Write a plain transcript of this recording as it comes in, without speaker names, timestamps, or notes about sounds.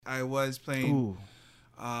I was playing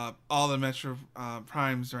all the Metro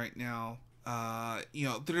Primes right now.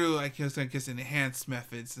 Through I guess enhanced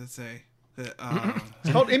methods. Let's say.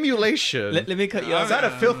 It's called emulation. Let me cut you off. Is that a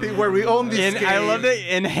filthy where we own these games? I love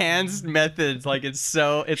the enhanced methods. Like it's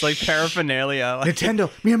like paraphernalia. Like, Nintendo,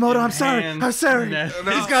 Miyamoto, I'm sorry.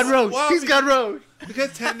 He's gone rogue. Well, He's gone rogue.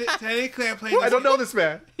 Because technically I'm playing. I don't know this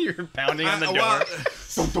man. You're pounding on the door.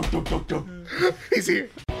 He's here.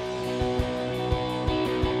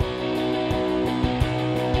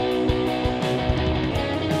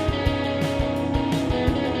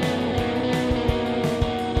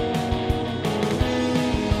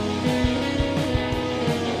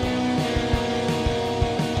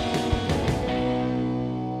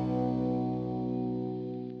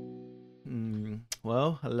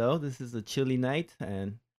 Well, hello. This is a chilly night,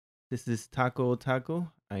 and this is Taco Otaku.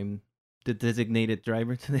 I'm the designated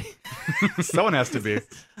driver today. Someone has to be.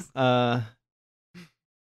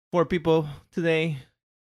 4 people today: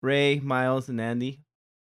 Ray, Miles, and Andy.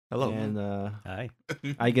 Hello. And hi.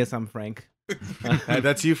 I guess I'm Frank.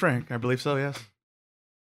 That's you, Frank. I believe so. Yes.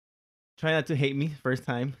 Try not to hate me first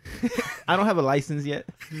time. I don't have a license yet.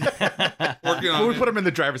 Working on We'll put him in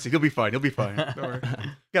the driver's seat. He'll be fine. He'll be fine. Don't worry.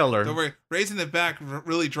 Gotta learn. Don't worry. Ray's in the back,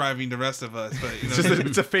 really driving the rest of us. But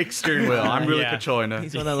It's a fake steering wheel. I'm really controlling it.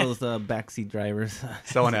 He's one of those backseat drivers.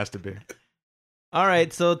 Someone has to be. All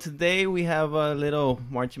right, so today we have a little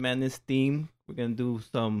March Madness theme. We're going to do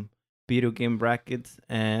some video game brackets,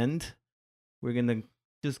 and we're going to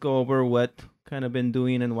just go over what kind of been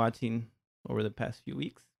doing and watching over the past few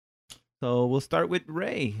weeks. So we'll start with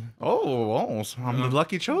Ray. Oh, so I'm the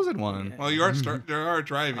lucky chosen one. Well, you are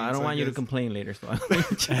driving. I don't want you to complain later. So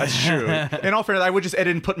That's true. In all fairness, I would just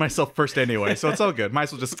edit and put myself first anyway, so it's all good. Might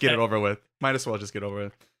as well just get it over with. Might as well just get over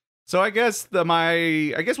it. So I guess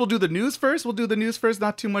we'll do the news first.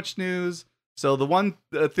 Not too much news. So the one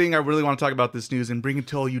thing I really want to talk about this news and bring it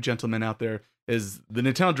to all you gentlemen out there is the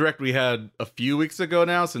Nintendo Direct we had a few weeks ago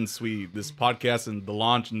now, since this podcast and the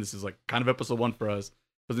launch, and this is like kind of episode 1 for us.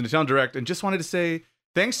 Was the Nintendo Direct, and just wanted to say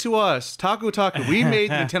thanks to us, Taco Taco, we made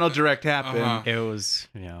the Nintendo Direct happen. It was,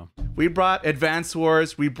 We brought Advance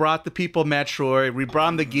Wars, we brought the people Metroid, we brought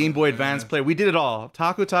them the Game Boy Advance player. We did it all.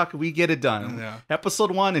 Taco Taco, we get it done. Yeah.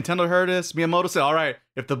 Episode 1, Nintendo heard us. Miyamoto said, "All right,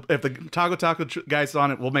 if the Taco Taco guys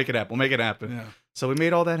on it, we'll make it happen." Yeah. So we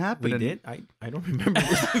made all that happen. we did? I don't remember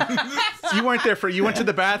this. You weren't there you went to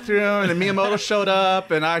the bathroom, and then Miyamoto showed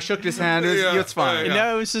up, and I shook his hand. It's fine. Yeah.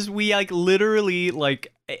 No, it was just we literally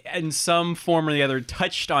in some form or the other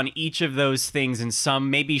touched on each of those things in some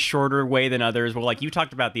maybe shorter way than others. Well, you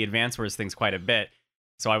talked about the Advance Wars things quite a bit.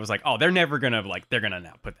 So I was like, oh, they're never gonna they're gonna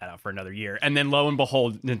now put that out for another year. And then lo and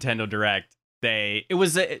behold, Nintendo Direct.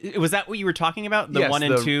 Was that what you were talking about? The 1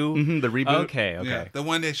 and 2? The reboot. Okay. Yeah, the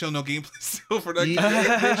one they show no gameplay still for that.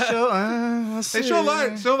 They show a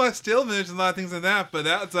lot still. There's a lot of things in that, but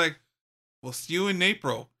that's like, we'll see you in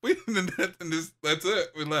April. That's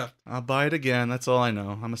it. We left. I'll buy it again. That's all I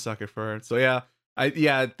know. I'm a sucker for it. So yeah, I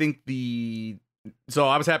think so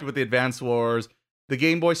I was happy with the Advance Wars. The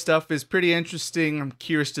Game Boy stuff is pretty interesting. I'm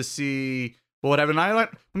curious to see whatever. And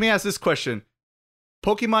let me ask this question: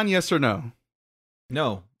 Pokemon, yes or no?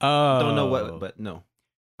 No. Oh. Don't know what, but no.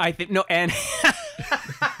 I think no, and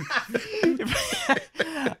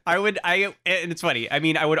and it's funny. I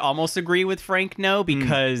mean, I would almost agree with Frank, no,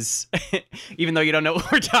 because even though you don't know what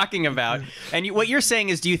we're talking about, and what you're saying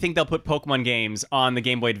is, do you think they'll put Pokemon games on the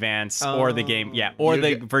Game Boy Advance or the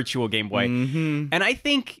the Virtual Game Boy? Mm-hmm. And I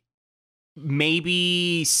think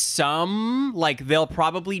maybe some, they'll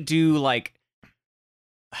probably do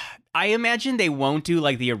I imagine they won't do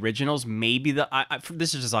the originals. Maybe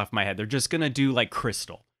this is just off my head. They're just gonna do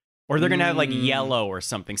Crystal, or they're gonna have Yellow or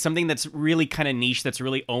something that's really kind of niche. That's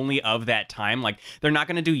really only of that time. They're not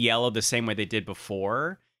gonna do Yellow the same way they did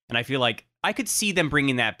before. And I feel like I could see them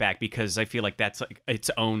bringing that back because I feel like that's its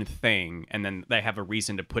own thing, and then they have a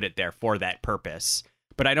reason to put it there for that purpose.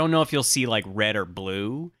 But I don't know if you'll see Red or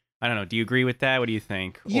Blue. I don't know. Do you agree with that? What do you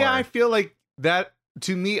think? Yeah, I feel like that.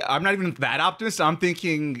 To me, I'm not even that optimistic. I'm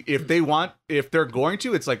thinking if they're going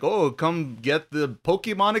to, it's come get the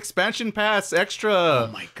Pokemon expansion pass extra. Oh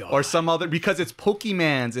my god. Or some other, because it's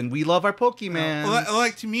Pokemans and we love our Pokemans. Well,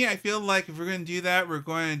 to me, I feel like if we're going to do that, we're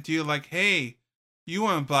going to do hey, you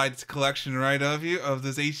want to buy this collection, right, of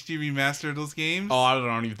this HD remaster of those games? Oh, I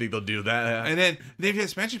don't even think they'll do that. And then if you have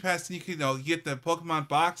expansion pass, then you can get the Pokemon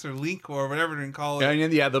box or Link or whatever they call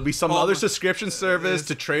it. Yeah, there'll be some other subscription service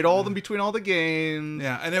to trade all of them between all the games.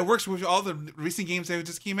 Yeah, and it works with all the recent games that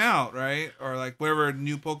just came out, right? Or whatever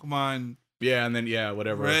new Pokemon. Yeah, and then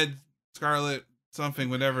whatever. Red, Scarlet, something,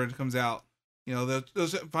 whatever it comes out. You know, they'll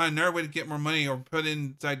find another way to get more money or put it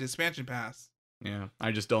inside the expansion pass. Yeah,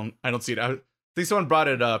 I don't see it. I think someone brought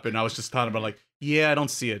it up, and I was just thought about like, yeah, I don't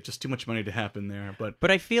see it. Just too much money to happen there. But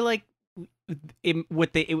I feel like I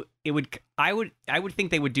would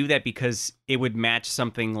think they would do that because it would match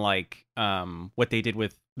something like what they did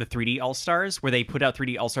with the 3D All Stars, where they put out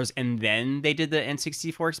 3D All Stars and then they did the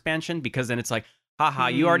N64 expansion, because then it's like, haha,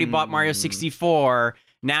 you already bought Mario 64.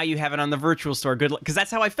 Now you have it on the virtual store. Good luck. Because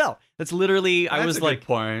that's how I felt. That's literally, I was like,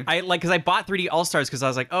 point. because I bought 3D All Stars because I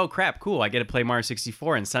was like, oh crap, cool. I get to play Mario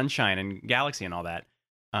 64 and Sunshine and Galaxy and all that.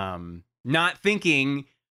 Not thinking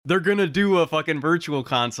they're going to do a fucking virtual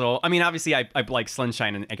console. I mean, obviously I like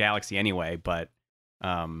Sunshine and Galaxy anyway, but,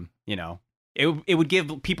 you know, it would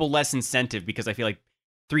give people less incentive, because I feel like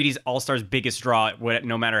 3D's All-Stars biggest draw,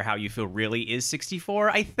 no matter how you feel, really is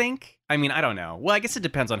 64, I think. I mean, I don't know. Well, I guess it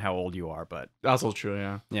depends on how old you are, but... That's all true,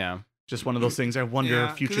 yeah. Yeah. Just one of those things I wonder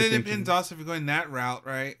future thinking. thinking. It depends also if you're going that route,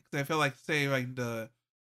 right? Because I feel like, say, like the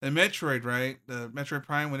Metroid, right? The Metroid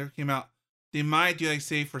Prime, whenever it came out, they might do, like,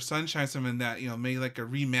 say, for Sunshine, something that, you know, maybe like a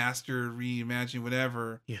remaster, reimagine,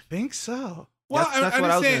 whatever. You think so? Well, That's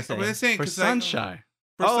what I was going to say. I'm saying, For 'cause, Sunshine.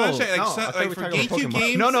 For Sunshine, no, I like, thought we were for talking about GameCube Pokemon.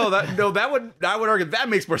 games. No, that would argue that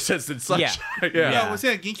makes more sense than Sunshine. Yeah. Yeah, I would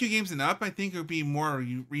say like GameCube games and up, I think it would be more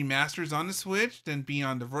remasters on the Switch than be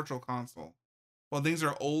on the virtual console. Well, things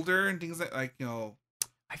are older and things like you know.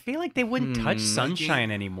 I feel like they wouldn't touch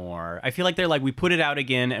Sunshine anymore. I feel like they're like, we put it out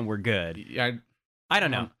again and we're good. Yeah. I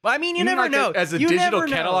don't know. I mean, you never like know. As a You digital never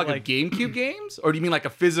know, catalog like- of GameCube games? Or do you mean like a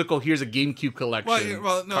physical, here's a GameCube collection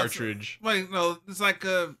Well, no, cartridge? It's like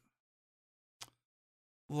a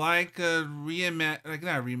reimagine, like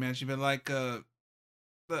not reimagine, but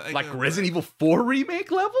like Resident Evil 4 remake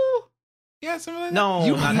level? Yeah, something like that. No,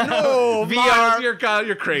 You not know, VR Miles,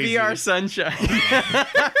 you're crazy. VR Sunshine.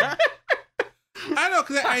 I know,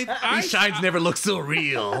 because I These shines never look so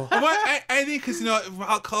real. I think because you know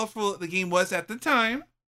how colorful the game was at the time.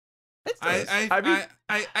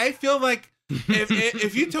 I feel like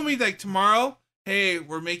if you tell me like tomorrow, hey,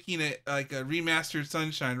 we're making it like a remastered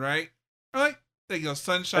Sunshine, right? Or like you know,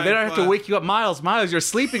 Sunshine. And then I have to wake you up, Miles. Miles, you're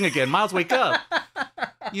sleeping again. Miles, wake up.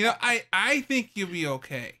 You know, I think you'll be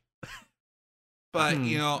okay. But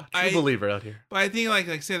you know, True believer out here. But I think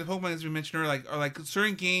like say the Pokemon as we mentioned earlier, are like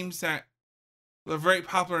certain games that are very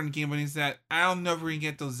popular in Game Boy is that I don't know if we're gonna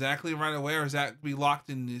get those exactly right away, or is that be locked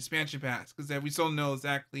in the expansion pass, because we still know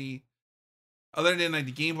exactly, other than like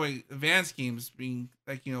the Game Boy Advance games being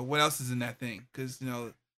like, you know, what else is in that thing? Because you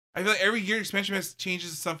know, I feel like every year expansion pass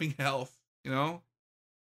changes something else. You know,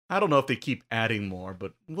 I don't know if they keep adding more,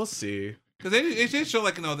 but we'll see. because they did show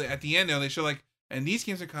like, you know, at the end though, they show like, and these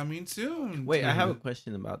games are coming soon. Wait, I have a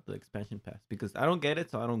question about the expansion pass, because I don't get it,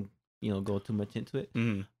 so I don't, you know, go too much into it.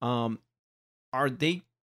 Are they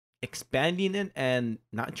expanding it and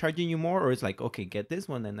not charging you more, or it's like, okay, get this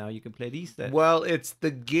one and now you can play these? Well, it's the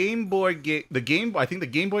Game Boy game. I think the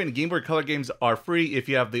Game Boy and the Game Boy Color games are free if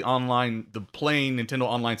you have the plain Nintendo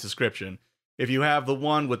Online subscription. If you have the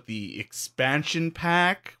one with the expansion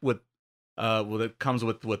pack it comes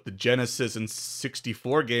with the Genesis and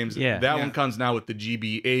 64 games. Yeah. That one comes now with the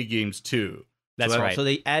GBA games too. That's right. So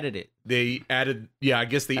they added it. I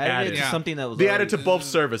guess they added it to something that was. They added to both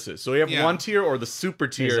services. So you have one tier or the super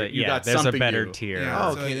tier. There's got something a better new. tier. Yeah,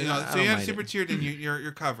 Oh, so, okay, you know, I so you don't have mind super it. tier, then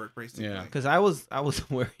you're covered basically. Yeah. Because I was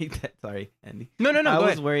worried that, sorry, Andy. No, I go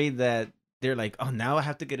was ahead. worried that they're like, oh, now I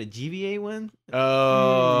have to get a GBA one.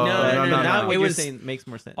 Oh No, Now what It you're was saying makes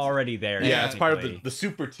more sense. Already there. Yeah, it's part of technically. the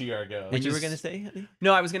super tier, I guess. What you were is- gonna say, Andy?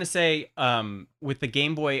 No, I was gonna say, with the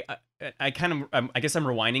Game Boy, I kind of, I guess I'm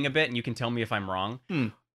rewinding a bit, and you can tell me if I'm wrong.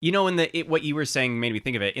 You know, what you were saying made me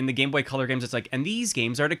think of it. In the Game Boy Color games, it's like, and these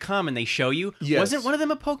games are to come, and they show you. Yes. Wasn't one of them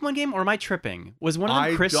a Pokemon game, or am I tripping? Was one of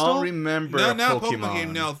them I Crystal? don't remember No, a not Pokemon. Pokemon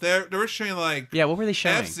game. No, they were showing like Yeah, what were they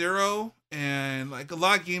showing? F-Zero and like a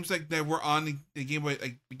lot of games like that were on the Game Boy,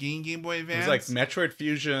 like beginning Game Boy It Advance. was like Metroid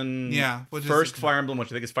Fusion. Yeah, which is- First Fire Emblem, which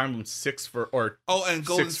I think is Fire Emblem 6 and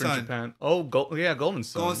Golden 6 for Sun. Japan. Oh, Golden Sun. Golden Was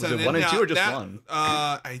Sun. it 1 and 2 or just that, 1?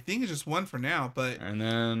 I think it's just 1 for now, but And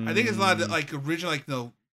then I think it's a lot of like original, like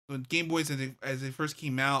when Game Boys as they first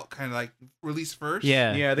came out, kind of like released first.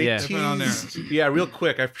 Yeah, they They put it on there. teased. Yeah, real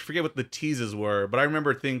quick. I forget what the teases were, but I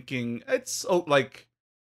remember thinking it's like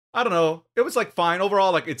I don't know. It was like fine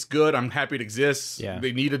overall. Like it's good. I'm happy it exists. Yeah.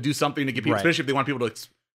 They need to do something to get people, Right. especially if they want people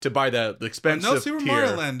to buy the expensive. No Super tier.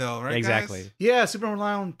 Mario Land though, right? Exactly. Guys? Yeah, Super Mario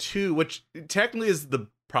Land 2, which technically is the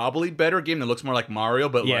probably better game that looks more like Mario,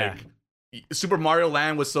 but Yeah. like Super Mario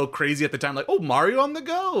Land was so crazy at the time. Like, oh, Mario on the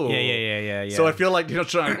go. Yeah. So I feel like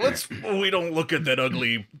trying. We don't look at that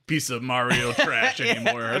ugly piece of Mario trash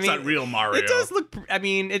anymore. I It's mean, not real Mario. It does look. I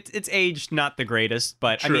mean, it's aged not the greatest,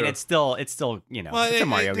 but I mean, True. it's still it's a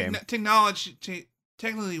Mario game.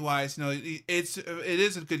 Technically wise, it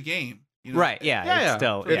is a good game. Right? Yeah. Yeah, It's yeah.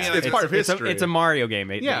 still. It's part of history. It's a Mario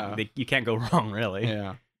game. Yeah. You can't go wrong, really.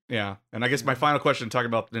 Yeah. And I guess my final question, talking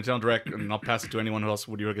about Nintendo Direct, and I'll pass it to anyone else.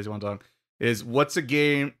 What do you guys want to talk? Is what's a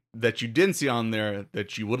game that you didn't see on there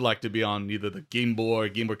that you would like to be on either the Game Boy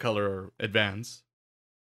Color, or Advance?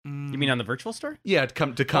 You mean on the virtual store? Yeah,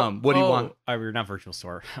 to come. What do you want? We're not virtual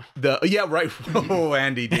store. Yeah, right. Oh,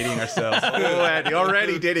 Andy, dating ourselves. Oh, Andy,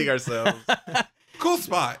 already dating ourselves. cool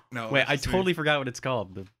spot. No, Wait, I it's just totally forgot what it's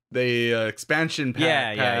called. The expansion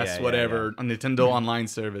pass, whatever, on Nintendo Online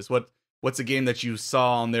service. What's a game that you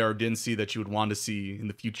saw on there or didn't see that you would want to see in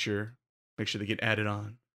the future? Make sure they get added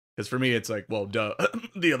on. Because for me, it's like, well, duh,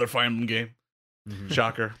 the other Fire Emblem game.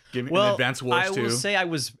 Shocker. Give me an Advance Wars 2. I will say I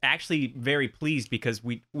was actually very pleased because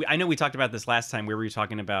I know we talked about this last time where we were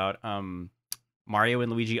talking about Mario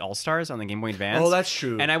and Luigi All-Stars on the Game Boy Advance. Oh, that's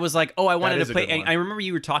true. And I was like, I wanted is to a play. good And one. I remember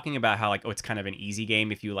you were talking about how it's kind of an easy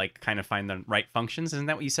game if you kind of find the right functions. Isn't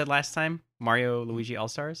that what you said last time? Mario Luigi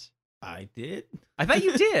All-Stars? I did. I thought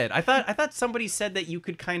you did. I thought somebody said that you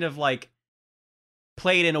could kind of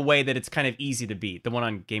play it in a way that it's kind of easy to beat. The one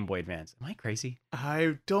on Game Boy Advance. Am I crazy?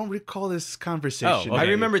 I don't recall this conversation. Oh, okay. I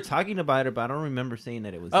remember talking about it, but I don't remember saying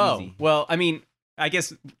that it was Oh, easy. well, I mean, I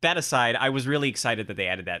guess that aside, I was really excited that they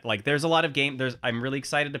added that. There's a lot of I'm really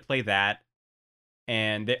excited to play that,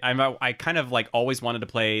 and I kind of always wanted to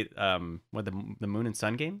play the Moon and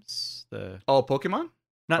Sun games. Pokemon?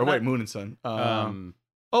 Wait, Moon and Sun.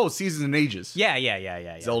 Seasons and Ages.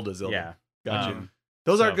 Yeah. Zelda. Yeah. Gotcha.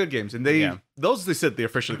 Those are good games, and they said they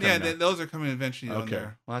officially coming out. those are coming eventually on Okay,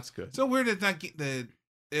 there. well, that's good. So weird that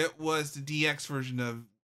it was the DX version of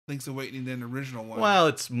Link's Awakening than the original one. Well,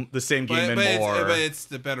 it's the same game and more, but it's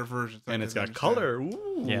the better version. So and it's got color.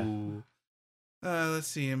 Ooh. Yeah. Let's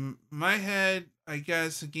see. In my head, I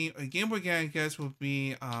guess a Game Boy game. I guess would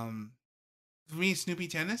be for me Snoopy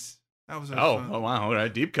Tennis. That was Oh wow! All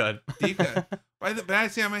right, deep cut. deep cut. But I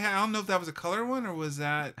say in my head, I don't know if that was a color one or was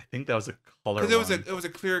that I think that was a color. because one. it was a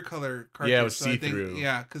clear color cartridge. Yeah, it was so I think- see-through.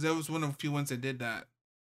 Yeah, because it was one of the few ones that did that.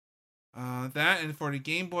 That and for the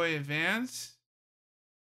Game Boy Advance,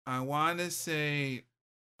 I want to say,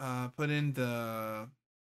 put in the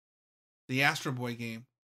Astro Boy game.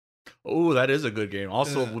 Oh, that is a good game.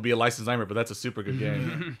 Also, Yeah. would be a licensed nightmare, but that's a super good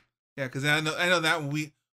game. Yeah, because I know that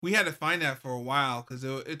we had to find that for a while because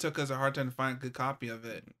it took us a hard time to find a good copy of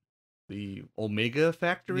it. The Omega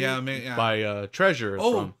Factory. Yeah, yeah. By Treasure.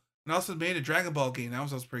 Oh, and also made a Dragon Ball game. That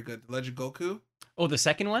was also pretty good. The Legend Goku. Oh, the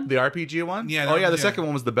second one? The RPG one. Yeah, Oh that yeah, was- the second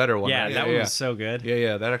one was the better one. Yeah, right? that one was so good.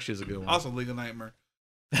 Yeah, that actually is a good one. Also, League of Nightmare.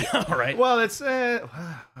 All right. Well, it's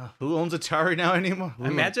who owns Atari now anymore?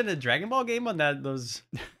 Imagine a Dragon Ball game on those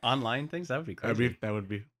online things. That would be crazy. That would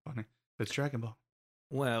be funny. It's Dragon Ball.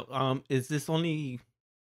 Well, is this only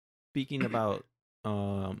speaking about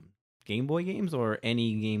Game Boy games or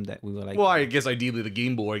any game that we would like? Well, I guess ideally the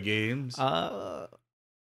Game Boy games. for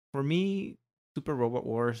me, Super Robot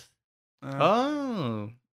Wars. Oh,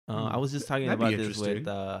 I was just talking That'd be about this with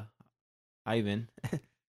interesting. Ivan,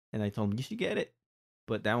 and I told him you should get it,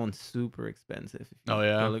 but that one's super expensive. If you Oh,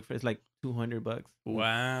 yeah? go look for it's like $200.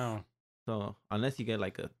 Wow. So unless you get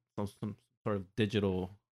like some sort of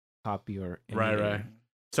digital copy or Right, anything. right.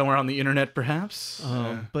 Somewhere on the internet, perhaps.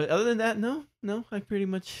 Yeah. But other than that, no, I pretty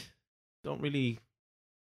much don't really,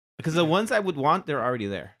 because the ones I would want, they're already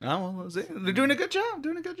there. Oh well, they're doing a good job.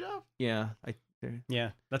 Yeah,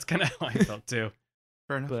 Yeah, that's kind of how I felt too.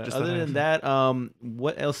 Fair enough. but Just other thought than that,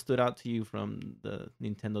 what else stood out to you from the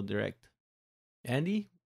Nintendo Direct? Andy,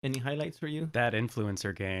 any highlights for you? That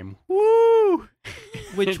influencer game. Woo!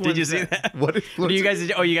 Which Did you one's see that? that? What? Do you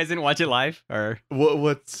guys? Oh, you guys didn't watch it live, or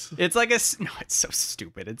What's? it's like no, it's so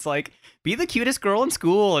stupid. It's like be the cutest girl in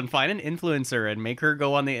school and find an influencer and make her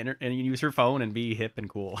go on the internet and use her phone and be hip and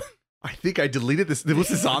cool. I think I deleted this. Was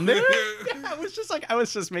this on there? Yeah, I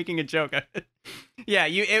was just making a joke. Yeah,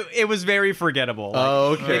 it was very forgetable. Like, Oh,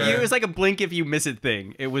 okay. it was like a blink if you miss it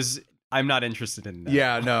thing. It was. I'm not interested in that.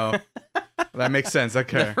 Yeah, no. That makes sense.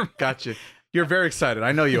 Okay. Gotcha. You're very excited.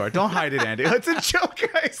 I know you are. Don't hide it, Andy. It's a joke,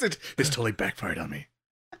 guys. It's totally backfired on me.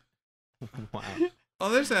 Wow. Oh,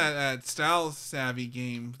 there's that Style Savvy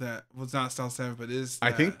game that was not Style Savvy, but is.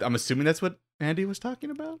 I'm assuming that's what Andy was talking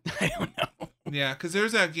about. I don't know. Yeah, because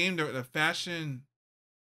there's that game, the Fashion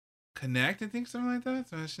Connect, I think, something like that.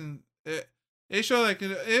 Fashion. It showed like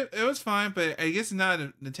it was fine, but I guess it's not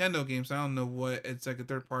a Nintendo game, so I don't know what it's like a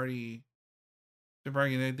third party The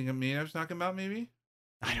bargain I think I was talking about, maybe.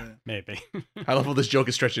 I don't. Maybe. I love how this joke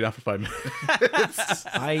is stretching out for 5 minutes.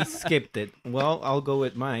 I skipped it. Well, I'll go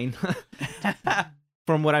with mine.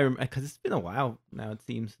 From what I remember, because it's been a while now, it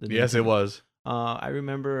seems. the Yes, it Nintendo. was. I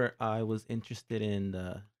remember I was interested in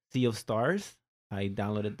the Sea of Stars. I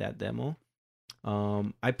downloaded that demo.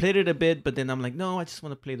 I played it a bit, but then I'm like, no, I just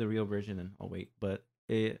want to play the real version, and I'll wait. But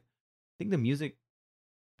I think the music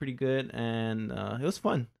pretty good, and it was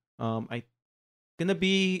fun. I gonna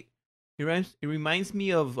be. It reminds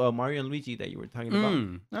me of Mario and Luigi that you were talking about.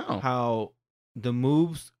 Mm. Oh. How the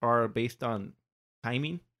moves are based on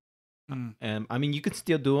timing. Mm. I mean, you could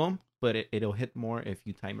still do them, but it'll hit more if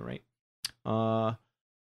you time it right.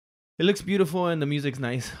 It looks beautiful and the music's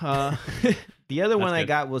nice. The other one I good.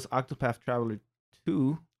 got was Octopath Traveler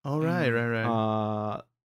 2. All right, right.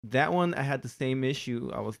 That one I had the same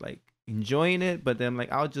issue. I was like enjoying it, but then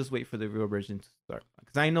like I'll just wait for the real version to start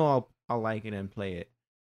because I know I'll like it and play it.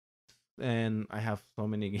 And I have so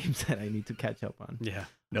many games that I need to catch up on. Yeah.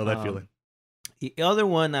 Know that um, feeling. The other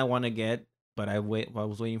one I want to get, but I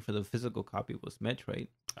was waiting for the physical copy, was Metroid.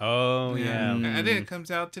 Oh yeah. I think it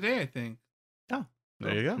comes out today. I think.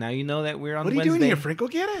 There you go. Now you know that we're on What are you Wednesday. doing here, Franco?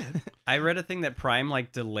 Get it. I read a thing that Prime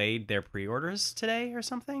like delayed their pre-orders today or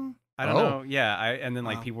something. I don't Oh. know. Yeah. And then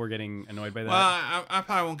like Wow. people were getting annoyed by that. Well, I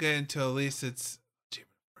probably won't get it until at least it's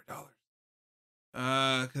 $4.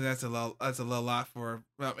 Because that's a little lot for.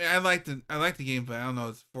 Well, I mean, I like the game, but I don't know.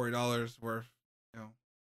 It's $40 worth.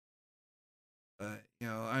 But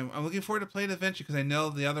I'm looking forward to playing it eventually because I know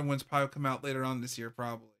the other ones probably come out later on this year.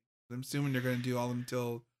 Probably. I'm assuming they're going to do all of them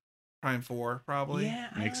until Prime 4. Probably. Yeah,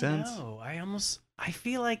 Makes I don't sense. know. I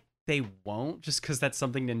feel like they won't just because that's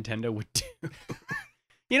something Nintendo would do.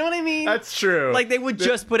 You know what I mean? That's true. Like they would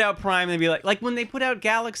just put out Prime and be like when they put out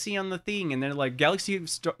Galaxy on the thing and they're like Galaxy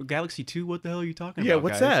 2, what the hell are you talking yeah, about?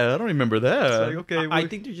 what's guys? that? I don't remember that. It's like, okay, I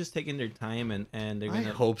think they're just taking their time and they're I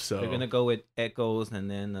gonna hope so. they're gonna go with Echoes and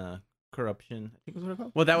then Corruption. I think that's what it's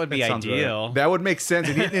called. well, that would be That sounds right. ideal. That would make sense.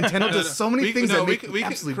 And Nintendo does so many things that make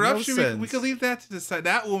absolutely corruption. no sense. We could leave that to the side.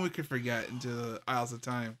 That one we could forget into the aisles of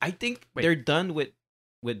time. I think Wait. they're done with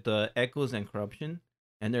the Echoes and Corruption,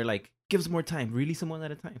 and they're like, give us more time, release them one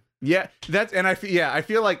at a time. Yeah, I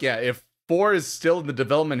feel like if 4 is still in the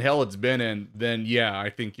development hell it's been in, then yeah, I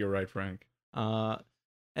think you're right, Frank.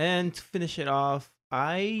 And to finish it off,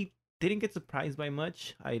 I didn't get surprised by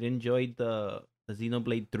much. I enjoyed the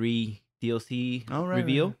Xenoblade 3 DLC Oh, right,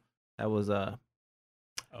 reveal. right. That was Oh,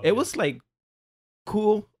 it yeah. was like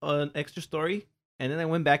cool, an extra story. And then I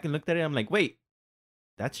went back and looked at it. I'm like, wait,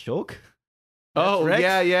 that's Shulk? Oh Rex?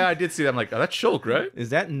 yeah, I did see that. I'm like, oh, that's Shulk, right?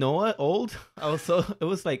 Is that Noah old? It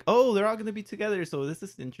was like, oh, they're all gonna be together. So this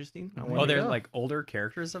is interesting. I Oh, Oh, wonder- they're go. like older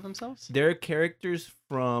characters of themselves. they're characters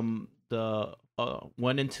from the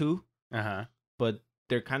 1 and 2, Uh huh. but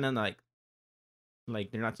they're kind of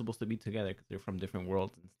like they're not supposed to be together because they're from different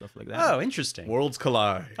worlds and stuff like that. Oh, interesting. Worlds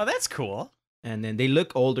collide. Oh, that's cool. And then they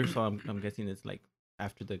look older, so I'm guessing it's like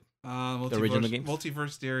after the original games.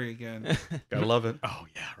 Multiverse theory again. Gotta love it. Oh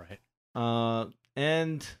yeah, right.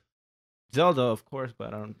 and Zelda, of course,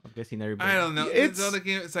 but I'm guessing everybody. I don't know. It's- It's Zelda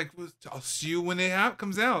game. It's like I'll see you when it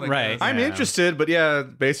comes out. I Right. guess. I'm Yeah. interested, but yeah,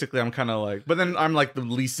 basically I'm kind of like, but then I'm like the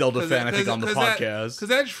least Zelda 'Cause fan I that- think on the 'cause that- podcast. Because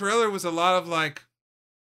that trailer was a lot of like,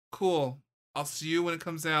 cool. I'll see you when it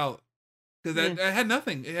comes out. Because it had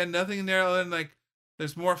nothing. It had nothing in there other than like,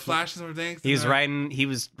 there's more flashes or things. He was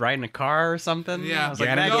riding a car or something. Yeah. I was like,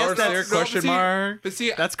 Ganondorf I guess there, that's question see- mark. But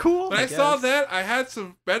see, that's cool. when I I saw guess. that, I had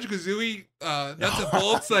some Banjo-Kazooie nuts and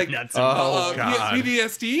bolts like Nuts and Oh, bolts. God.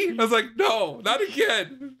 PTSD. I was like, no, not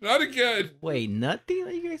again. Not again. Wait, nothing?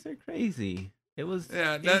 You guys are crazy. It was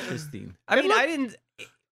Yeah, that- interesting. I mean, I didn't.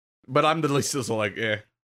 But I'm the least so like,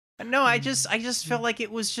 No, I just felt like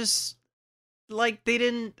it was just like they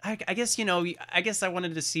didn't. I guess I guess I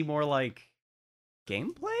wanted to see more like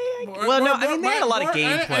gameplay. I mean they had a lot of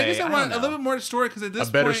gameplay. I guess I don't want a know. little bit more story because at this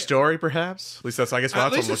a better point, story perhaps. At least that's I guess what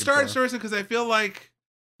at least I'm a looking story for. because I feel like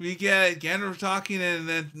we get Ganondorf talking and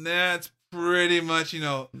then that's pretty much It's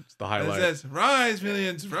the it highlight. says rise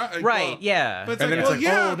millions rise. Right? Yeah. But it's And then like, it's well, like,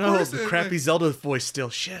 yeah, oh of no, course, the it's crappy like, Zelda voice still.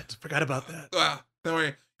 Shit, forgot about that. Don't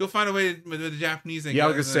worry, you'll find a way with the Japanese. Yeah, I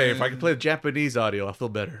was gonna guess, say if I and- could play the Japanese audio, I feel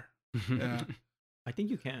better. Yeah. I think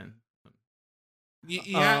you can.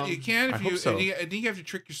 Yeah, you can I if hope you. so. I think you have to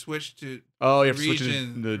trick your Switch to. Oh, you have to switch it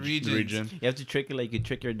Region- to the regions. region. You have to trick it like you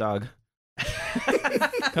trick your dog.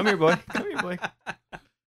 Come here, boy. Come here, boy.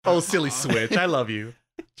 Oh, silly Switch, I love you.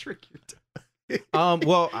 Trick your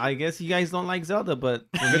Well, I guess you guys don't like Zelda, but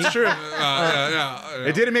for me, It's true. Yeah.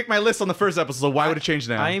 It didn't make my list on the first episode, so why would it change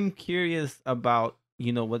now? I'm curious about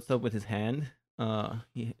what's up with his hand.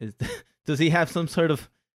 Does he have some sort of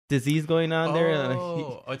disease going on there?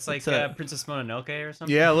 It's like it's a- Princess Mononoke or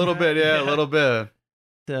something. Yeah, a little bit. Yeah, a Yeah. little bit.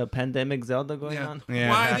 The pandemic Zelda going Yeah. on. Yeah,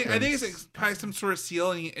 Well, it I think it's happens. like probably some sort of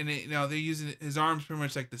seal, and it, they're using his arms pretty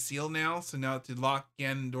much like the seal now. So now to lock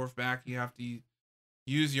Ganondorf back, you have to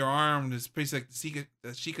use your arm. It's pretty like the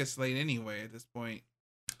Sheikah Slate anyway at this point.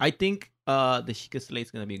 I think the Sheikah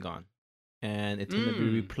Slate's gonna be gone, and it's gonna be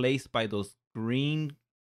Mm. replaced by those green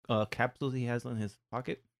capsules he has on his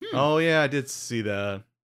pocket. Oh yeah, I did see that.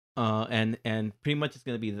 And pretty much it's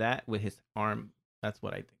gonna be that with his arm. That's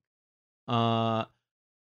what I think.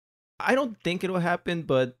 I don't think it'll happen,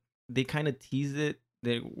 but they kind of tease it.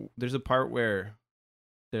 There's a part where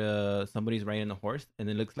somebody's riding a horse and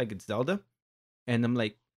it looks like it's Zelda, and I'm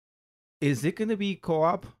like, is it gonna be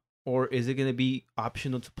co-op or is it gonna be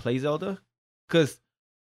optional to play Zelda? Because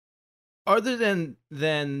other than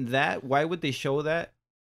that, why would they show that?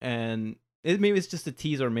 And maybe it's just a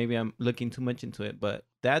tease, or maybe I'm looking too much into it. But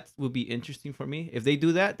that would be interesting for me if they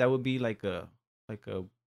do that. That would be like a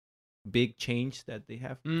big change that they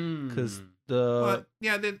have, because Mm. But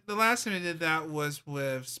yeah, the last time they did that was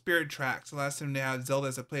with Spirit Tracks. The last time they had Zelda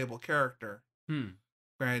as a playable character.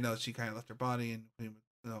 Granted, no, she kind of left her body and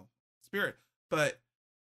spirit. But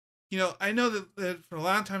I know that for a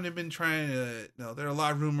long time they've been trying to. There are a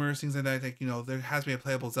lot of rumors, things like that. I think there has to be a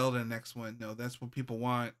playable Zelda in the next one. No, that's what people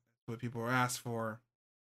want. What people are asked for.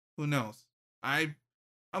 Who knows? I'm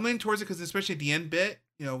leaning towards it because especially at the end bit,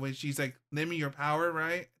 when she's like limiting your power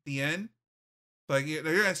right at the end. Like they're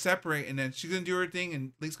gonna separate, and then she's gonna do her thing,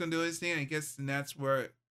 and Link's gonna do his thing. I guess, and that's where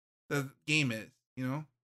the game is.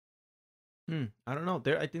 I don't know.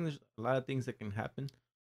 I think there's a lot of things that can happen.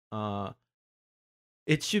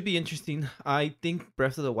 It should be interesting. I think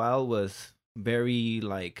Breath of the Wild was very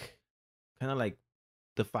kind of like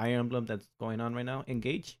the Fire Emblem that's going on right now,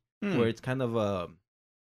 Engage, where it's kind of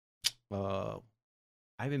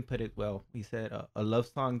Ivan put it well. He said a love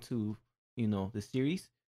song to the series,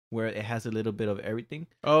 where it has a little bit of everything.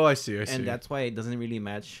 Oh, I see. And that's why it doesn't really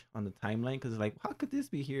match on the timeline, because like, how could this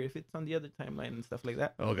be here if it's on the other timeline and stuff like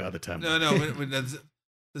that? Oh god, the time. No. When the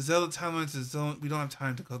Zelda timelines we don't have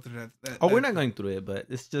time to go through that. Oh, we're not going through it, but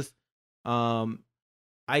it's just,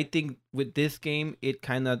 I think with this game, it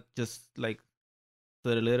kind of just like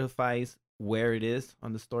solidifies where it is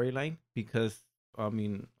on the storyline, because I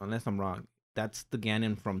mean, unless I'm wrong, that's the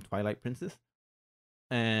Ganon from Twilight Princess,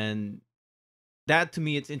 and that to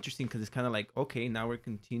me it's interesting because it's kind of like, okay, now we're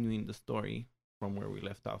continuing the story from where we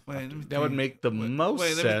left off. That would make the most let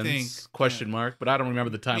me sense. think. Question mark, but I don't remember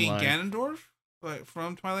the Being timeline. Ganondorf, like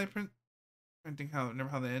from Twilight Prince. I think how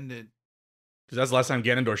they ended. Because that's the last time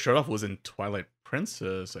Ganondorf showed off was in Twilight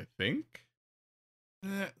Princess, I think.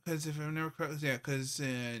 Because if I remember correctly, because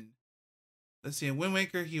in let's see, in Wind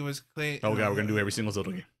Waker he was Clay. Oh god, we're gonna do every single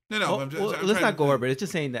Zelda game. No. Well, I'm let's trying not to- go over it. It's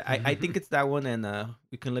just saying that I think it's that one, and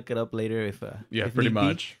we can look it up later if Yeah, if pretty need be.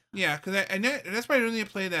 much. Yeah, because that's why I really need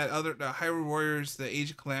to play that other the Hyrule Warriors, the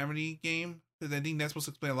Age of Calamity game, because I think that's supposed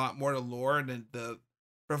to explain a lot more to lore than the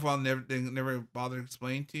Breath of the Wild never bothered to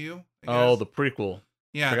explain to you. I Oh, guess. the prequel.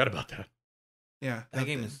 yeah, Forgot about that. yeah. That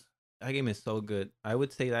game is so good. I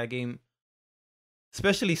would say that game,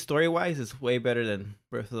 especially story wise, is way better than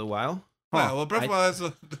Breath of the Wild. Wow, well, Breath of the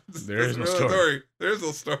Wild There is no real story. There is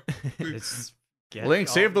no story. It's get Link,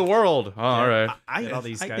 all save the these- world. Oh, all right. Get all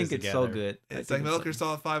these I guys think it's so together. good. I It's think like Metal so- Gear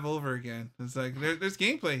Solid 5 over again. It's like there's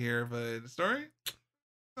gameplay here, but the story,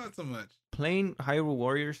 not so much. Playing Hyrule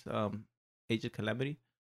Warriors, Age of Calamity,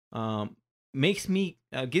 makes me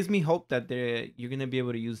gives me hope that you're gonna be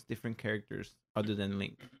able to use different characters other than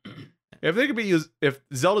Link. If they could be used, if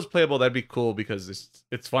Zelda's playable, that'd be cool because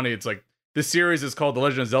it's funny. It's like this series is called The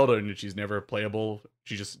Legend of Zelda, and she's never playable.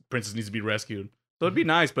 Princess needs to be rescued. So it'd be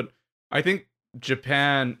nice, but I think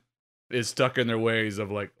Japan is stuck in their ways of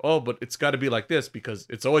like, oh, but it's got to be like this because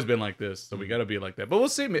it's always been like this, so we got to be like that. But we'll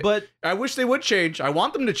see. But I wish they would change. I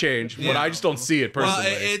want them to change, but Yeah. I just don't see it personally.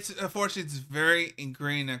 Well, it's unfortunately it's very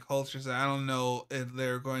ingrained in culture, so I don't know if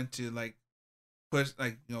they're going to like push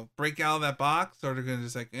break out of that box, or they're going to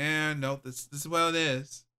just like, nope, this is what it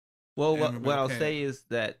is. well, And what I'll okay. say is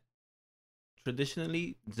that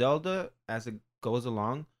traditionally Zelda, as it goes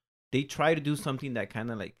along, they try to do something that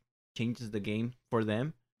kind of like changes the game for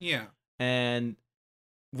them. Yeah, And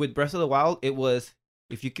with Breath of the Wild, it was,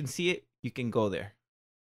 if you can see it, you can go there.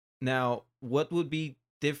 Now, what would be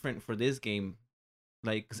different for this game?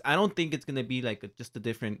 Like, 'cause I don't think it's gonna be like just a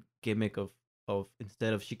different gimmick of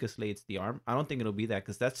instead of Sheikah Slate, it's the arm. I don't think it'll be that,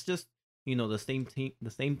 because that's just the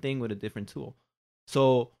same thing with a different tool.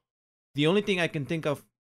 So the only thing I can think of,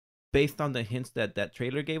 based on the hints that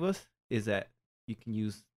trailer gave us, is that you can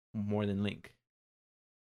use more than Link.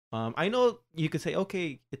 I know you could say,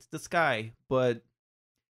 okay, it's the sky, but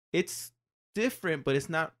it's different, but it's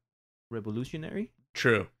not revolutionary.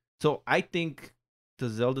 True. So I think the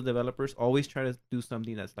Zelda developers always try to do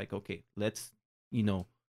something that's like, okay, let's,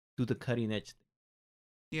 do the cutting edge.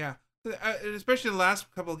 Yeah, especially the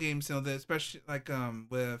last couple of games, especially like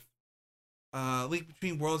with Link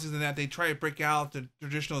Between Worlds and that, they try to break out the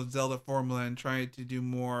traditional Zelda formula and try to do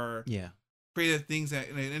more Yeah. creative things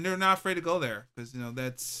and they're not afraid to go there because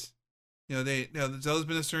that's Zelda's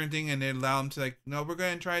been a certain thing and they allow them to like, no, we're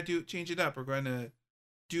going to try to change it up. We're going to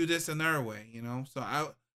do this another way, So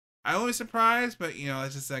I won't be surprised, but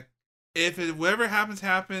it's just like if whatever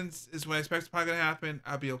happens is what I expect is probably going to happen.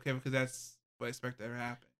 I'll be okay because that's what I expect to ever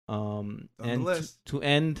happen. And to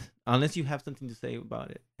end, unless you have something to say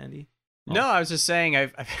about it, Andy. No, I was just saying.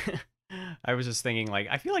 I was just thinking. Like,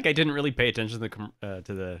 I feel like I didn't really pay attention to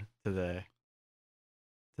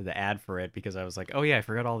the ad for it because I was like, oh yeah, I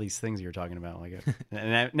forgot all these things you were talking about. Like,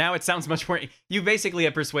 and now it sounds much more. You basically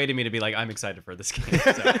have persuaded me to be like, I'm excited for this game.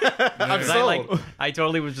 So, I'm sold. I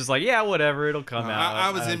totally was just like, yeah, whatever, it'll come out. I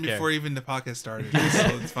was don't in care. before even the podcast started, so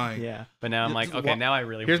it's fine. Yeah. But now I'm like, okay, now I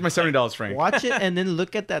really. Here's my $70, Frank. Watch it and then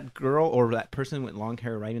look at that girl or that person with long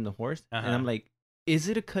hair riding the horse, and Uh-huh. I'm like, is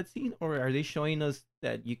it a cutscene or are they showing us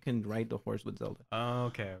that you can ride the horse with Zelda? Oh,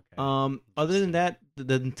 okay. Other than that,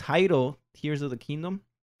 the title Tears of the Kingdom,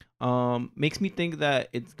 makes me think that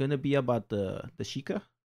it's gonna be about the Sheikah,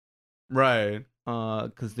 Right.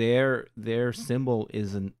 because their symbol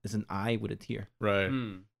is an eye with a tear. Right.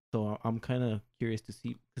 Hmm. So I'm kind of curious to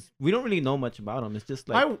see because we don't really know much about him. It's just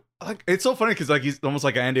like It's so funny because like he's almost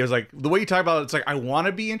like Andy. I was like the way you talk about it, it's like I want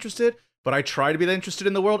to be interested, but I try to be that interested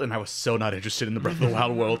in the world, and I was so not interested in the Breath of the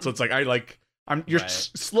Wild world. So it's like you're Right.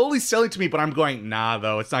 slowly selling to me, but I'm going nah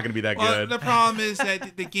though. It's not gonna be that Well, good. the problem is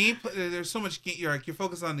that the gameplay. There's so much. You're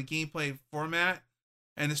focused on the gameplay format,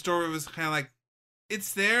 and the story was kind of like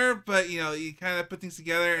it's there, but you kind of put things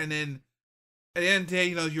together, and then at the end of the day,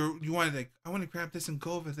 you want to like I want to grab this and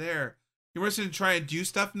go over there. You're more to try and do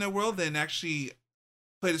stuff in the world than actually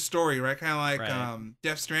play the story, right? Kind of like Right.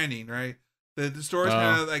 Death Stranding, right? The story's Oh.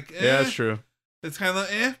 kind of like Yeah, that's true. It's kind of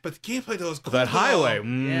like but the gameplay though is cool. That highway,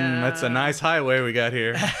 Yeah. that's a nice highway we got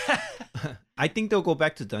here. I think they'll go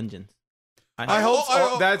back to dungeons. I hope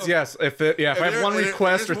so. That's yes. If I have one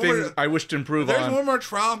request or there's one thing more- I wish to improve There's on one more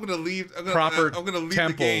trial. I'm gonna leave. I'm proper gonna leave the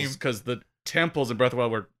game. temples because the temples in Breath of the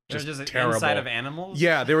Wild were They're just, just terrible. inside of animals.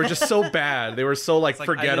 Yeah, they were just so bad. They were so like It's like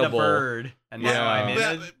forgettable. I'm in a bird, and now Yeah. I'm in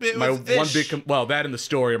But- a but it My was one fish. big that and the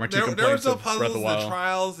story are my two There were complaints no of Breath puzzles, of the and the Wild.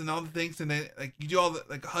 trials, and all the things, and then like you do all the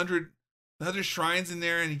like 100 shrines in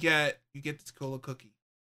there, and you get this cola cookie.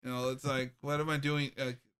 It's like what am I doing?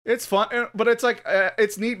 It's fun, but it's like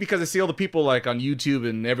it's neat because I see all the people like on YouTube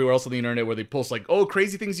and everywhere else on the internet where they post like, oh,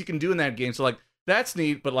 crazy things you can do in that game. So like that's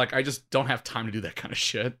neat, but like I just don't have time to do that kind of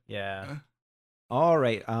shit. yeah. All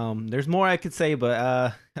right. There's more I could say, but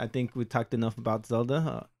I think we talked enough about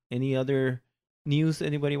Zelda. Any other news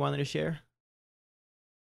anybody wanted to share?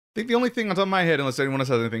 I think the only thing on top of my head, unless anyone else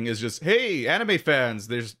has anything, is just hey, anime fans,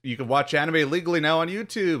 you can watch anime legally now on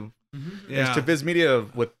YouTube. Thanks to Viz Media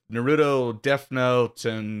with Naruto, Death Note,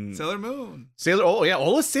 and Sailor Moon. Oh yeah,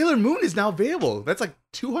 all of Sailor Moon is now available. That's like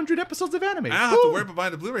 200 episodes of anime. I don't have to worry about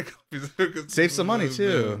buying the Blu-ray copies. Save some money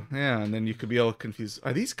too. Yeah, and then you could be all confused.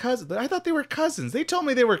 Are these cousins? I thought they were cousins. They told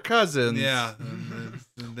me they were cousins. Yeah.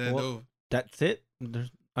 And then, Well, That's it.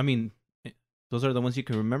 Those are the ones you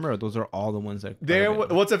can remember, or those are all the ones that.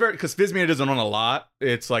 What's a very because Viz Media doesn't own a lot.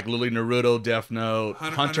 It's like literally Naruto, Death Note,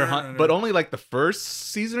 Hunter, but only like the first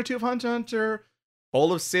season or two of Hunter x Hunter,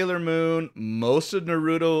 all of Sailor Moon, most of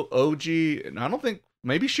Naruto OG, and I don't think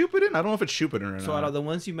maybe Shippuden. I don't know if it's Shippuden or not. So out of the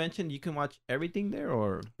ones you mentioned, you can watch everything there,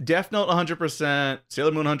 or Death Note 100%,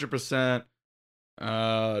 Sailor Moon 100%,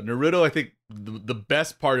 Naruto. I think the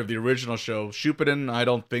best part of the original show. Shippuden, I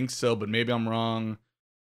don't think so, but maybe I'm wrong.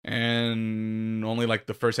 And only like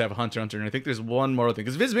the first half of Hunter x Hunter. And I think there's one more thing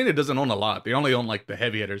because Viz Media doesn't own a lot. They only own like the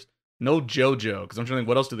heavy hitters. No JoJo because I'm trying to think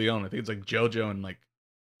what else do they own. I think it's like JoJo and like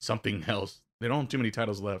something else. They don't have too many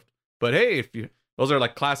titles left. But hey, those are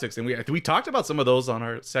like classics, and we talked about some of those on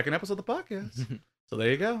our second episode of the podcast. So there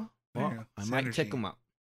you go. well, I might check them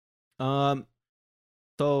out.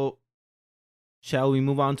 So shall we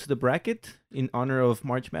move on to the bracket in honor of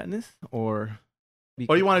March Madness, or?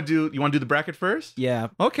 Oh, you want to do the bracket first? Yeah,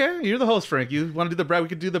 Okay, you're the host, Frank. You want to do the bracket? We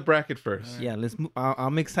could do the bracket first. yeah. Let's.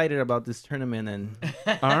 I'm excited about this tournament and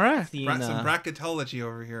All right. seeing. some bracketology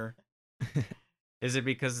over here. Is it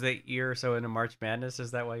because that you're so into March Madness?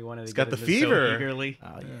 Is that why you wanted to It's get got the into so fever. eagerly?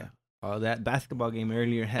 Oh yeah. Oh, that basketball game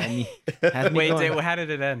earlier had me. Had me Wait, going. how did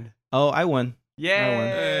it end? Oh, I won. Yay!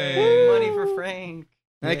 Hey. Money for Frank.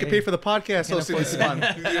 And I can pay for the podcast Can hosting this afford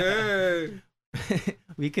month. Yay.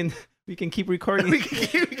 we can keep recording. we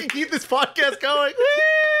can keep this podcast going.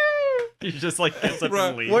 You just like gets up Bruh.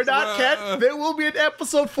 and leaves. We're not cat. There will be an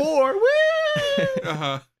episode 4. Woo!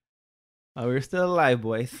 Uh-huh. We're still alive,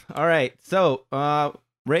 boys. All right. So,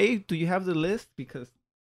 Ray, do you have the list? Because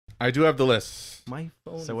I do have the list. my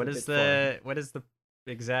phone. So a what bit is far. the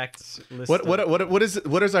exact list?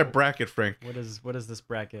 What is our bracket, Frank? what is this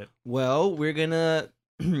bracket? Well, we're gonna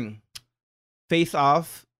face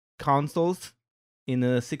off consoles in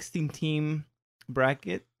a 16-team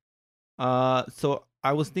bracket. So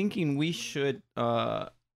I was thinking we should. I'm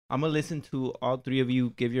gonna listen to all three of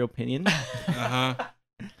you give your opinion, Uh-huh.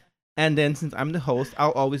 and then since I'm the host,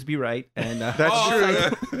 I'll always be right. And That's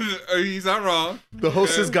true. He's not wrong. The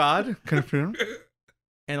host is God. Confirm.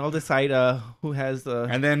 and I'll decide who has the.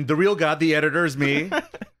 And then the real God, the editor, is me.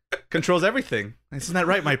 Controls everything. Isn't that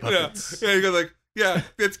right, my Yeah. puppets? Yeah, he goes like, yeah,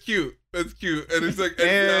 that's cute. That's cute. And it's like,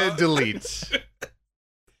 And delete.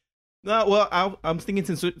 No, well, I'm thinking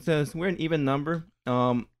since we're an even number,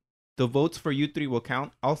 the votes for you three will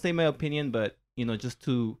count. I'll say my opinion, but just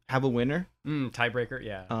to have a winner. Tiebreaker,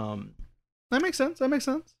 yeah. That makes sense.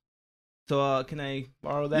 So can I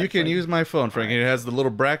borrow that? You can Frank? use my phone, Frank. Alright. It has the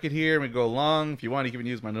little bracket here. We go along. If you want, you can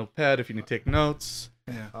use my notepad if you need to take notes.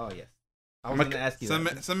 Yeah. Oh yes. I I'm was a- gonna ask you. Some,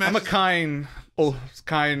 that. some I'm a matches- kind,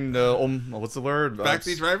 what's the word?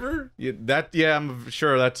 backseat driver? Yeah, I'm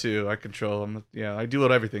sure that too. I control. I do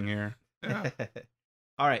everything here. Yeah.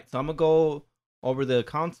 All right, so I'm gonna go over the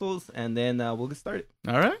consoles and then we'll get started.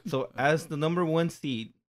 All right. So as the number one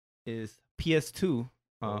seed is PS2.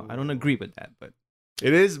 I don't agree with that, but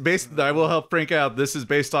It is based. I will help Frank out. This is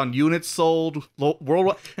based on units sold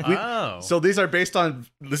worldwide. Oh. So these are based on.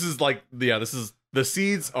 This is the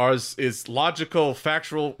seeds is logical,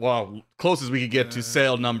 factual. Well, close as we could get to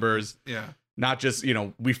sale numbers. Yeah. Not just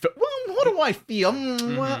well, what do I feel?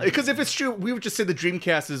 Because if it's true, we would just say the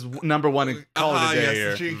Dreamcast is number one and call it a day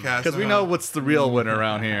yes, the here. Dreamcast. Because we know what's the real winner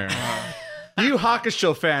around here. You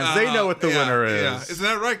Hakusho fans, they know what the winner is. Yeah. Isn't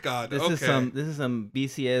that right, God? this okay. is some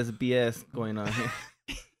BCS BS going on here.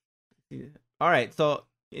 All right, so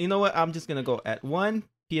you know what? I'm just gonna go at 1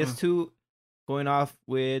 PS2, going off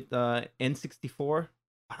with N64.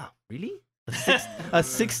 Wow, really? A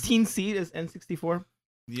 16 seed is N64.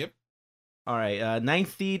 Yep. All right,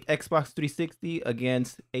 9th seed Xbox 360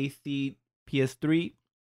 against 8th seed PS3.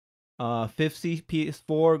 5th seed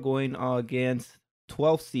PS4 going against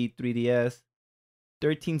 12th seed 3DS.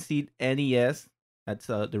 13th seed NES. That's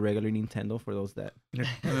the regular Nintendo for those that.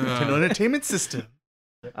 Nintendo Entertainment System.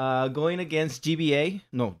 Going against GBA.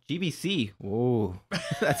 No, GBC. Whoa,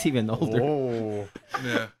 that's even older. Oh.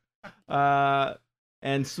 Yeah.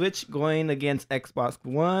 And Switch going against Xbox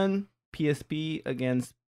One. PSP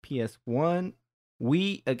against PS1.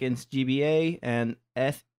 Wii against GBA. And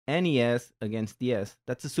NES against DS.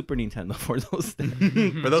 That's a Super Nintendo for those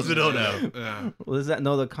that. For those who don't know. Yeah. Well, does that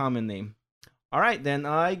know the common name? All right, then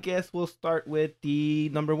I guess we'll start with the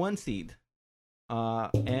number one seed.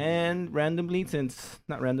 And randomly, since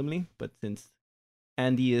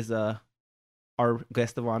Andy is our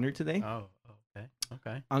guest of honor today, Oh,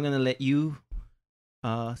 okay. I'm gonna let you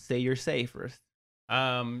say your say first.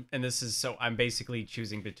 And this is so I'm basically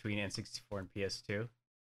choosing between N64 and PS2.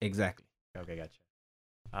 Exactly. Okay,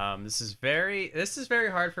 gotcha. This is very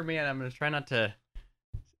hard for me, and I'm gonna try not to,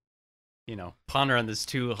 ponder on this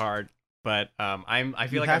too hard. But I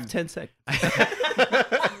feel You like have I'm 10 seconds.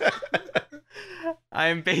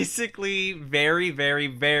 I'm basically very, very,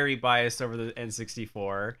 very biased over the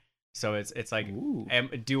N64. So it's like, Ooh.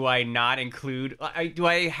 do I not include?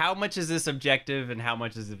 How much is this objective, and how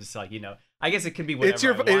much is this like? I guess it could be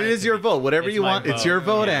whatever. It is your vote. Whatever It's you my want. It's vote, your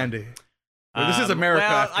vote, yeah. Andy. This is America.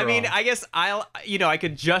 Well, after I mean, all. I guess I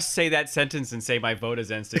could just say that sentence and say my vote is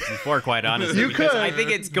N64. Quite honestly, You because could. I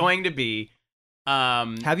think it's going to be.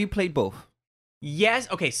 Have you played both? Yes.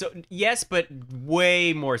 Okay. So yes, but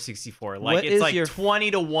way more 64. Like What it's is like your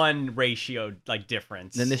 20-to-1 ratio, like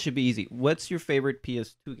difference. Then this should be easy. What's your favorite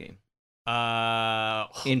PS2 game?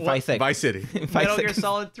 In what- 5 seconds. Vice City. In 5 Metal Gear seconds.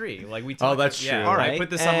 Solid 3. Like we. Oh, Talked that's yeah, true. All right. I put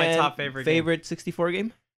this on my and top favorite. Game. Favorite 64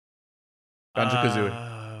 game?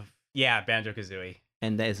 Banjo-Kazooie. Yeah, Banjo Kazooie.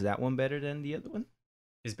 And is that one better than the other one?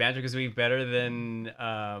 Is Banjo Kazooie better than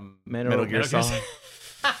Metal Gear Solid.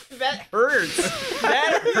 That hurts.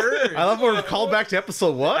 That hurts. I love when we're called back to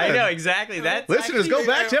episode 1. I know exactly. That's Listeners, go actually-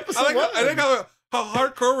 back to episode 1. I like how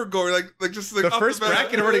hardcore we're going. Like just like The off first bat.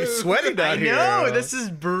 bracket already sweaty down I here. know this is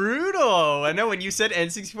brutal. I know when you said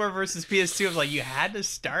N64 versus PS2, I was like, you had to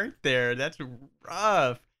start there. That's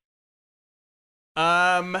rough.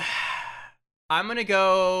 I'm gonna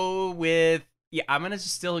go with Yeah, I'm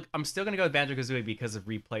still gonna go with Banjo-Kazooie because of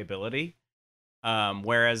replayability.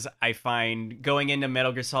 Whereas I find going into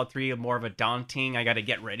Metal Gear Solid 3 more of a daunting. I got to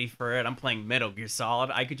get ready for it. I'm playing Metal Gear Solid.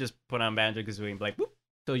 I could just put on Banjo-Kazooie and be like, whoop.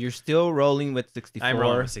 So you're still rolling with 64. I'm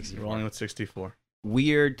rolling with 64. Rolling with 64.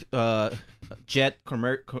 Weird jet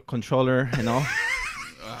controller and all.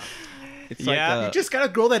 It's Yeah. like You just gotta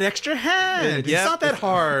grow that extra hand. Yeah. It's not that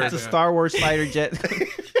hard. it's a Star Wars fighter jet.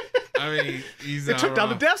 I mean, he's It not took down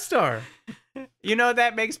the wrong. Death Star. You know,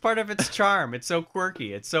 that makes part of its charm. It's so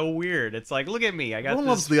quirky. It's so weird. It's like, look at me. I got Everyone this.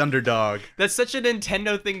 loves the underdog. That's such a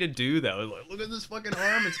Nintendo thing to do, though. Like, look at this fucking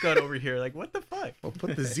arm it's got over here. Like, what the fuck? We'll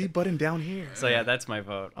put the Z button down here. So yeah, that's my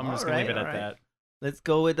vote. I'm just gonna leave it at Alright. that. Let's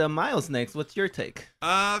go with Miles next. What's your take?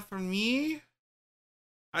 For me,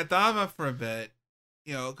 I thought about it for a bit,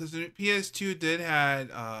 you know, because the PS2 did had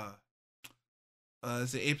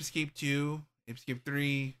is it Ape Escape 2, Ape Escape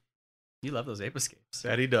 3, You love those Ape Escapes.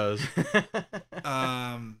 That he does.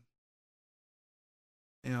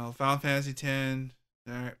 you know, Final Fantasy 10.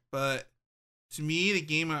 Alright, but to me, the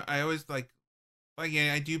game I always like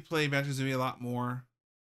again, I do play Banjo-Kazooie a lot more.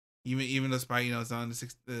 Even despite, you know, it's on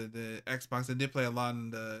the Xbox, I did play a lot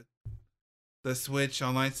on the Switch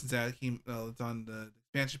online since that came. It's on the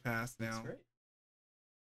expansion pass now. That's great.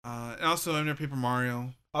 And also, I'm near Paper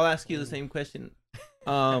Mario. I'll ask you the same question.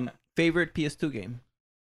 Favorite PS2 game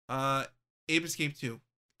Ape Escape 2.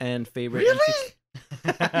 and favorite Really?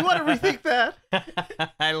 You want to rethink that?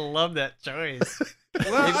 I love that choice.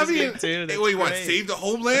 Well, Ape I mean, Escape 2, that's wait, you want great. Save the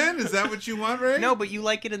Homeland? Is that what you want, right? No, but you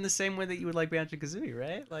like it in the same way that you would like Banjo-Kazooie,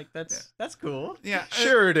 right? Like, that's cool. Yeah.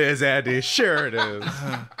 Sure it is, Andy. Sure it is.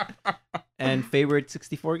 and favorite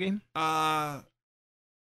 64 game?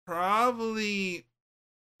 Probably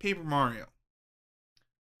Paper Mario.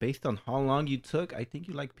 Based on how long you took, I think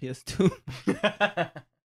you like PS2.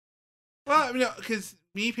 Well, I mean, because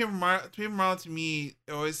Paper Mario to me,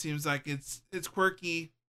 it always seems like it's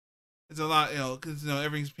quirky. It's a lot, you know, because, you know,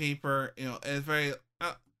 everything's paper, you know, and it's very.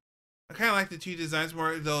 I kind of like the two designs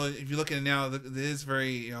more, though. If you look at it now, it is very,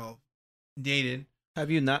 you know, dated.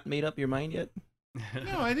 Have you not made up your mind yet?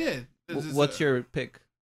 No, I did. What's your pick?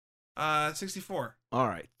 64? All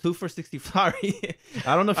right, 2 for 60. Sorry,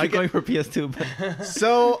 I don't know if you're going for PS2, but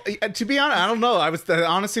So, to be honest, I don't know. I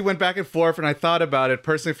honestly went back and forth, and I thought about it.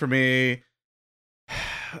 Personally, for me,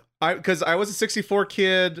 because I was a 64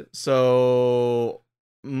 kid, so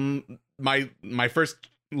my first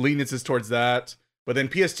lenience is towards that. But then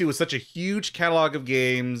PS2 was such a huge catalog of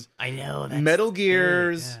games. I know. Metal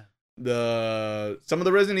Gears, some of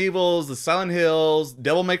the Resident Evils, the Silent Hills,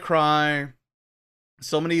 Devil May Cry.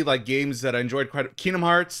 So many like games that I enjoyed quite. Kingdom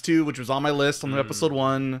Hearts 2, which was on my list on episode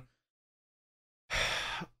 1.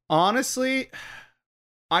 Honestly,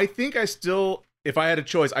 I think if I had a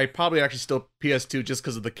choice, I'd probably actually still PS2 just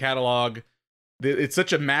because of the catalog. It's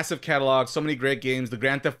such a massive catalog, so many great games. The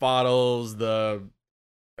Grand Theft Autos, the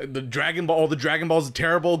Dragon Ball, all the Dragon Balls,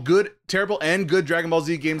 terrible and good Dragon Ball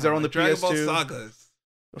Z games that are on the Dragon PS2. Ball Sagas.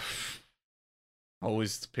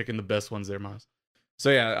 Always picking the best ones there, Miles. So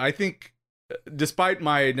yeah, I think despite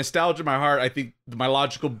my nostalgia in my heart, I think my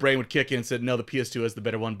logical brain would kick in and said, no, the PS2 is the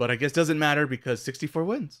better one. But I guess it doesn't matter because 64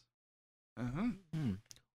 wins.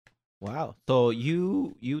 Wow. So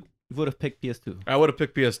you would have picked PS2. I would have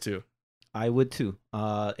picked PS2. I would too.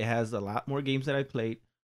 It has a lot more games that I played.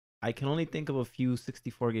 I can only think of a few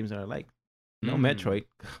 64 games that I like. No Metroid.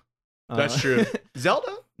 That's true.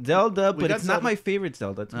 Zelda? Zelda, We but got it's Zelda. not my favorite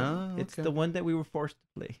Zelda. It's okay. the one that we were forced to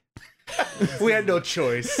play. We had no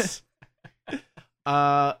choice.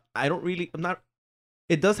 I'm not.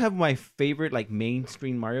 It does have my favorite like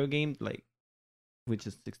mainstream Mario game, like which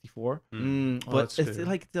is 64. But it's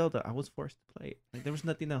like Zelda. I was forced to play it. Like there was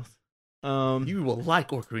nothing else. You will like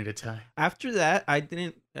Ocarina of Time. After that, I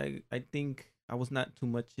didn't. I think I was not too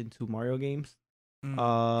much into Mario games.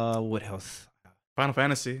 What else? Final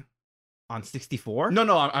Fantasy. On 64?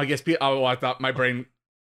 No, I guess I thought my brain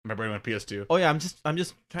went PS2. Oh yeah, I'm just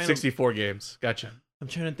trying 64 games. Gotcha. I'm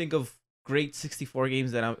trying to think of great 64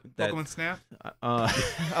 games that Pokemon Snap.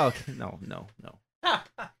 okay, no.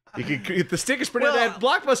 You could get the stickers printed at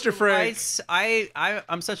Blockbuster, Frank.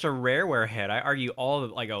 I'm such a Rareware head. I argue a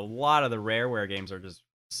lot of the Rareware games are just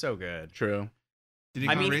so good. True. Did you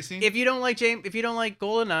I go mean, racing? if you don't like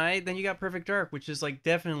GoldenEye, then you got Perfect Dark, which is like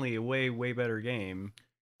definitely a way better game.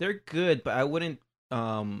 They're good, but I wouldn't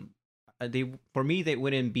they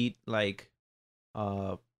wouldn't beat like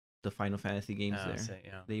the Final Fantasy games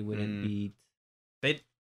there. They wouldn't beat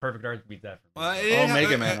Perfect Dark beat that. Well, it Oh, didn't have-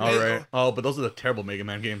 Mega Man. All right. Oh, but those are the terrible Mega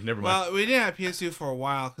Man games. Never mind. Well, we didn't have PS2 for a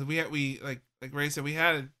while because we like Ray said, we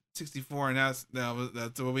had a 64 and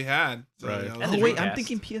that's what we had. So, Right. you know, And the Oh wait, Dreamcast. I'm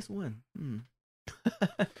thinking PS1.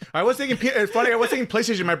 I was thinking. It's funny. I was thinking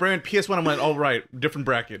PlayStation. My brain PS1. I'm like, oh right, different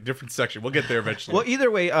bracket, different section. We'll get there eventually. Well, either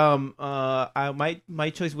way, my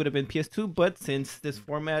choice would have been PS2, but since this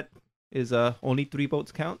format is only 3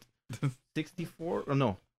 votes count, 64 or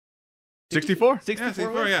no, 64. 64. Yeah,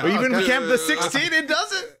 64, yeah. Well, even Okay. Camp the 16, it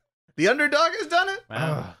does it. The underdog has done it.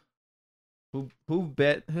 Wow. Who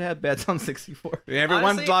had bets on 64? Everyone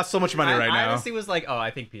Honestly, lost so much money right I now. honestly was like, oh,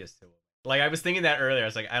 I think PS2. Like I was thinking that earlier. I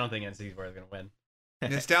was like, I don't think N64 is gonna win.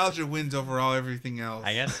 Nostalgia wins overall everything else.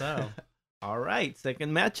 I guess so. All right,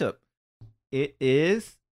 second matchup. It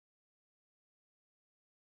is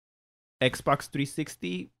Xbox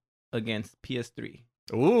 360 against PS3.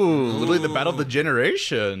 Ooh, literally the battle of the Ooh.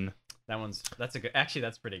 generation. That's a good. Actually,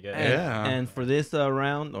 that's pretty good. And, Yeah. and for this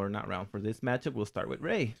round, or not round, for this matchup, we'll start with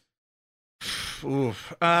Ray.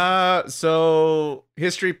 Oof. So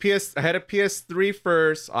history. I had a PS3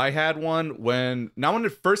 first. I had one not when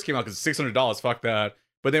it first came out because it's $600. Fuck that.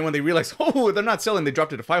 But then when they realized, oh, they're not selling, they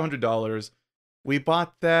dropped it to $500. We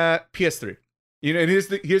bought that PS3. You know, and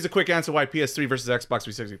here's a quick answer why PS3 versus Xbox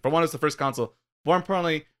 360. For one, it's the first console. More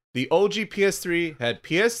importantly, the OG PS3 had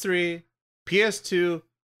PS3, PS2,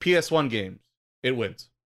 PS1 games. It wins.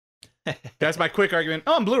 That's my quick argument.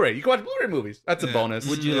 Oh, and Blu-ray. You can watch Blu-ray movies. That's a Yeah. bonus.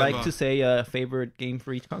 Would you Yeah, like well- to say a favorite game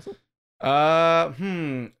for each console?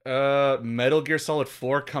 Metal Gear Solid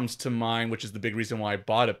 4 comes to mind, which is the big reason why I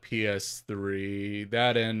bought a PS3.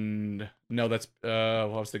 That and no, that's what I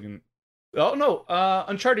was thinking. Oh no,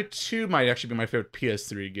 Uncharted 2 might actually be my favorite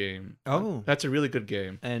PS3 game. Oh. That's a really good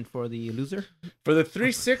game. And for the loser? For the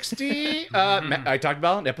 360, I talked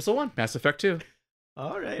about in episode 1, Mass Effect 2.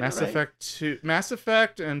 All right. Mass all right. Effect 2. Mass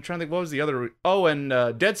Effect, and I'm trying to think what was the other. Oh, and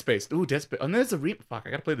Dead Space. Ooh, Dead Space. And there's a fuck,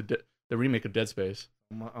 I gotta play the remake of Dead Space.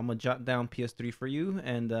 I'm gonna jot down PS3 for you.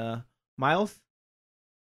 And Miles?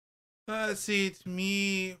 Let's see, to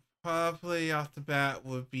me, probably off the bat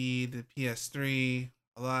would be the PS3.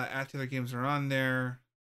 A lot of Activator games are on there.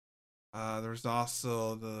 There's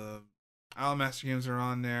also the Master games are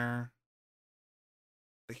on there.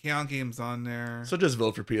 The Chaos games on there. So just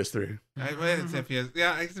vote for PS3. I didn't say PS.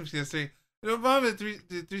 Yeah, I said PS3. No problem with the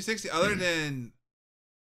 360 other than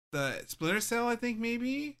the Splinter Cell, I think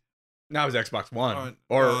maybe. Now it's Xbox One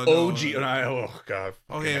Oh, or oh, no. OG. Oh god.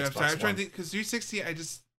 Okay, fucking I'm sorry. Xbox I'm trying One. to think because 360.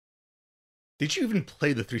 Did you even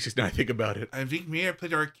play the 360? Now I think about it. I think maybe I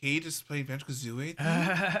played arcade just to play Banjo-Kazooie.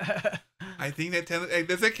 I think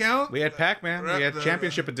does that count? We had Pac-Man. We had The-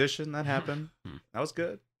 Championship Edition. That happened. That was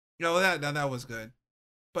good. No, that was good.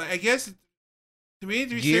 But I guess to me,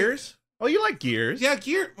 360 Gears? Oh, you like Gears? Yeah,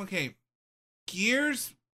 Gears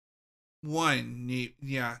 1.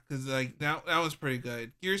 Yeah, because like that was pretty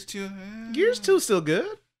good. Gears 2. Gears 2 is still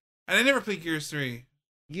good. And I never played Gears 3.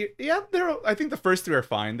 Yeah, I think the first 3 are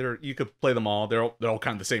fine. You could play them all. They're all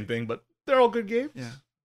kind of the same thing, but they're all good games. Yeah.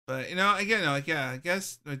 But again, I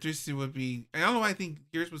guess 360 would be. I don't know why I think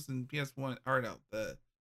Gears was in PS1 or no, the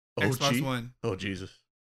Xbox One. Oh Jesus.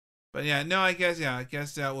 But yeah, no, I guess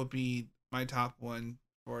that would be my top one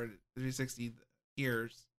for 360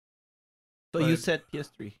 Gears. So you But- said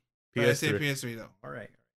PS3. But I say PS3. PS3 though. All right.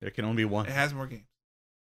 There can only be one. It has more games.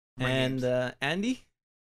 More And games. Andy?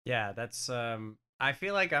 Yeah, that's I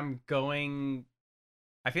feel like I'm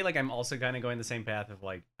also kind of going the same path of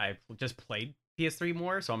like I've just played PS3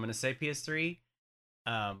 more, so I'm gonna say PS3.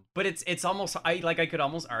 But it's almost I could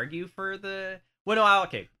almost argue for the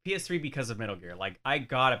okay, PS3 because of Metal Gear. Like I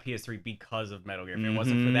got a PS3 because of Metal Gear. If it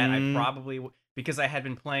wasn't for that, I probably because I had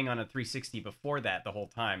been playing on a 360 before that the whole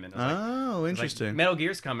time, and I was like, Oh, like, interesting. Metal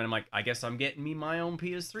Gear's coming. I'm like, I guess I'm getting me my own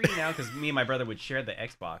PS3 now because me and my brother would share the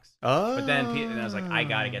Xbox. Oh. But then and I was like, I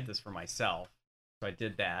gotta get this for myself. So I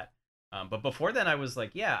did that. But before then, I was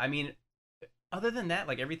like, yeah, I mean, other than that,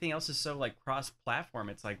 like everything else is so like cross-platform.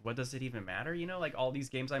 It's like, what does it even matter? You know, like all these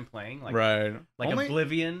games I'm playing, like Right. like Only-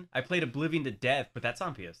 Oblivion. I played Oblivion to death, but that's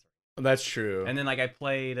on PS3. That's true. And then like I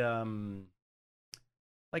played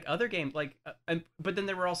like other games, like but then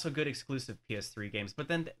there were also good exclusive PS3 games. But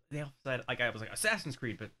then they also said like I was like Assassin's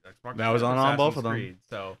Creed, but Xbox That was on both of them. Creed,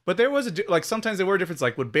 so But there was sometimes there were difference.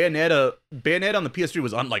 Like with Bayonetta on the PS3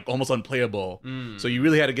 was like almost unplayable. So you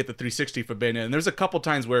really had to get the 360 for Bayonetta. And there's a couple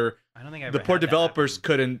times where I don't think I the ever poor had that developers happen.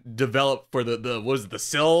 couldn't develop for the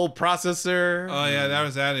cell processor. Oh yeah, that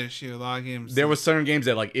was that issue. A lot of games. There was certain games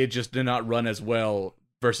that like it just did not run as well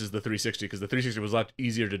versus the 360 because the 360 was a lot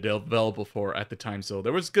easier to develop for at the time. So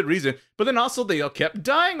there was good reason. But then also they all kept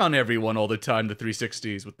dying on everyone all the time. The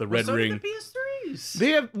 360s with the red so ring. did the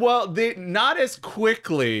PS3s. They not as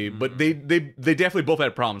quickly, but they definitely both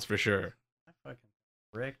had problems for sure. I fucking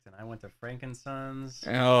bricked and I went to Frankensons.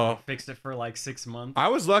 Oh, Fixed it for like 6 months. I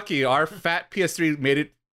was lucky. Our fat PS3 made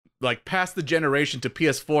it like past the generation to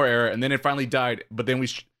PS4 era, and then it finally died. But then we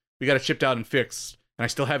got it shipped out and fixed, and I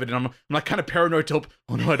still have it. And I'm like kind of paranoid to open.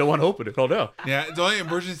 Oh no, I don't want to open it. Oh no. Yeah, it's only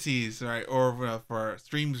emergencies, right? Or for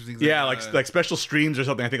streams. Or things Yeah, that. like special streams or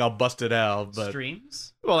something. I think I'll bust it out. But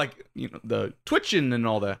Streams? well, like the Twitching and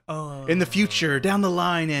all that. Oh. In the future, down the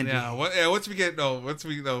line, and once we get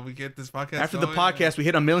we get this podcast after the going, podcast, we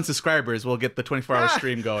hit 1 million subscribers. We'll get the 24-hour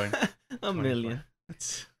stream going. A million.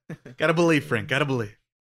 Gotta believe, Frank. Gotta believe.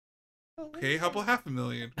 Okay, how about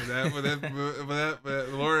 500,000? With that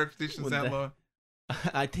lower expectations With that that- low.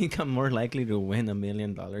 I think I'm more likely to win $1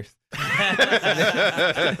 million. Not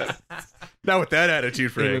with that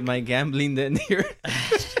attitude, With Frank. my gambling then here.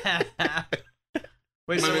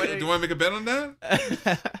 Wait, so Do you want to make a bet on that?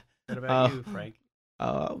 what about you, Frank?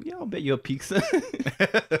 Yeah, I'll bet you a pizza.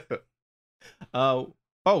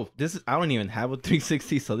 This is, I don't even have a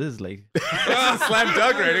 360, so this is like Slam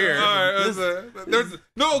dunk right here. All right, there's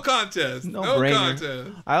no contest. No No brainer.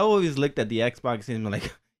 contest. I always looked at the Xbox and I'm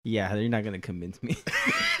like, yeah, they're not gonna convince me.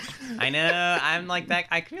 I know. I'm like that.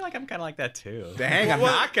 I feel like I'm kind of like that too. Dang, a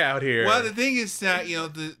Well, knockout here. Well, the thing is that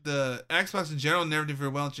the Xbox in general never did very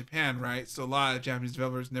well in Japan, right? So a lot of Japanese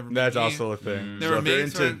developers never. That's made also a thing. Mm. They So were if they're made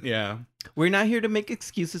into, for- yeah. We're not here to make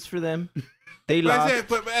excuses for them. They But,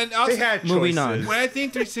 lost. and also, They had Moving on. choices. when I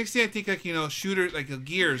think 360, I think like shooter, like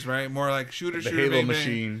Gears, right? More like shooter, The shooter, Halo bang, bang.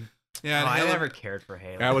 machine. Yeah, Oh, I Halo- never cared for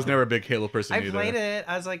Halo. I was never a big Halo person I either. played it.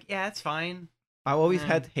 I was like, yeah, it's fine. I always Mm.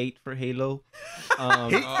 had hate for Halo.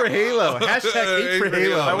 Hate for Halo. Hashtag hate for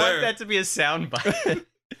Halo. I there. want that to be a soundbite.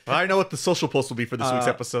 I know what the social post will be for this week's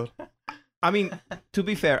episode. I mean, to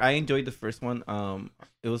be fair, I enjoyed the first one.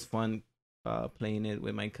 It was fun playing it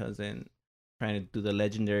with my cousin, trying to do the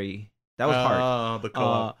legendary. That was hard. Oh, the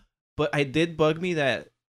co-op. But I did bug me that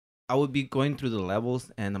I would be going through the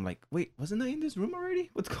levels, and I'm like, wait, wasn't I in this room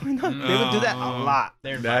already? What's going on? They would do that a No. lot.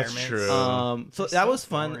 Their That's environments. true. So They're that was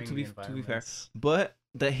fun boring, to the be fair. environments. But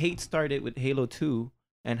the hate started with Halo 2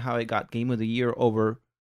 and how it got Game of the Year over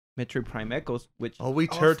Metroid Prime Echoes, which Oh, we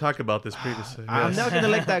talked about this previously. I'm Yes. not gonna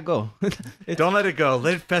let that go. Don't let it go.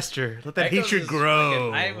 Let it fester. Let that Echoes hatred is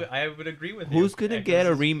grow. fucking- I would agree with you. Who's gonna Echoes get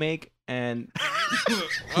a is- remake? And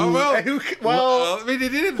Oh well. Well, I mean, they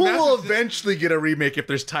did it. who will massive- eventually get a remake if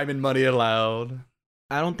there's time and money allowed?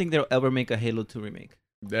 I don't think they'll ever make a Halo 2 remake.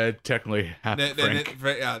 That technically They- happened, they- Frank.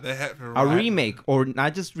 they- yeah, they had A remake, or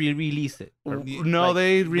not just re-release it. No, like-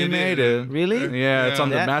 they remade it. Really? Yeah, it's on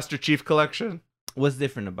the That- Master Chief collection. What's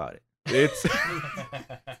different about it? It's.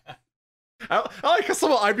 I like how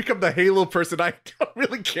somehow I become the Halo person. I don't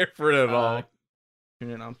really care for it at all. Turn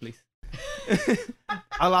it on, please.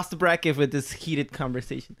 I lost the bracket with this heated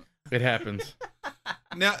conversation. It happens.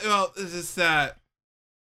 Now, well, it's just that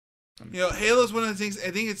Halo's one of the things.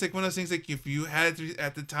 I think it's like one of those things. Like if you had it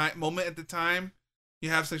at the time, you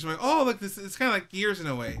have something like, oh, look, this. It's kind of like Gears in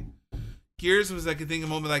a way. Gears was like a thing, a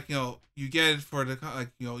moment like you get it for the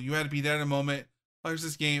you had to be there in a moment. Oh, there's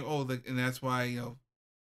this game. Oh, like, and that's why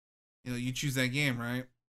you choose that game, right?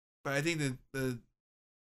 But I think that the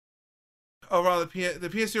overall the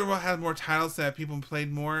PS3 overall had more titles that people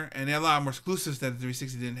played more, and they had a lot more exclusives that the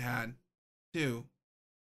 360 didn't had too.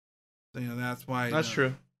 So that's why That's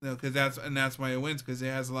true. because that's why it wins, because it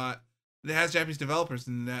has a lot. It has Japanese developers,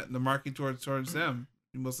 and that the market towards them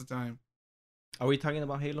most of the time. Are we talking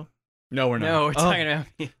about Halo? No, we're not. No, we're talking about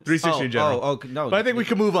 360 in general. Oh, no. But I think we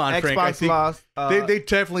can move on, Frank. I Xbox think lost. they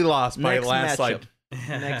definitely lost by a next landslide.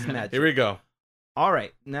 Next match. Here we go. All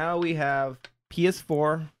right, now we have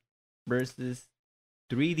PS4 versus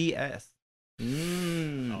 3DS.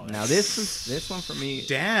 Now this one for me.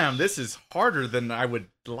 Damn, this is harder than I would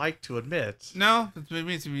like to admit. No, it's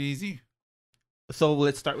maybe it's easy. So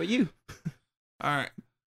let's start with you. All right,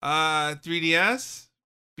 3DS,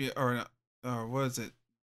 or what is it?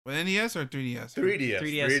 What, NES or 3DS? 3DS.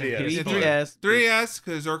 3DS. 3DS. 3DS,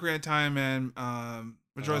 because Ocarina of Time and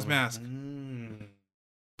Majora's Mask.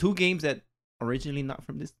 Two games that originally not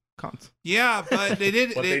from this console. Yeah, but they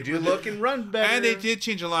did. But they do look and run better. and they did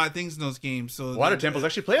change a lot of things in those games. So Water Temple's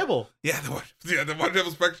actually playable. Yeah, the water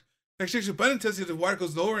temple's actually button tells you the water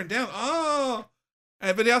goes lower and down. Oh,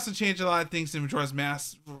 but they also changed a lot of things in Majora's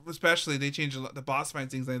Mask, especially they changed a lot the boss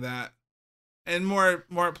fights, things like that, and more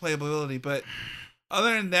playability. But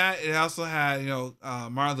other than that, it also had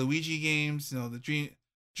Mario Luigi games, the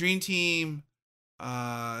Dream Team,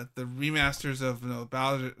 the remasters of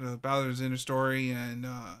Bowser's Inner Story and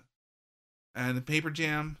the Paper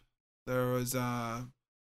Jam. There was Fire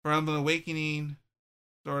Emblem Awakening,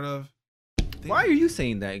 sort of. Why are you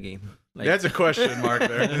saying that game? Like, That's a question mark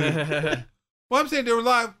there. Well, I'm saying there were a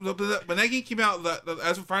lot. When that game came out,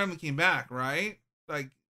 that's when Fire Emblem came back, right? Like,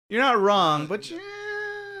 You're not wrong, but yeah.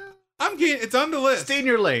 I'm getting. It's on the list. Stay in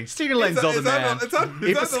your lane. Stay in your lane, It's- Zelda it's on man. the- it's on- it's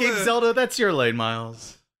If on the Escape list. Zelda, that's your lane,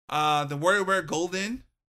 Miles. The WarioWare Golden.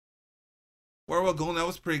 WarioWare Golden, that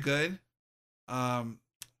was pretty good.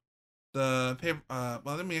 The paper. Well,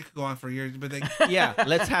 I mean, I could go on for years, but they. Yeah,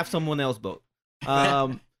 let's have someone else vote.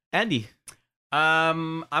 Andy.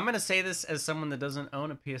 I'm gonna say this as someone that doesn't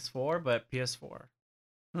own a PS4, but PS4.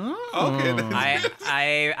 Okay, then.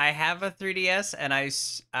 I have a 3DS, and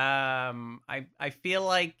I feel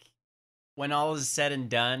like when all is said and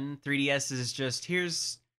done, 3DS is just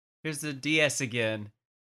here's the DS again.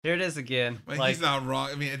 Here it is again. But Like, he's not wrong.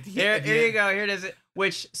 I mean, here you go. Here it is.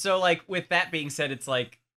 Which, so like with that being said, it's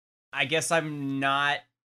like I guess I'm not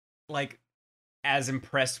like as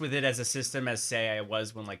impressed with it as a system as say I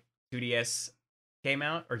was when like 2DS came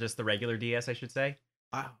out, or just the regular DS, I should say.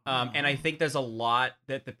 And I think there's a lot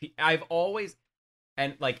that I've always,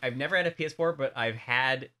 and like I've never had a PS4, but I've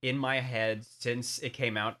had in my head since it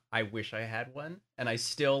came out, I wish I had one, and I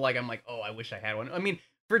still like I'm like, oh, I wish I had one. I mean,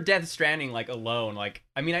 for Death Stranding like alone, like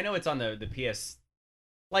I mean, I know it's on the PS,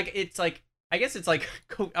 like it's like I guess it's like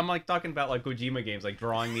I'm like talking about like Kojima games like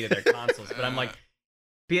drawing me to their consoles, but I'm like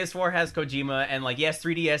PS4 has Kojima, and like yes,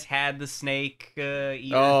 3DS had the Snake eater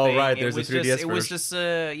thing. Right, It there's a was 3DS just, it was version.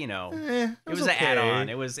 just you know, it was an add-on.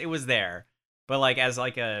 It was there, but like as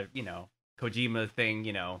like a Kojima thing,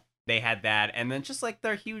 they had that, and then just like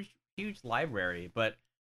their huge library. But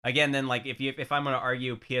again, then like if I'm gonna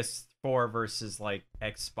argue PS4 versus like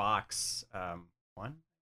Xbox One,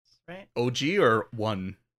 right? OG or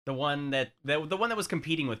one? The one that was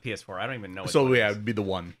competing with PS4. I don't even know. So one it yeah, is. it'd be the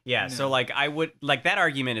one. Yeah, No. so like I would like that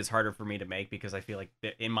argument is harder for me to make because I feel like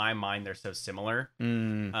in my mind they're so similar.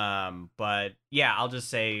 But yeah, I'll just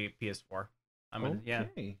say PS4. Yeah,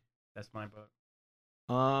 that's my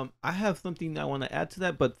vote. I have something I want to add to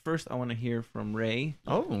that, but first I want to hear from Ray.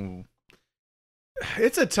 Oh.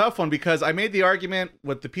 It's a tough one because I made the argument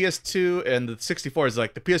with the PS2 and the 64 is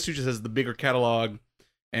like the PS2 just has the bigger catalog,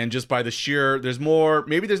 and just by the sheer, there's more,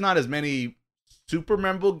 maybe there's not as many super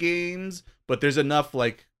memorable games, but there's enough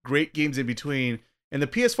like great games in between. And the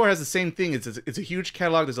PS4 has the same thing. It's a huge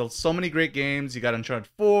catalog. There's so many great games. You got Uncharted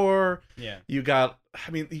 4. Yeah. You got, I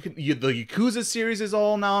mean, the Yakuza series is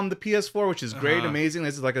all now on the PS4, which is great, amazing.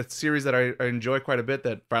 This is like a series that I enjoy quite a bit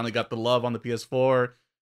that finally got the love on the PS4.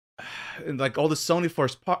 And like all the Sony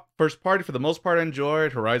first party, for the most part, I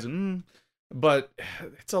enjoyed. Horizon, but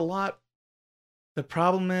it's a lot. The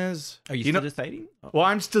problem is, Are you still deciding? Oh. well,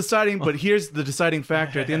 I'm still deciding, but here's the deciding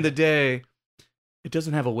factor. At the end of the day, it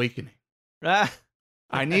doesn't have Awakening.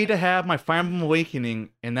 I need to have my Fire Emblem Awakening,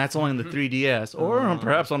 and that's only on the 3DS, or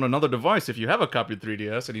perhaps on another device if you have a copy of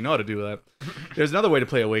 3DS and you know how to do that. There's another way to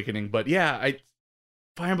play Awakening, but yeah,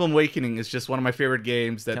 Fire Emblem Awakening is just one of my favorite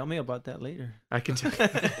games. That Tell me about that later. I can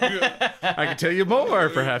tell you more,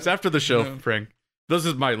 perhaps after the show, Frank. This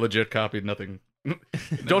is my legit copy. Nothing.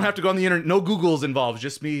 Don't have to go on the internet. No Google's involved.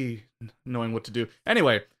 Just me knowing what to do.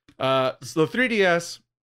 Anyway, so the 3DS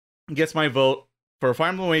gets my vote for Fire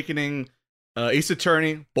Emblem Awakening, Ace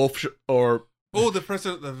Attorney, both the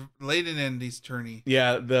Layden and Ace Attorney.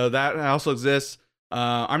 Yeah, that also exists.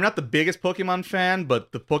 I'm not the biggest Pokemon fan,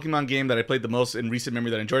 but the Pokemon game that I played the most in recent memory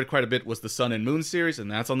that I enjoyed quite a bit was the Sun and Moon series, and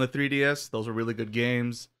that's on the 3DS. Those are really good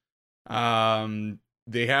games.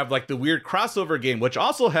 They have like the weird crossover game, which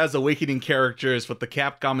also has Awakening characters with the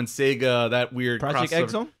Capcom and Sega. That weird Project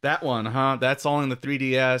crossover. Exo? That one, that's all in the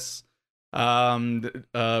 3DS.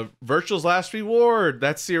 Virtual's Last Reward,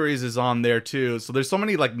 that series is on there too. So there's so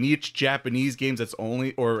many like niche Japanese games that's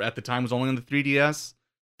only, or at the time was only on the 3DS,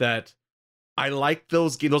 that I like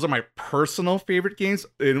those games. Those are my personal favorite games.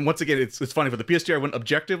 And once again, it's funny, for the PS2 I went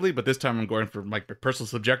objectively, but this time I'm going for my personal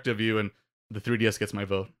subjective view, and the 3DS gets my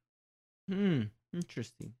vote.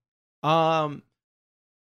 Interesting. I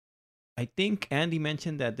think Andy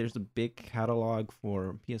mentioned that there's a big catalog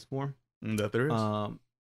for PS4. That there is. I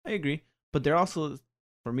agree, but there also,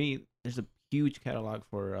 for me, there's a huge catalog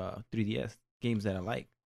for 3DS games that I like.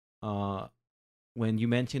 When you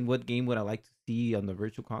mentioned what game would I like to see on the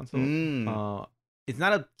Virtual Console, it's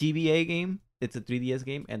not a GBA game; it's a 3DS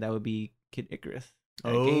game, and that would be Kid Icarus.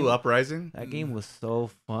 Uprising. That game was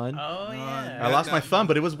so fun. Oh yeah. I lost my thumb,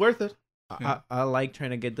 but it was worth it. I like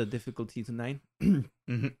trying to get the difficulty to 9.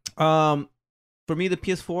 Mhm. For me, the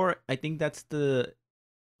PS4, I think that's the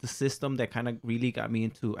system that kind of really got me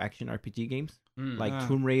into action RPG games, like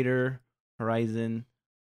Tomb Raider, Horizon.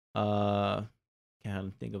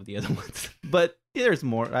 Can't think of the other ones, but there's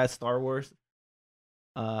more. Star Wars.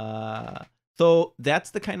 So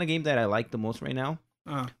that's the kind of game that I like the most right now.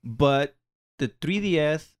 But the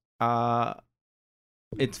 3DS,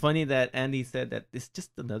 it's funny that Andy said that it's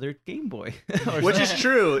just another Game Boy. Or Which is something.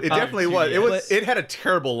 true. It definitely was. It was. But- It had a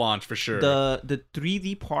terrible launch for sure. The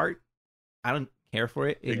 3D part, I don't care for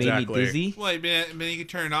it. It made Exactly. me dizzy. Well, but you can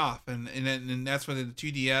turn it off, and that's when the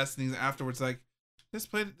 2DS and things afterwards. Like,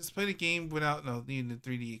 just play the game without needing the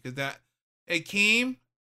 3D because that it came,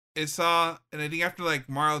 it saw, and I think after like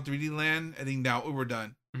Mario 3D Land, I think now we're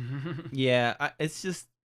done. Yeah, it's just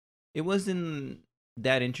it wasn't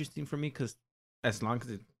that interesting for me because as long as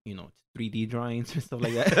it's 3D drawings and stuff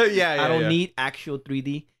like that, yeah, I don't yeah. need actual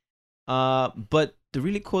 3D. But the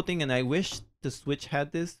really cool thing, and I wish the Switch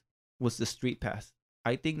had this, was the Street Pass.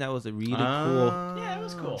 I think that was a really cool. Yeah, it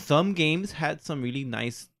was cool. Some games had some really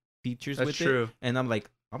nice features That's with true. it, and I'm like,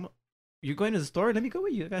 you're going to the store? Let me go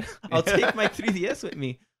with you. I'll take my 3DS with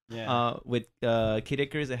me. Yeah. With Kid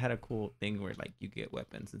Icarus, it had a cool thing where like you get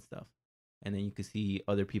weapons and stuff, and then you could see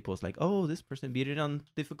other people's like, oh, this person beat it on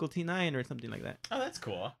difficulty 9 or something like that. Oh, that's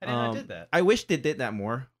cool. I didn't know I did that. I wish they did that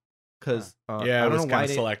more, because Yeah, I it don't was know why kind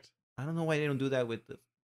of select. I don't know why they don't do that with the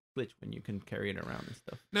Switch when you can carry it around and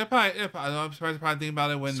stuff. I'm surprised they probably think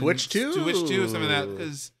about it when Switch 2? Switch 2, some of that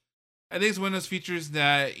because I think it's one of those features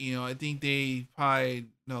that I think they probably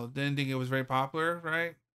didn't think it was very popular,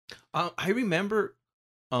 right? I remember,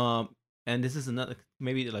 and this is another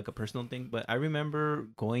maybe like a personal thing, but I remember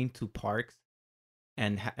going to parks,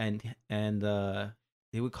 and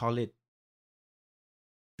they would call it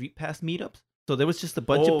Street Pass meetups. So there was just a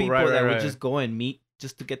bunch of people that would just go and meet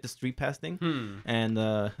just to get the Street Pass thing, and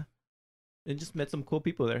it just met some cool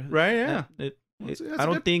people there. Right? Yeah. That's That's I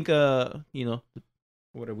don't good. think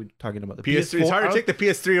what are we talking about? The PS3. It's hard to take the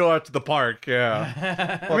PS3 out to the park.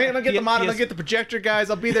 Yeah. I mean, I'll get the monitor. I'll get the projector, guys.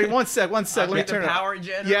 I'll be there. One sec. Let me turn it. power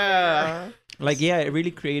generator. Yeah. it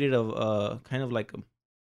really created a kind of like a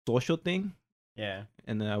social thing. Yeah.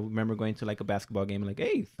 And then I remember going to like a basketball game and like,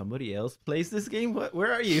 hey, somebody else plays this game.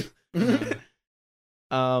 Where are you?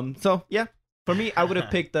 So yeah, for me, I would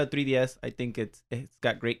have picked the 3DS. I think it's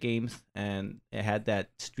got great games and it had that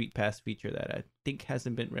Street Pass feature that I think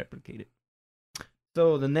hasn't been replicated.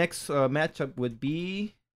 So the next matchup would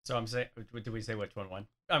be So I'm saying, did we say which one won?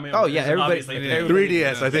 I mean, Oh, yeah, it's everybody- obviously everybody-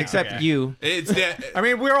 3DS, I think. except Okay. you. It's dead. I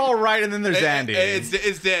mean, we're all right, and then there's Andy. It's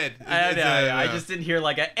dead. I just didn't hear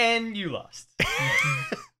like a and you lost.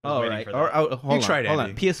 All right. Hold tried, on.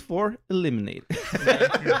 Andy. PS4 eliminated.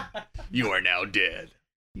 You are now dead.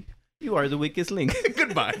 You are the weakest link.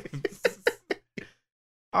 Goodbye.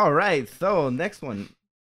 All right. So next one,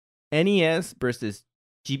 NES versus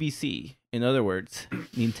GBC. In other words,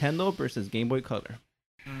 Nintendo versus Game Boy Color.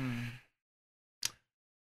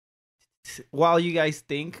 While you guys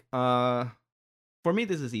think, for me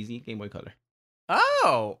this is easy. Game Boy Color.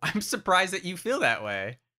 Oh, I'm surprised that you feel that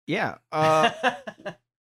way. Yeah.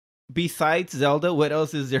 Besides Zelda, what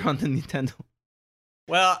else is there on the Nintendo?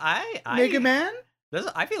 Well, I Mega Man?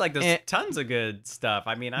 I feel like there's Eh. tons of good stuff.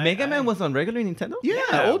 I mean, Mega Man was on regular Nintendo. Yeah,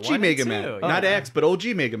 Yeah, OG 1 and Mega 2, Man. yeah. Not X, but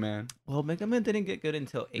OG Mega Man. Well, Mega Man didn't get good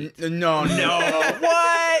until 8. No.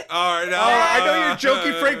 What? All right, I know you're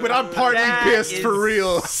joking, Frank, but I'm partly That pissed is for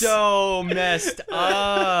real. So messed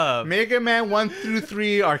up. Mega Man 1 through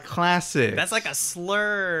 3 are classics. That's like a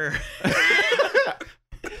slur.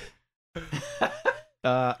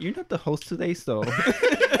 You're not the host today, so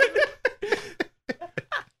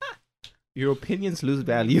your opinions lose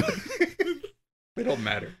value. They don't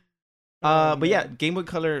matter. But yeah, Game Boy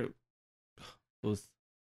Color was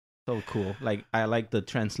so cool. Like I like the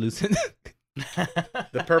translucent.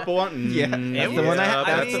 The purple one? Yeah, that's the one I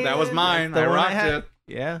had. I mean, that was mine. that's the I one I rocked had. it.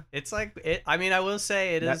 Yeah. It's like it. I mean, I will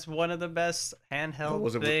say it That- is one of the best handheld What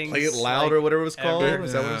was it? things. Play It Loud like, or whatever it was called? ever.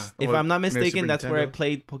 Is that what Yeah. it's- If or I'm not maybe mistaken, Super that's where I Nintendo?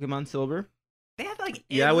 played Pokemon Silver. They had like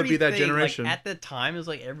Yeah, I would be that everything, generation. Like, at the time, it was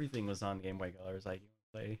like everything was on Game Boy Color. It was like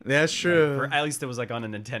play. That's true. Or at least it was like on a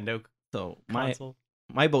Nintendo So console.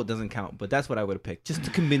 my vote doesn't count, but that's what I would have picked just to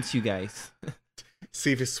convince you guys.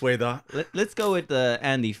 See if you sway the. Let's go with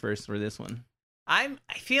Andy first for this one. I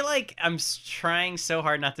feel like I'm trying so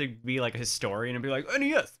hard not to be like a historian and be like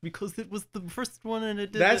NES because it was the first one and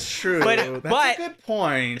it did. That's this. true. But- That's a good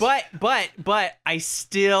point. But I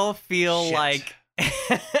still feel Shit. like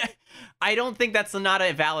I don't think that's not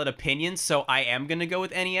a valid opinion, so I am gonna go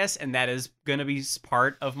with NES, and that is gonna be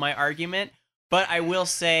part of my argument. But I will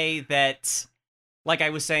say that, like I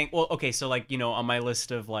was saying, well, okay, so like on my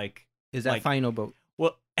list of like, Is that Like- final vote?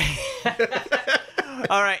 well,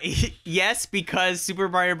 all right, yes, because Super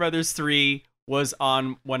Mario Brothers 3 was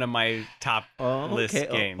on one of my top list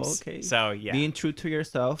games. Okay. So yeah, Being true to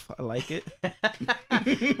yourself, I like it.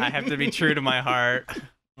 I have to be true to my heart.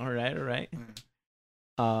 All right.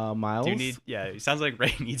 Miles. Do you need? Yeah, it sounds like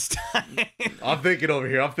Ray needs time. I'm thinking over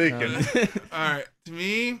here. I'm thinking. All right, to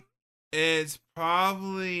me, it's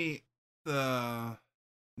probably the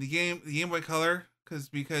Game Boy Color because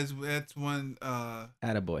that's one.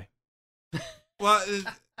 Attaboy. Well,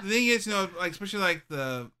 the thing is, like especially like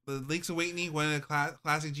the Link's Awakening, one of the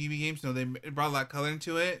classic GB games. They brought a lot of color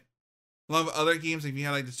into it. A lot of other games, like if you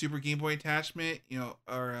had like the Super Game Boy attachment,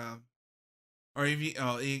 or if you,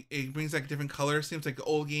 it brings like different color schemes, like the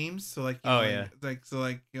old games. So like,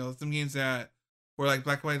 some games that were like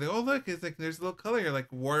black and white. Like, oh look, it's like there's a little color here, like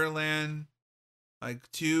Waterland, like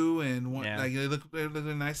 2 and 1. Yeah. Like they look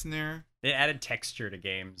nice in there. They added texture to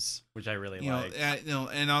games, which I really like.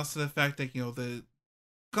 And also the fact that the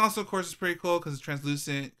console, of course, is pretty cool because it's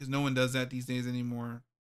translucent. Because no one does that these days anymore.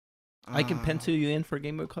 I can pencil you in for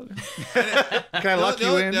Game Boy Color. Can I lock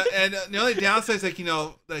you in? And the only downside is like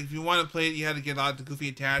if you want to play it, you had to get a lot of the goofy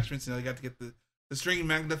attachments. You got to get the string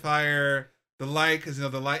magnifier, the light, because the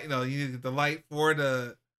light, you need the light for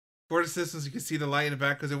the systems. You can see the light in the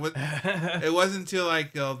back because it wasn't until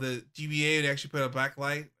like the GBA would actually put a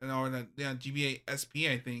backlight, GBA SP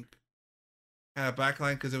I think had a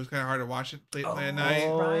backlight because it was kind of hard to watch it play at night.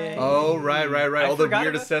 Right. Oh, right. I All the forgot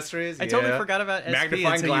weird about- accessories. I totally forgot about SP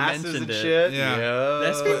magnifying until glasses you mentioned and it. shit. Yeah.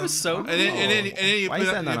 The SP was so cool. And then you Why is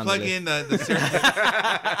that not on plug the in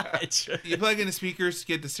you plug in the speakers to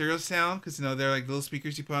get the stereo sound because they're like little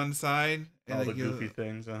speakers you put on the side. And All the like, goofy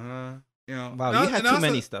things. Wow, And you had also- too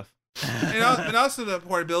many stuff. and also the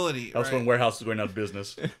portability. That's when warehouses were going out of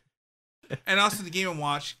business. And also the Game &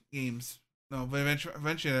 Watch games. No, but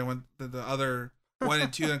eventually I went to the other 1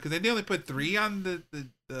 and 2 because they only put 3 on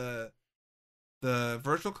the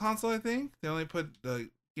virtual console. I think they only put the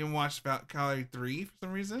Game & Watch Gallery 3 for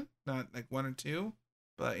some reason, not like 1 or 2.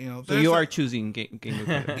 But So there's you a- are choosing Game Boy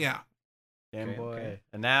Color. yeah. Game Okay, Boy. okay.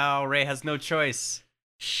 And now Ray has no choice.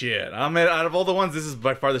 Shit, out of all the ones, this is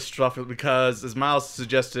by far the toughest because, as Miles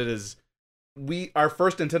suggested, our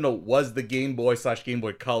first Nintendo was the Game Boy / Game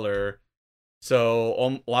Boy Color,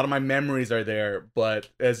 so a lot of my memories are there. But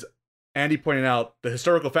as Andy pointed out, the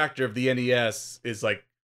historical factor of the NES is like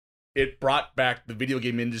it brought back the video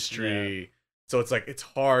game industry. So it's like it's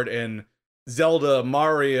hard. And Zelda,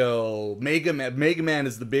 Mario, Mega Man. Mega Man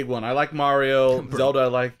is the big one. I like Mario. Bro. Zelda, I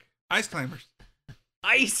like. Ice Climbers.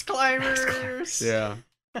 Ice Climbers. Yeah.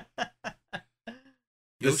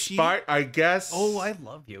 Yoshi? Despite, I guess. Oh, I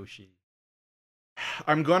love Yoshi.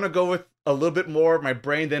 I'm gonna go with a little bit more of my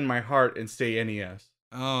brain than my heart and say NES.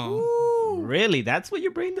 Oh. Really? That's what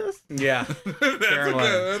your brain does? Yeah, That's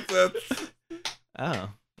Caroline. that's Oh,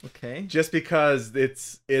 okay. just because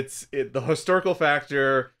it's the historical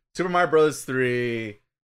factor. Super Mario Bros. 3,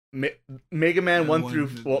 Mega Man Yeah, 1 one through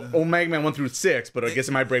through- Mega Man 1 through 6, but I guess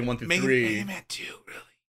in my brain 1 through Mega 3. Man 2, really.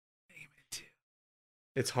 Mega Man 2.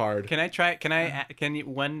 It's hard. Can you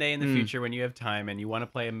one day in the future when you have time and you want to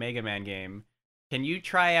play a Mega Man game, can you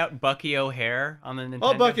try out Bucky O'Hare on the Nintendo?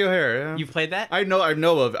 Oh, Bucky O'Hare. Yeah. You've played that? I know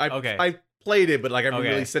of. Okay. I played it, but like I haven't Okay.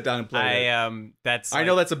 really sit down and played it. That's I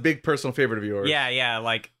know that's a big personal favorite of yours. Yeah,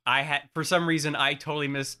 like I had for some reason I totally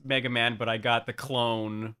missed Mega Man, but I got the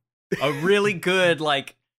clone. A really good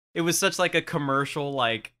it was such like a commercial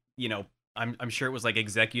I'm sure it was like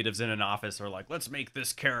executives in an office or like let's make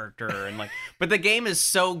this character and but the game is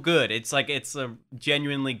so good. It's a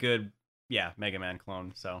genuinely good Mega Man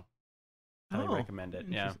clone, so highly recommend it.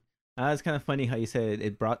 Yeah. Interesting. It's kind of funny how you said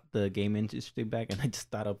it brought the game industry back, and I just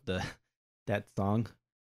thought of that song.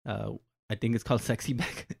 I think it's called "Sexy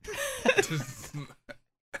Back."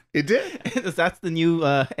 It did. That's the new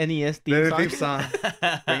NES theme song. Theme song.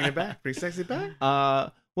 Bringing it back. Pretty sexy back.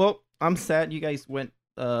 Well, I'm sad you guys went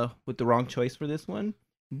with the wrong choice for this one,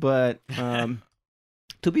 but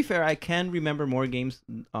to be fair, I can remember more games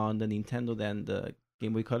on the Nintendo than the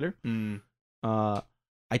Game Boy Color.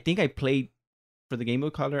 I think I played for the Game Boy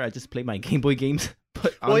Color. I just played my Game Boy games.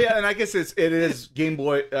 But Well, yeah, and I guess it is Game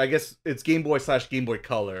Boy. I guess it's Game Boy / Game Boy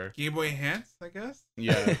Color. Game Boy Enhance, I guess.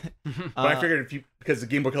 Yeah, but I figured because the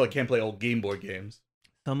Game Boy Color can't play old Game Boy games.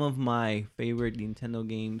 some of my favorite Nintendo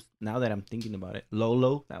games. Now that I'm thinking about it,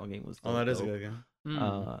 Lolo, that game was. Oh, that is a dope. good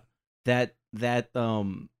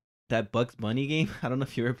game. That Bugs Bunny game. I don't know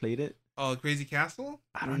if you ever played it. Oh, Crazy Castle.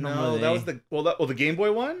 I don't know. No, that was the Game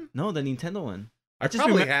Boy one. No, the Nintendo one. I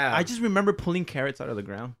probably have. I just remember pulling carrots out of the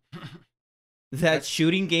ground. That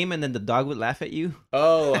shooting game, and then the dog would laugh at you.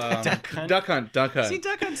 Oh, Duck Hunt. Duck Hunt. See,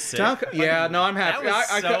 Duck Hunt's sick. Yeah, no, I'm happy. That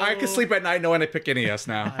was I could so- sleep at night knowing I pick NES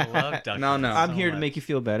now. I love Duck No, Hunt. no. I'm so here to much. make you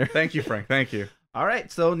feel better. Thank you, Frank. Thank you. All right,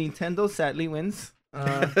 so Nintendo sadly wins.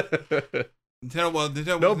 Nintendo. No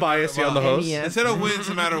wins bias here on the well, host. NES. Nintendo wins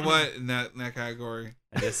no matter what in that category.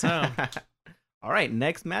 I guess so. All right,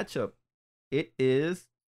 next matchup. It is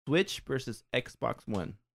Switch versus Xbox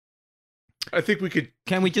One. I think we could.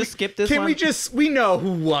 Can we just skip this Can one? we just? We know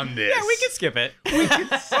who won this. Yeah, we can skip it. What are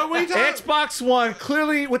you talking? Xbox One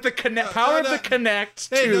clearly with the connect power of the Connect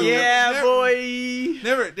Hey, to no, Yeah, Never- boy.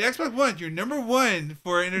 Never. The Xbox One, you're number one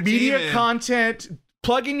for entertainment. media content.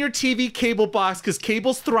 Plug in your TV cable box because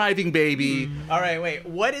cable's thriving, baby. All right, wait.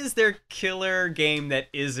 What is their killer game that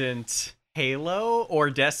isn't Halo or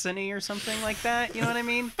Destiny or something like that? You know what I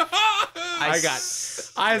mean? I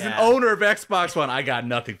as an owner of Xbox One, I got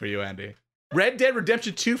nothing for you, Andy. Red Dead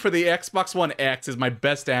Redemption 2 for the Xbox One X is my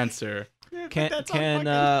best answer. Can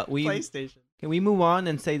we PlayStation? can we move on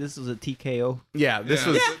and say this was a TKO? Yeah, this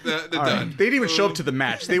was. They're All right. done. They didn't even show up to the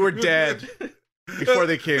match. They were dead before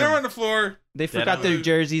they came. They were on the floor. They forgot their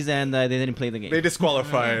jerseys and they didn't play the game. They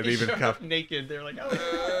disqualified even cup. naked. They're like,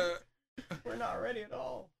 oh, Uh, we're not ready at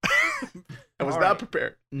all. I was All not right.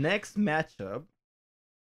 prepared. Next matchup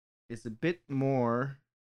is a bit more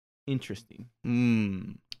interesting.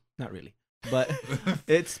 Not really, but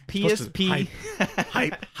it's Supposed to PSP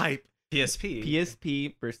Hype. PSP.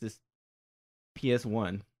 PSP versus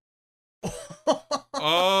PS1.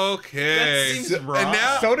 okay. That seems And wrong.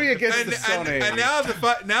 now, Sony against and, the Sony. and now the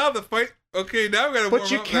fight. Now the fight. Okay, now we gotta. But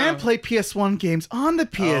warm you up can now. play PS1 games on the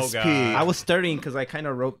PSP. God. I was studying because I kind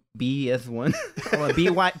of wrote BS1 or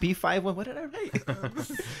B5 one. What did I write?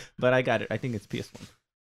 But I got it. I think it's PS1.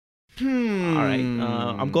 All right.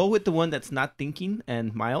 I'm going with the one that's not thinking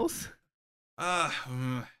and Miles.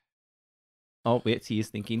 Oh, wait, he is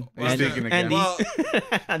thinking. He's thinking again. Andy. Well,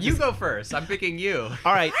 You go first. I'm picking you.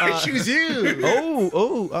 All right. I choose you.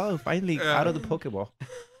 Oh, finally Yeah. out of the Pokeball.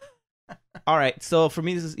 All right. So for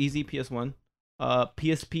me, this is easy PS1.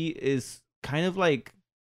 PSP is kind of like,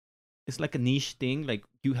 it's like a niche thing. Like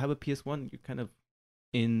you have a PS1, you're kind of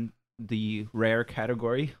in the rare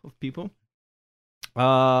category of people.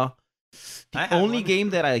 I The have only one. game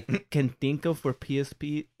that I can think of for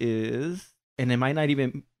PSP is, and it might not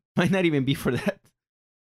even be for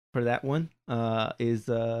that one. Is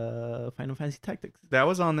Final Fantasy Tactics. That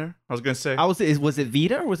was on there. I was gonna say. Was it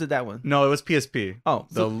Vita or was it that one? No, it was PSP. Oh,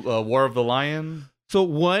 The War of the Lion. so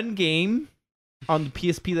one game on the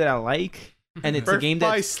PSP that I like, and it's a Birth game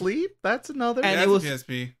by that, Sleep. That's another. And that's it was- a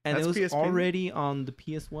PSP. and it that's was PSP. already on the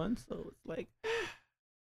PS1. So it's like,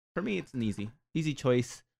 for me, it's an easy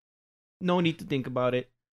choice. No need to think about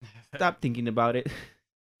it. Stop thinking about it.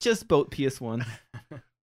 Just vote PS1.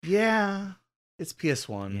 Yeah, it's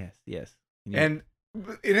PS1. Yes. And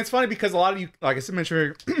it's funny because a lot of you, like I said,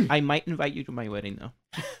 mentioned. I might invite you to my wedding now.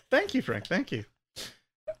 Thank you, Frank. Thank you.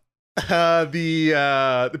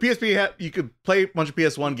 The PSP you could play a bunch of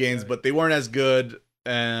PS1 games, but they weren't as good.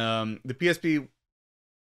 The PSP,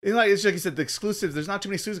 it's like you said, the exclusives. There's not too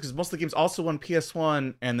many exclusives because most of the games also on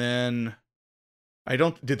PS1. And then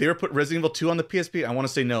did they ever put Resident Evil 2 on the PSP? I want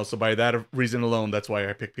to say no. So by that reason alone, that's why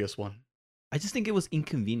I picked PS1. I just think it was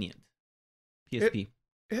inconvenient. PSP.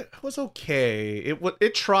 It was okay.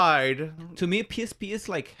 It tried. To me, PSP is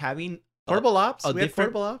like having Portable ops. a We had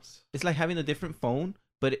different- portable ops. it's like having a different phone,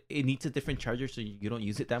 but it needs a different charger, so you don't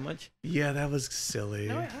use it that much. Yeah, that was silly.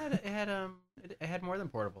 No, it had more than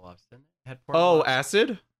portable ops, didn't it? It had portable Oh, ops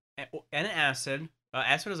acid. and acid.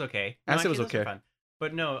 Acid was okay. Acid was actually, those were okay. fun.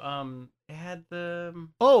 But no, it had the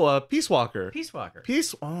Oh, Peace Walker. Peace Walker.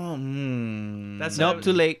 Peace. Oh, That's Nope,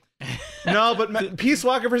 too late. no, but Peace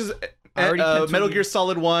Walker versus I already penciled Metal you. Gear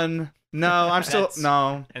Solid 1. No, I'm still That's-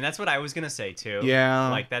 no. And that's what I was gonna say too. Yeah.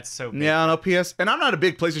 Like that's so big. Yeah, no PS. And I'm not a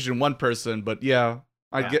big PlayStation 1 person, but yeah,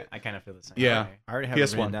 I get I kind of feel the same. Yeah. way. I already have it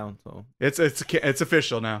PS1. written down, so it's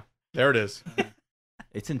official now. There it is.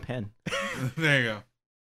 it's in pen. There you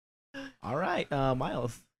go. All right,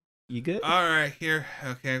 Miles, you good? All right, here.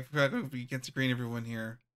 Okay, I forgot to be against the green everyone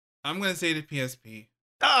here. I'm gonna say the PSP.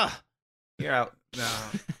 You're out. No,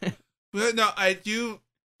 but no, I do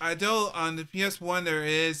on the PS1 there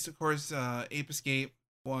is of course Ape Escape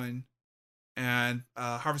 1 and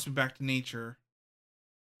Harvest Moon Back to Nature.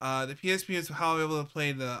 The PSP is how I was able to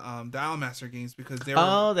play the Dial Master games because they were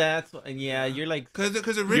Oh, yeah. You're like because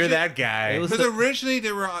originally You're that guy. It was- because originally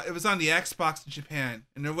it was on the Xbox in Japan,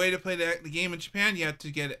 and the way to play the game in Japan you had to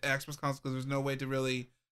get an Xbox console because there's no way to really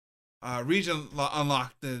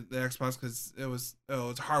unlock the Xbox because it was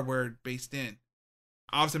hardware based in.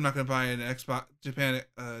 Obviously, I'm not going to buy an Xbox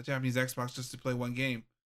Japanese Xbox just to play one game.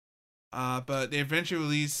 But they eventually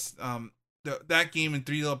released that game in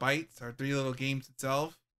 3 little bites or 3 little games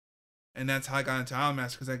itself, and that's how I got into Dial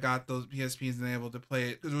Master because I got those PSPs and able to play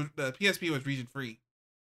it because the PSP was region free,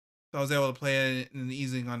 so I was able to play it and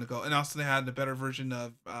easily on the go. And also they had the better version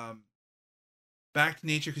of Back to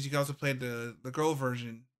Nature because you could also play the girl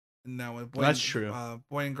version in that one. Boy That's and, true.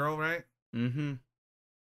 Boy and girl, right? Mm-hmm.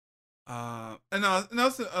 And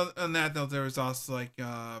also on that note, there was also like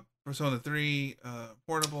Persona 3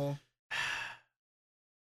 portable.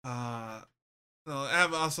 So I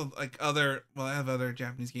have also like I have other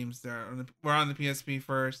Japanese games that were on the PSP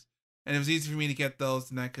first, and it was easy for me to get those,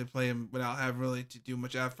 and I could play them without having really to do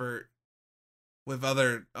much effort with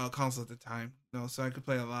other consoles at the time. So I could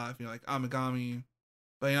play a lot, like Amigami.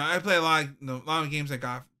 But I play a lot of games I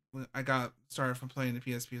got started from playing the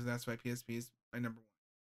PSP, so that's why PSP is my number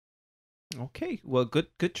one. Okay, well, good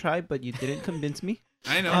try, but you didn't convince me.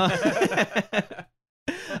 I know.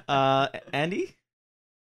 Andy?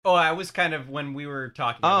 Oh, I was kind of when we were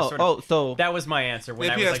talking. So that was my answer when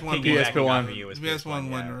The I was like PS1 piggybacking one. off of you. Was PS1 yeah.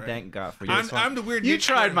 one, right? thank God for you. I'm the weird. You nitpicker.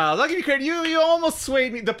 tried, Miles. I'll give you credit. You almost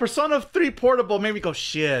swayed me. The Persona 3 portable made me go,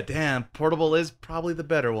 shit, damn, portable is probably the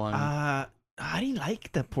better one. I didn't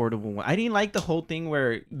like the portable one. I didn't like the whole thing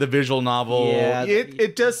where The visual novel. Yeah,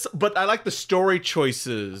 It does, but I like the story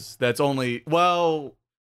choices. That's only well,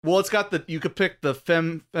 it's got you could pick the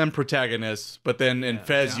femme protagonist, but then in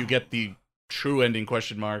Fez you get the true ending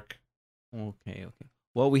question mark. Okay.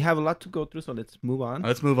 Well, we have a lot to go through, so let's move on.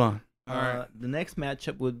 Let's move on. All right. The next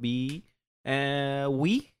matchup would be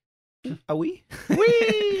we. Are we?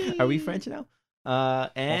 Wee! Are we French now?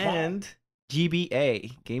 And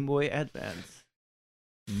GBA, Game Boy Advance.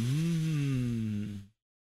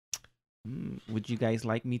 Would you guys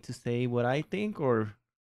like me to say what I think, or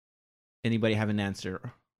anybody have an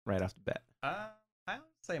answer right off the bat? I would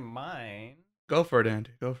say mine. Go for it,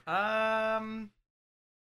 Andy. Go for it. I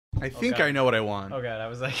think God. I know what I want. Oh god, I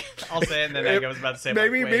was like, I'll say it, and then I was about to say,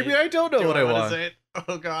 Maybe like, wait, I don't know do what I wanna want. say it?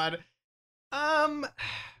 Oh god.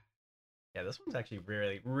 Yeah, this one's actually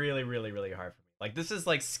really, really, really, really hard for me. Like, this is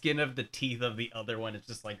like skin of the teeth of the other one. It's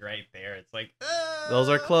just like right there. It's like Those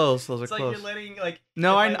are close. Those are It's like close. you're letting like.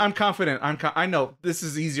 No, if I'm confident. I know this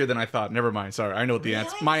is easier than I thought. Never mind. Sorry, I know what the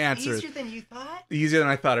answer. My answer is easier than you thought. easier than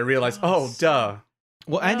I thought. I realized. Oh, Oh, duh.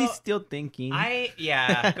 Well, Andy's Well, still thinking. Go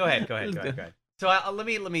ahead. Go ahead. So let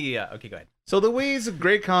me. Okay, go ahead. So the Wii is a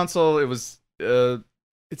great console. It was.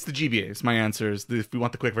 It's the GBA. It's my answer. If we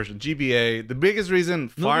want the quick version, GBA. The biggest reason.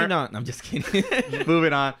 Moving on. I'm just kidding.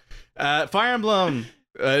 Moving on. Fire Emblem,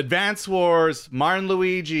 Advance Wars, Mario and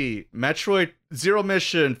Luigi, Metroid Zero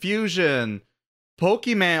Mission, Fusion,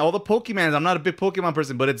 Pokemon. All the Pokemons. I'm not a big Pokemon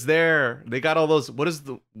person, but it's there. They got all those. What is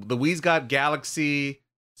the Wii's got? Galaxy,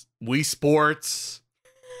 Wii Sports.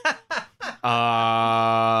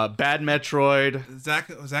 Bad Metroid.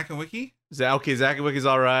 Zach and Wiki. Okay, Zack and Wiki's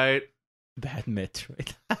all right. Bad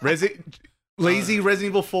Metroid. Lazy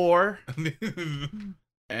Resident Evil 4.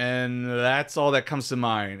 And that's all that comes to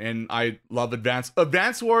mind. And I love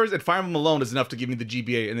Advance Wars and Fire Emblem alone is enough to give me the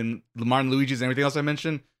GBA. And then Mario and Luigi's and everything else I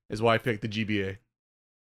mentioned is why I picked the GBA.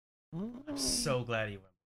 I'm so glad he went.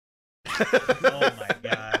 Oh my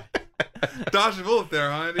god. Dodge the bullet there,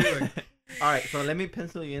 huh? Dude? Like, All right, so let me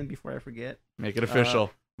pencil you in before I forget. Make it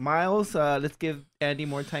official. Miles, let's give Andy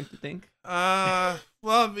more time to think.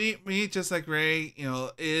 well, me just like Ray,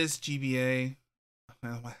 is GBA.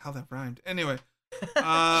 How that rhymed. Anyway,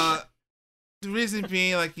 the reason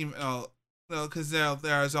being, like, because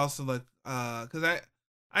there is also like, because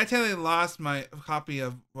I technically lost my copy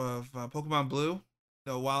of Pokemon Blue,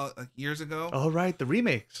 while like years ago. Oh, right, the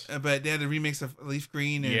remakes. But they had the remakes of Leaf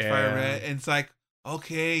Green and Yeah. Fire Red, and it's like,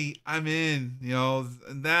 okay, I'm in.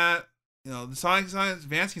 And that. The Sonic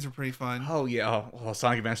Advance games were pretty fun. Oh, yeah. Oh,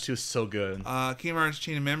 Sonic Advance 2 is so good. Kingdom Hearts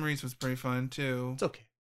Chain of Memories was pretty fun too. It's okay.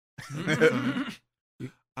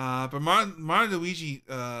 But Mario Luigi,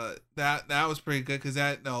 that was pretty good because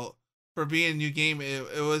for being a new game,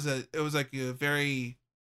 it was like a very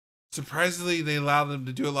surprisingly they allowed them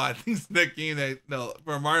to do a lot of things in that game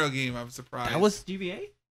for a Mario game. I'm surprised. That was GBA?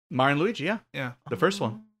 Mario and Luigi, yeah. Yeah. The first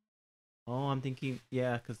one. Oh, I'm thinking,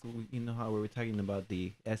 yeah, because you know how we were talking about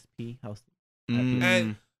the SP house. And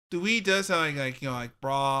the Wii does have like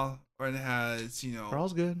Brawl, or it has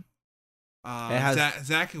Brawl's good. It has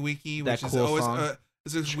Zack and Wiki, that which is cool always song.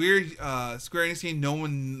 it's this weird Square Enix game no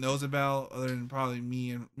one knows about other than probably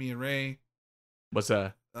me and Ray. What's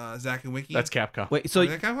that? Zack and Wiki. That's Capcom. Wait, so Is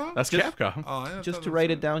that Capcom? That's Capcom. Oh, I just thought to it write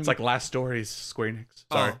was- it down, It's like Last Stories, Square Enix.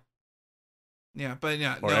 Sorry. Oh. Yeah, but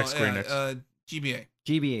yeah, Or Square Enix. GBA.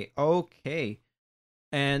 GBA. Okay.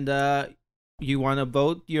 And you want to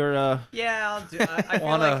vote your Yeah, I'll do.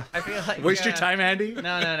 I feel like Waste your time, Andy? No.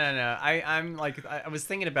 I'm like, I was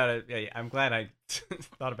thinking about it. Yeah, I'm glad I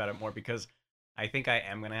thought about it more because I think I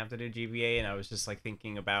am gonna have to do GBA, and I was just like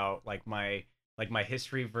thinking about like my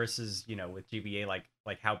history versus with GBA, like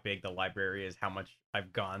how big the library is, how much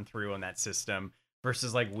I've gone through on that system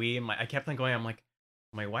versus like Wii, and I kept on going. I'm like,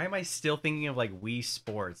 I'm like, why am I still thinking of like Wii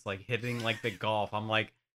Sports, like hitting like the golf? I'm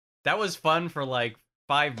like, that was fun for like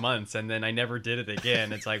 5 months, and then I never did it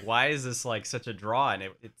again. It's like, why is this like such a draw? And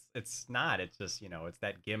it's not. It's just, it's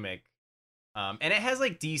that gimmick. And it has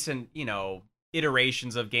like decent,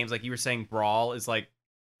 iterations of games. Like you were saying, Brawl is like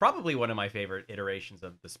probably one of my favorite iterations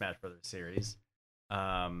of the Smash Brothers series.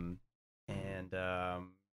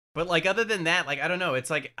 But like other than that, like I don't know. It's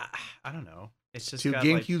like I don't know. It's just two got,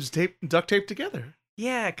 GameCubes duct taped together.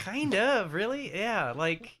 yeah, kind of, really. Yeah,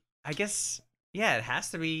 like I guess yeah, it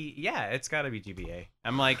has to be. Yeah, it's got to be GBA.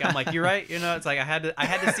 I'm like you're right. It's like I had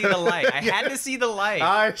to see the light. I had to see the light.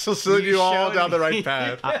 I shall send you all showed down the me. right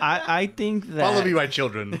path. I think that Follow me, my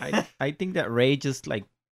children. I think that Ray just like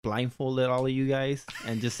blindfolded all of you guys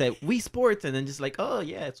and just said Wii Sports, and then just like, oh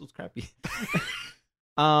yeah, it was crappy.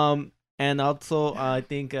 And also I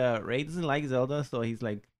think Ray doesn't like Zelda, so he's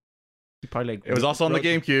like, he probably like. It was also on the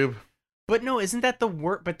GameCube. But no, isn't that the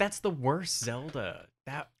worst? But that's the worst Zelda.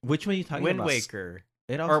 That Which one are you talking Wind about? Waker,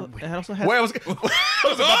 It also has. Wait, I was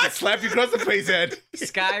about to slap you across the face, Ed.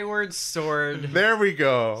 Skyward Sword. There we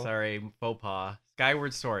go. Sorry, faux pas.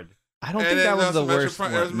 Skyward Sword. I don't And think then that was also the Metro worst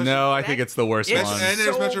Prime- one. was Metro- No, I think it's the worst It's- one. And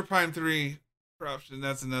there's So- Metro Prime 3 corruption.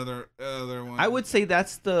 That's another one. I would say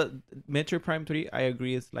that's the Metro Prime 3. I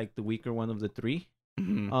agree, it's like the weaker one of the three.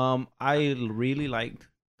 Mhm. I really liked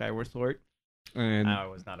Skyward Sword, and I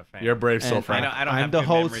was not a fan. You're a brave soul, And Frank. I don't I'm have the good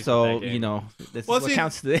host, memories so of that game. this Well, is what see,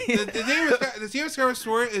 counts today. the thing with Skyward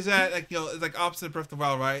Sword is that like it's like opposite of Breath of the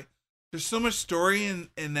Wild, right? There's so much story in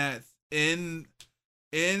that in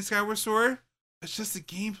Skyward Sword. It's just the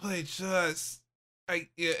gameplay, just like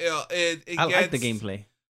it I gets, like the gameplay.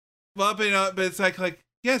 Well, but it's like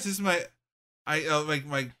yes, this is my this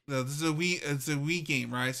is a Wii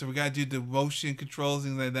game, right? So we gotta do the motion controls,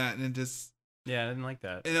 things like that, and then just Yeah, I didn't like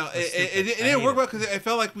that. it That's it stupid. I didn't hate work it. well because I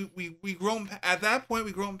felt like we grown at that point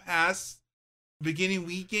we grown past beginning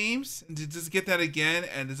Wii games, and to just get that again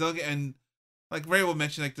and like Ray will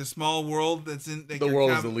mention, like the small world that's in like, The your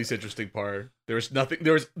world is cap- the least interesting part. There was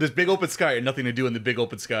this big open sky and nothing to do in the big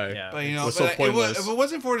open sky. Yeah. But was so pointless. if it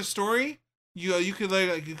wasn't for the story, you could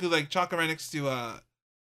like chalk it right next to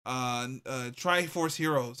Triforce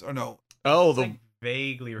Heroes or no. Oh, I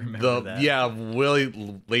vaguely remember that. yeah,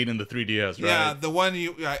 really late in the 3DS, right? Yeah, the one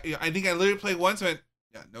I think I literally played once and went,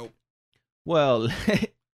 yeah, nope. Well,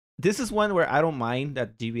 this is one where I don't mind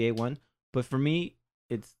that GBA one, but for me,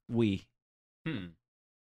 it's Wii.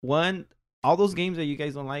 One, all those games that you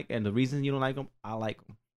guys don't like, and the reason you don't like them, I like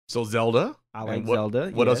them. So Zelda. I And like what, Zelda.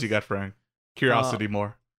 What else yes. you got, Frank? Curiosity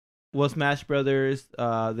more. Well, Smash Brothers.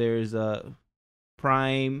 There's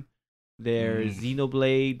Prime. There's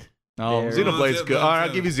Xenoblade. Oh, there- Xenoblade's good. Xenoblade, All right, I'll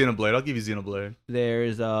too. give you Xenoblade. I'll give you Xenoblade.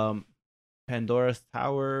 There's Pandora's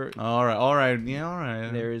Tower. All right. Yeah, all right.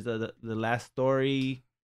 There's the Last Story.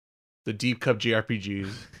 The deep cut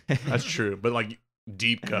JRPGs. That's true, but like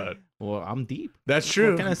deep cut. Well, I'm deep. That's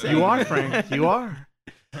true. can I say? You are, Frank. You are.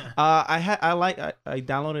 I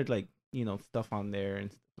downloaded like stuff on there and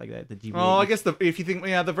stuff like that. The GBA. Oh, I guess if you think,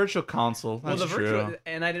 the virtual console. Well, That's the true. virtual,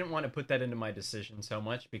 and I didn't want to put that into my decision so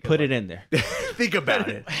much because put it in there. Think about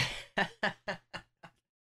it.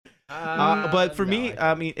 But for no, me,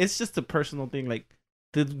 I I mean, it's just a personal thing. Like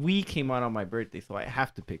the Wii came out on my birthday, so I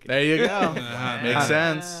have to pick it. There you go. Uh, Makes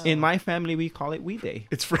sense. In my family, we call it Wii Day.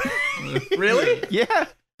 It's free. Really? Yeah,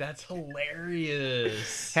 That's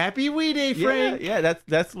hilarious. Happy Wii Day, Frank. yeah.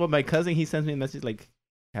 That's what my cousin, he sends me a message like,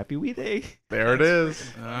 "Happy Wii Day." There it is.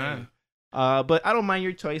 All right. But I don't mind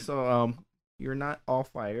your choice. So you're not all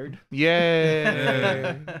fired.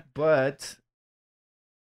 Yay. But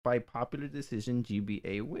by popular decision,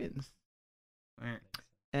 GBA wins.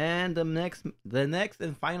 And the next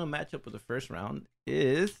and final matchup of the first round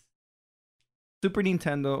is Super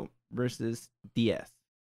Nintendo versus DS,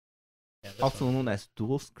 Yeah, this also one. known as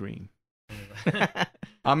dual screen.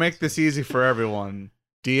 I'll make this easy for everyone.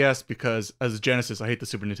 DS because as a Genesis, I hate the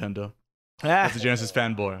Super Nintendo. As a Genesis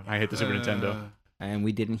fanboy, I hate the Super Nintendo. And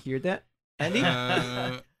we didn't hear that, Andy.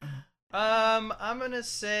 I'm gonna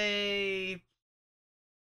say.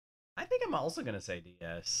 I think I'm also gonna say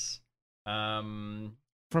DS.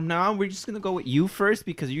 From now on, we're just gonna go with you first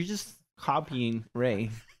because you're just copying Ray.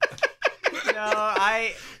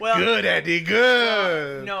 Well, Good, Eddie.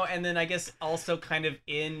 Good. no, and then I guess also kind of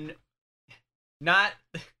in, not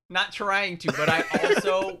trying to, but I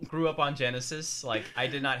also grew up on Genesis. Like I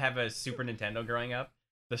did not have a Super Nintendo growing up.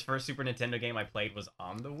 The first Super Nintendo game I played was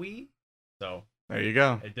on the Wii, so There you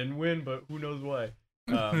go. it didn't win, but who knows why.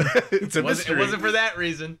 It's a It mystery. wasn't for that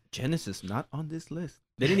reason. Genesis not on this list.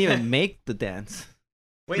 They didn't even make the dance.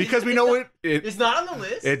 Wait, because we know it it's not on the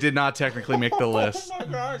list. did not technically make the list. Oh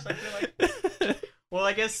my gosh! I feel like. Well,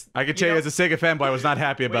 I guess I can tell you as a Sega fanboy, I was not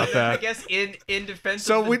happy about I that. guess in defense.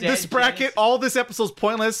 So of the with dead this bracket, Genesis- all this episode's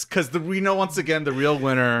pointless because we know once again the real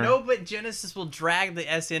winner. No, but Genesis will drag the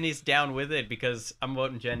SNES down with it because I'm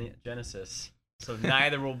voting Genesis. So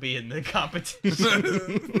neither will be in the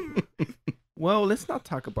competition. Well, let's not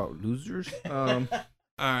talk about losers. All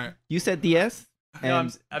right. You said DS. No,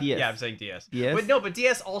 And DS. yeah, I'm saying DS. DS? But no, but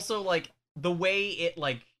DS also like the way it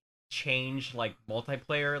like changed like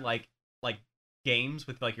multiplayer like games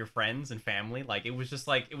with like your friends and family. Like it was just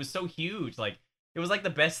like it was so huge. Like it was like the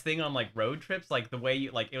best thing on like road trips. Like the way you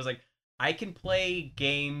like it was like I can play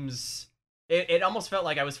games. It almost felt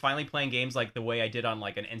like I was finally playing games like the way I did on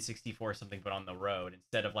like an N64 or something, but on the road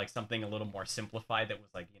instead of like something a little more simplified that was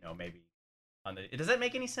like maybe on the. Does that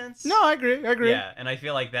make any sense? No, I agree. Yeah, and I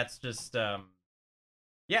feel like that's just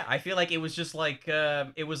yeah, I feel like it was just like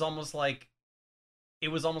it was almost like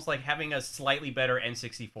having a slightly better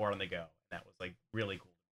N64 on the go. That was like really cool.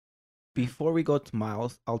 Before we go to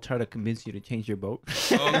Miles, I'll try to convince you to change your vote.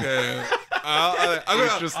 Okay. I'm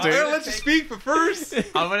gonna let you speak, but first.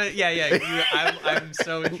 I'm gonna I'm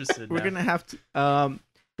so interested. We're now. gonna have to.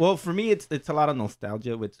 Well, for me, it's a lot of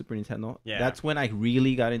nostalgia with Super Nintendo. Yeah. That's when I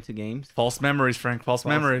really got into games. False memories, Frank. False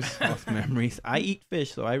memories. False memories. I eat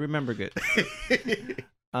fish, so I remember good.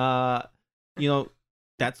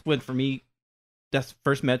 That's when for me, that's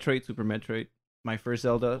first Metroid, Super Metroid, my first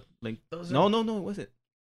Zelda. Link. No, it wasn't.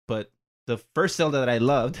 But the first Zelda that I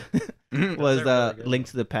loved was really good. Link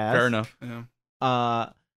to the Past. Fair enough. Yeah.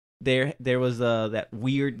 There was that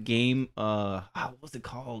weird game. What was it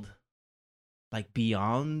called? Like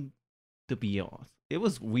Beyond the Beyond. It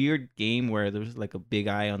was weird game where there was like a big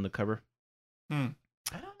eye on the cover. I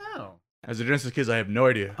don't know. As a Genesis kids, I have no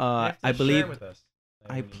idea. You have to I share believe with us.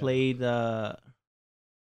 I played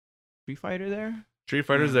Street Fighter there. Street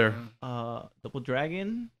Fighter's there. Double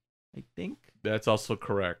Dragon, I think. That's also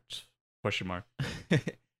correct. Question mark.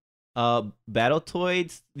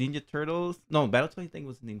 Battletoads, Ninja Turtles. No, Battletoads thing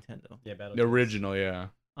was Nintendo. Yeah, Battle. The original, yeah.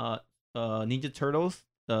 Ninja Turtles,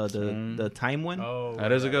 the time one. Oh,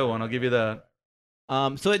 That is a good one. I'll give you that.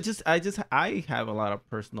 So I have a lot of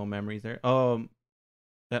personal memories there.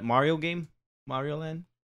 That Mario game, Mario Land,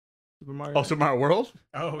 Super Mario. Oh, Super Mario World?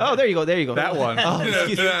 Oh, there you go. That one. Oh, excuse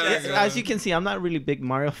me. There you go. As you can see, I'm not really a big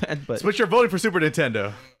Mario fan, but But you're voting for Super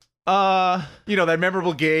Nintendo. You know, that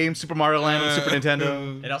memorable game, Super Mario Land on Super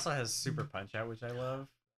Nintendo. It also has Super Punch Out, which I love.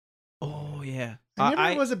 oh yeah. I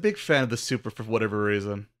never was a big fan of the Super for whatever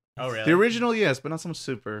reason. Oh, really? The original, yes, but not so much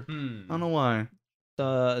Super. I don't know why.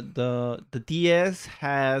 The DS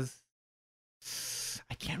has.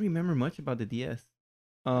 I can't remember much about the DS.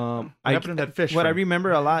 What happened to that fish? What I Frank?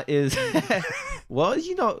 remember a lot is, well,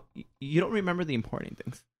 you don't remember the important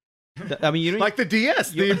things. You don't Like the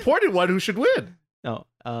DS, the important one who should win. no.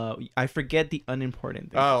 I forget the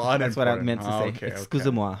unimportant things. Oh, That's what I unimportant. meant to say. Okay,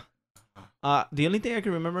 Excusez-moi. The only thing I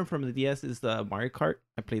can remember from the DS is the Mario Kart.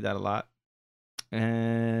 I played that a lot,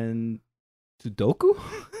 and Sudoku.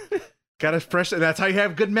 Got a fresh. That's how you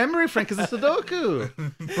have good memory, Frank, because it's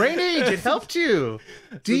Sudoku. Brain age, it helped you.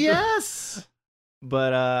 DS.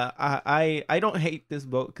 But I don't hate this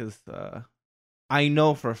vote because I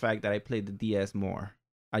know for a fact that I played the DS more.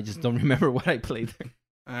 I just don't remember what I played there.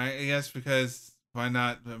 I guess because why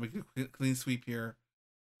not make a clean sweep here?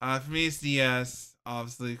 For me, it's DS,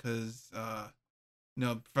 obviously, because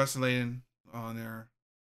Professor Layton on there,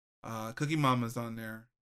 Cookie Mama's on there,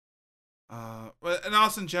 but and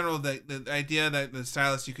also in general the idea that the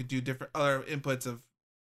stylus you could do different other inputs of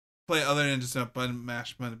play other than just a button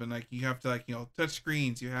mash button, but like you have to touch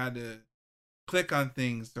screens, you had to click on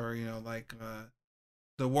things, or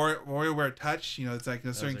the WarioWare Touch, it's like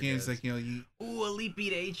certain games good. like you. Ooh, Elite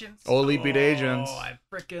Beat Agents. Oh, Elite Beat Agents. Oh, I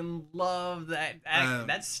freaking love that.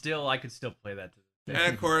 That's still, I could still play that.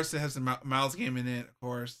 And of course, it has the Miles game in it. Of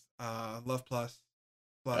course, Love Plus.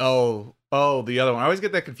 Oh, the other one. I always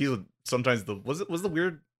get that confused with sometimes was the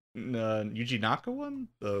weird Yuji Naka one?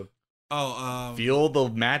 The Feel the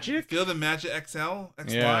Magic? Feel the Magic XL, XY.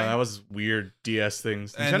 Yeah, that was weird DS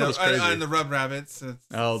things. And Nintendo was crazy. and the Rub Rabbits.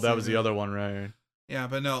 That was the other one, right? Yeah,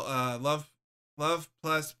 but no, Love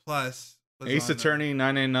Plus was Ace on Attorney,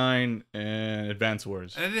 999, and Advance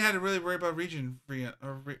Wars. And I didn't have to really worry about regions.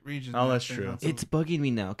 Oh, that's true. It's bugging me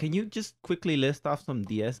now. Can you just quickly list off some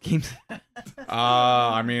DS games?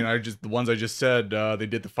 I mean, the ones I just said. They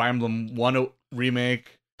did the Fire Emblem 1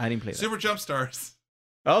 remake. I didn't play that. Super Jump Stars.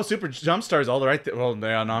 Oh, Super Jump Stars, all right. Well,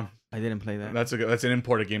 yeah, no, I didn't play that. That's an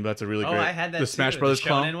imported game, but that's a really great. I had that the too, Smash the Brothers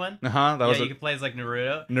clone. shonen one. That was You could play as like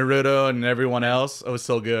Naruto. Naruto and everyone else. It was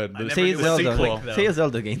so good. I The never Say knew a it was Zelda. sequel. Link, though. Say a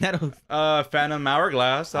Zelda game. That was, Phantom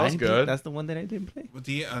Hourglass. That I was didn't play- good. That's the one that I didn't play. With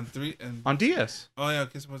the on 3 and On DS. oh yeah, I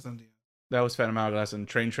guess it was on DS. That was Phantom Hourglass and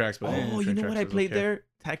Train Tracks. But Oh, you know what I played there?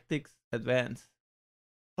 Tactics Advance.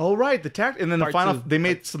 Oh right, and then Part the final. two. They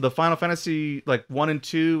made the Final Fantasy like 1 and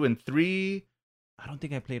 2 and 3. I don't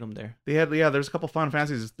think I played them there. They had there's a couple Final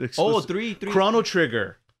Fantasies. Oh, exclusive- three. Chrono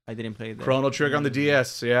Trigger. I didn't play that. Chrono Trigger on the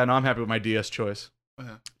DS. Yeah, no, I'm happy with my DS choice.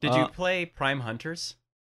 Did you Uh, play Prime Hunters?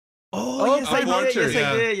 Oh, yes, I did. Adventure, Yes,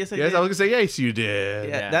 yeah. I did. Yes, I Yes, did. I was gonna say yes, you did.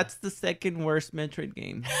 Yeah, Yeah. that's the second worst Metroid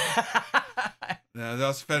game. Yeah, that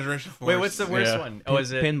was Federation Force. Wait, what's the worst Yeah. one? Oh,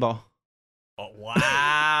 is it? Pinball. Oh,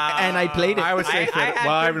 wow. And I played it. I would say I had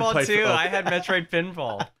well, I haven't pinball played too. Pinball. I had Metroid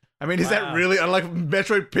Pinball. I mean, is that Wow. really? I like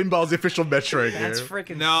Metroid Pinball's the official Metroid That's game.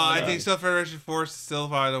 freaking. No, I fun. think still Federation Force is still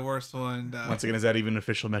probably the worst one. Once again, is that even an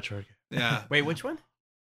official Metroid game? Yeah, Wait, which one?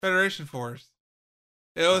 Federation Force.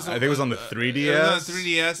 It was. I think it was on the 3DS. It was on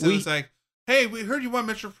 3DS. It We- was like, hey, we heard you want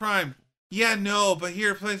Metro Prime. Yeah, no, but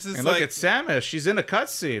here places And look like at Samus. She's in a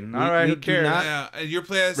cutscene. We- All right, we who do cares? not- yeah, and you're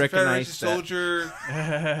playing as a recognize Federation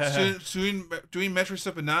that. soldier, doing Metro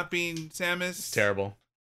stuff but not being Samus. It's terrible.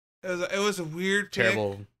 It was a weird pick.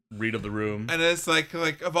 Terrible read of the room. And it's like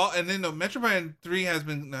of all, and then no, Metro Prime 3 has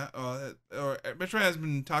been or Metro Prime has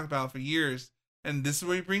been talked about for years, and this is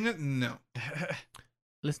where you bring it. No,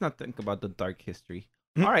 Let's not think about the dark history.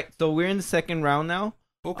 Hmm. All right, so we're in the second round now.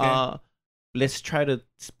 okay. Let's try to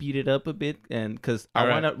speed it up a bit, and because I All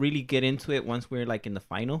right. want to really get into it once we're like in the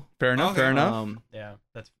final. Fair enough. Okay. Fair enough. Yeah,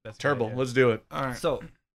 that's a good Terrible. idea. Let's do it. All right. So,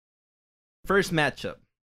 first matchup,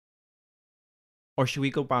 or should we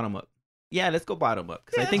go bottom up? Yeah, let's go bottom up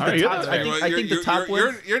because I think All the right, top. you're I think, I think the top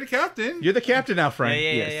ones. You're the captain. You're the captain now, Yeah, Frank.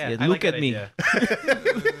 yeah, Yes, yeah. yes. I Look like at that me.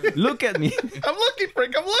 idea. Look at me. I'm looking,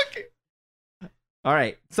 Frank. I'm looking. All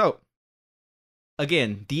right, so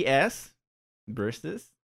again, DS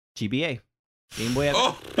versus GBA, Game Boy.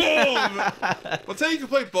 Oh, well, tell you can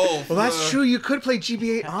play both. Well, that's true. You could play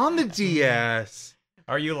GBA on the DS.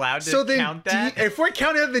 Are you allowed to So then, count that? if we're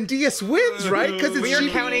counting it, then DS wins, right? Because it's we are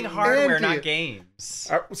GBA counting and hardware, not DS. games.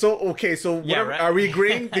 So okay, so Yeah, whatever, right. are we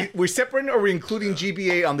agreeing? We're separating, or are we including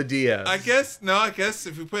GBA on the DS? I guess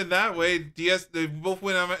if we put it that way, DS they both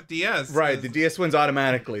win on DS. Right, the DS wins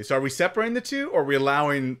automatically. So are we separating the two, or are we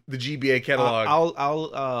allowing the GBA catalog?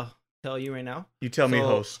 I'll tell you right now. You tell me, so-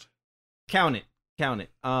 host. Count it.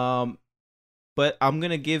 But I'm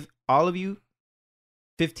gonna give all of you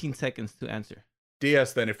 15 seconds to answer.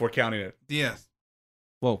 DS then, if we're counting it. DS.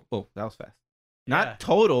 Whoa, that was fast. Not Yeah.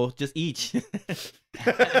 total, just each. All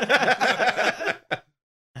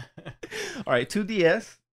right,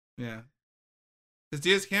 2DS. Yeah. Because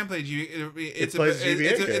DS can play it's plays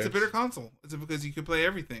GBA it's a games. better console. It's because you can play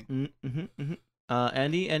everything.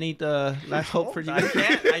 Andy, any last hope for you? I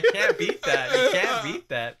can't beat that. You can't beat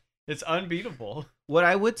that. It's unbeatable. What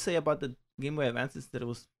I would say about the Game Boy Advance is that it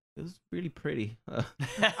was really pretty.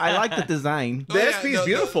 I like the design. The Oh, yeah, SP is no,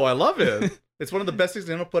 beautiful. I love it. It's one of the best things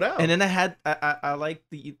they're gonna put out. And then I like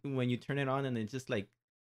the when you turn it on and it's just like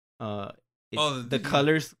the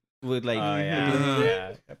colors would like Oh, yeah. Uh-huh.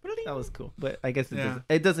 Yeah. that was cool. But I guess Yeah.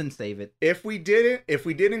 it doesn't save it. if we did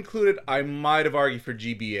include it, I might have argued for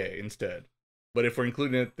GBA instead. But if we're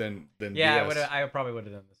including it, then Yeah, DS. I probably would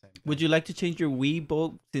have done the same. Would you like to change your Wii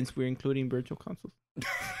bolt since we're including virtual consoles?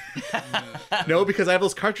 No, because I have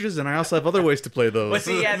those cartridges, and I also have other ways to play those. Well,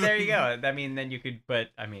 see, yeah, there you go. I mean, then you could, but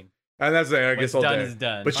I mean, And that's it. I what's guess all done day. is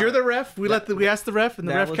done. But you're the ref. We asked the ref, and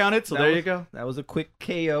the That ref was- counted. So that there was- you go. That was a quick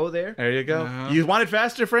KO there. There you go. Uh-huh. You wanted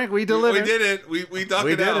faster, Frank. We we delivered. did it. We knocked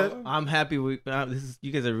We it did out. it. I'm happy you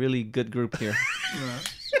guys are a really good group here. Yeah.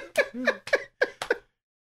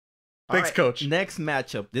 All Thanks, Coach. Next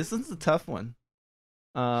matchup. This one's a tough one.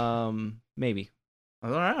 Maybe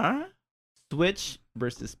All right. Switch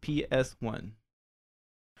versus PS1.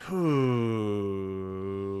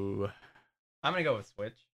 Ooh. I'm gonna go with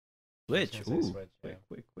Switch. Switch. I'm gonna Ooh. say Switch, yeah.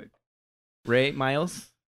 Quick. Ray, Miles.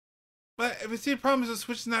 But see, the problem is the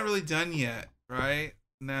Switch is not really done yet, right?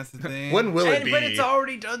 And that's the thing. When will it be? But it's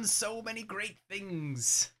already done so many great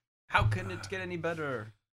things. How can it get any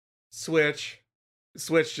better? Switch,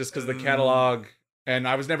 just because the catalog. And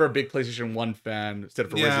I was never a big PlayStation 1 fan,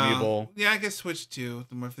 except for Resident Evil. Yeah, I guess Switch too.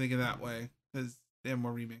 The more I'm thinking that way, because they have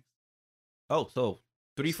more remakes. Oh, so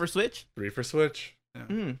 3 for Switch? 3 for Switch.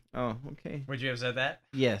 Oh, okay. Would you have said that?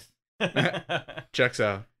 Yes. Checks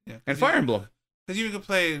out. Yeah, And Fire Emblem. Because you could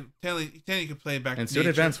play, technically you could play Back And to soon Nature.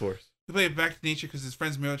 Advance Wars. You could play Back to Nature because his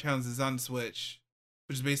friend's Mirror Towns is on Switch,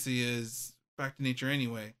 which basically is Back to Nature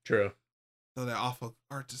anyway. True. So that awful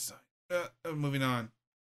art design. Moving on.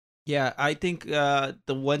 Yeah, I think the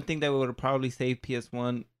one thing that would have probably saved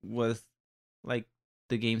PS1 was like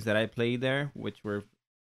the games that I played there, which were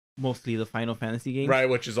mostly the Final Fantasy games. Right,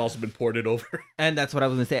 which has also been ported over. And that's what I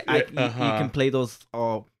was gonna say. You can play those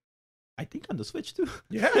all, I think, on the Switch too.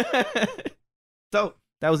 Yeah. So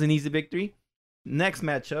that was an easy victory. Next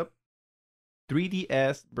matchup,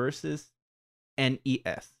 3DS versus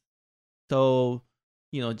NES. So,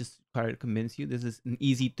 just try to convince you, this is an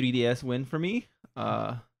easy 3DS win for me.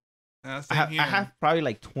 I have probably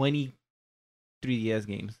like 20 3DS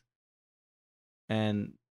games,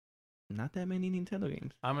 and not that many Nintendo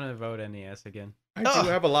games. I'm gonna vote NES again. I do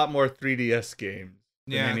have a lot more 3DS games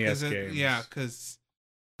than NES games. Because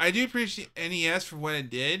I do appreciate NES for what it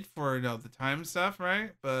did for the time stuff,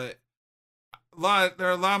 right? But there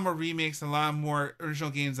are a lot more remakes, a lot more original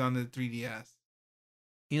games on the 3DS.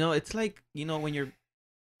 It's like when your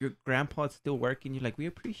grandpa's still working, you're like, we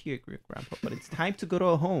appreciate your grandpa, but it's time to go to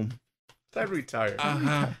a home. I retired.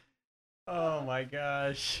 Oh my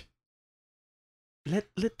gosh. Let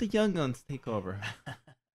the young guns take over.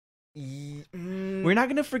 We're not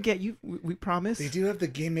gonna forget you. We promise. They do have the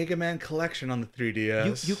Game Mega Man collection on the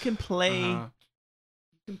 3DS. You can play. You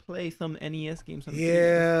can play some NES games on the 3DS.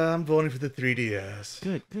 Yeah, I'm voting for the 3DS.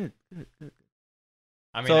 Good.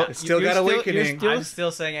 I mean, So It's still got Awakening. I'm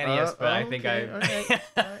still saying NES, but I think okay,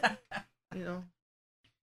 alright.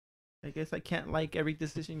 I guess I can't like every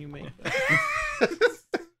decision you make.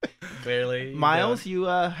 Clearly, Miles, you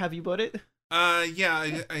have you voted?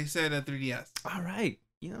 Yeah, I said 3DS. All right.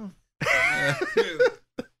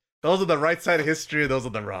 Those are the right side of history. Those are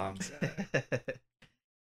the wrong side.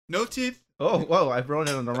 Noted. Oh, whoa! I wrote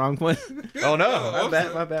it on the wrong one. Oh no!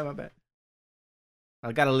 My bad.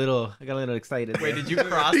 I got a little excited. Wait, there. did you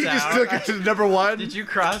cross You out? just took it to number one. Did you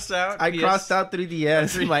cross out? I crossed out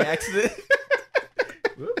 3DS by accident.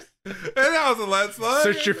 Whoops. And that was a landslide.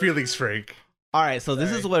 Search your feelings, Frank. All right, so this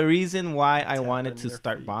Sorry. is the reason why I wanted to under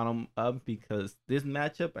start feet. bottom up, because this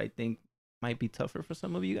matchup I think might be tougher for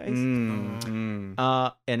some of you guys.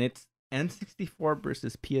 And it's N64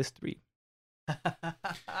 versus PS3.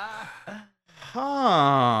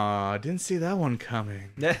 Huh. Didn't see that one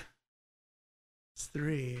coming. Yeah. It's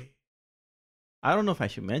 3. I don't know if I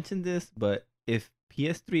should mention this, but if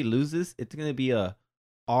PS3 loses, it's gonna be a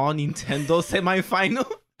all Nintendo semifinal.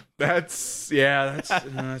 That's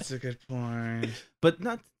a good point. But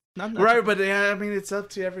not Right, but yeah, I mean it's up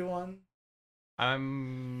to everyone.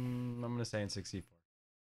 I'm gonna say N64.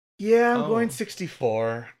 Yeah, I'm Oh. going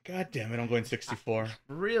 64. God damn it, I'm going 64.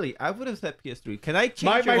 really. I would have said PS3. Can I change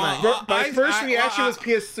My your mind? first reaction was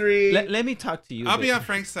PS3. Let me talk to you. I'll a be bit. on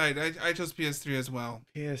Frank's side. I chose PS3 as well.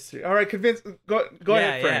 PS3. All right, convince. Go Yeah,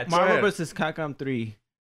 ahead, Frank. yeah, Go Marvel ahead. vs. Capcom 3.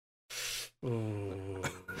 Ooh.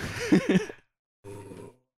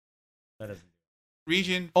 That doesn't.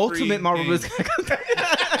 Region. Ultimate free Marvel game. vs.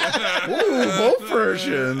 Capcom 3. Ooh, both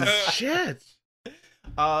versions. Shit.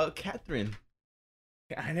 Catherine.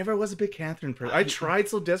 I never was a big Catherine person. I tried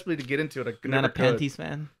so desperately to get into it. I Not never a could. panties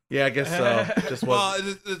fan. Yeah, I guess so. Just Well,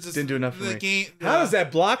 was. it's just Didn't do enough for the me. game. How is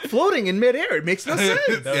that block floating in midair? It makes no sense.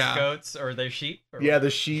 Those Yeah. goats or their sheep? Or Yeah, the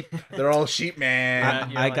sheep. They're all sheep, man. Yeah,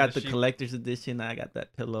 you I don't got like the the sheep? collector's edition. I got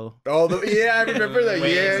that pillow. Oh, yeah, I remember that.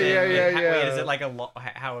 Wait, yeah, is it- yeah. Wait, is it like a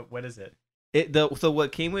how? What is it? So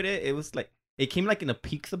what came with it? It was like it came like in a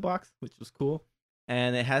pizza box, which was cool,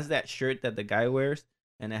 and it has that shirt that the guy wears,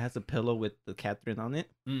 and it has a pillow with the Catherine on it.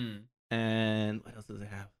 And what else does it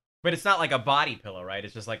have? But it's not like a body pillow, right?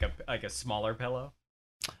 It's just like a smaller pillow.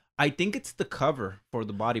 I think it's the cover for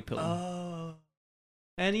the body pillow. Oh.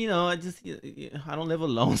 And I don't live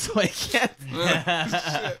alone, so I can't.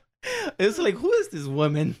 Shit. It's like, who is this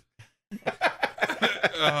woman?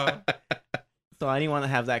 Uh, So I didn't want to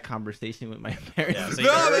have that conversation with my parents. Yeah, so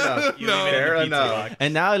No, you no, leave it in no. the Fair pizza enough. box.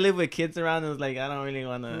 And now I live with kids around, and it's like I don't really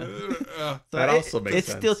want to. So That also makes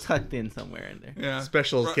it's still sense. tucked in somewhere in there. yeah.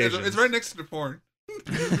 Special It's- occasions. It's right next to the porn.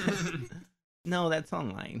 No, that's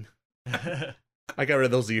online. I got rid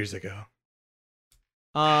of those years ago.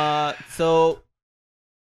 So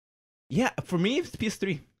yeah, for me it's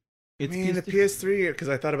PS3. It's I mean, the PS3. PS3, because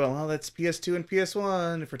I thought about, well, that's PS2 and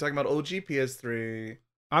PS1. If we're talking about OG PS3.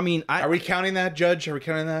 I mean, Are we counting that, Judge? Are we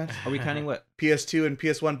counting that? Are we counting what? PS2 and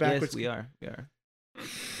PS1 backwards? Yes, we are.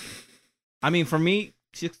 I mean, for me,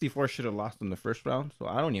 64 should have lost in the first round, so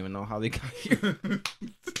I don't even know how they got here.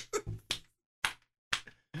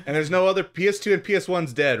 And there's no other PS2 and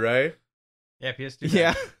PS1's dead, right? Yeah, PS2.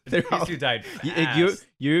 Yeah, died. they're all- PS2 died.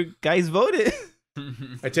 You guys voted.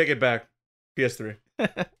 I take it back. PS3.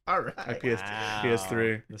 All right.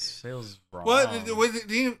 PS3. The sales wrong. What do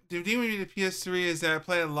you mean the PS3 is that I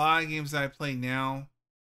play a lot of games that I play now,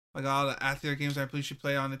 like all the after games I should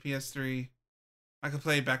play on the PS3. I can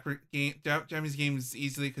play Japanese games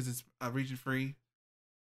easily because it's region free.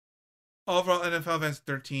 Overall, NFL Advanced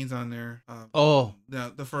 13's on there.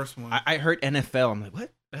 The first one. I heard NFL. I'm like,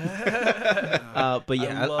 what? But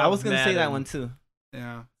yeah, I was gonna say that one too.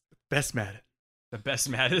 Yeah. Best Madden. The best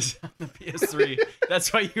Madden is on the PS3.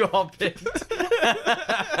 That's why you all picked.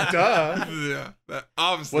 Duh. Yeah.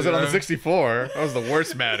 Obviously. Was it on the right? 64? That was the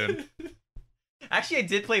worst Madden. Actually, I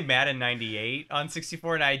did play Madden 98 on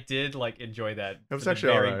 64, and I did enjoy that. It was for the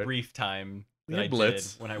actually very alright. brief time We that had I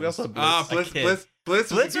Blitz. did when I We was also had Blitz.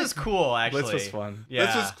 Blitz Blitz was cool, actually. Blitz was fun. Yeah.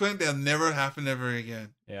 Blitz was quick. They'll never happen ever again.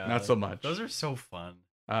 Yeah. Not so much. Those are so fun.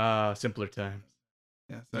 Simpler times.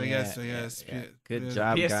 Yeah. So I guess. Yeah. Good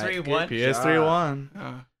job, guys. PS3 Good won. PS3 job.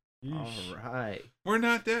 won. All right. We're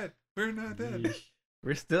not dead. We're not dead. Yeesh.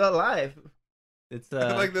 We're still alive. It's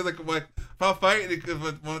Like if I'll fight, it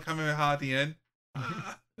won't come in hot at the end.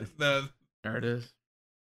 No. There it is.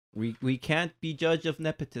 we can't be judge of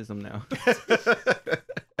nepotism now.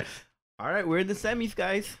 All right, we're in the semis,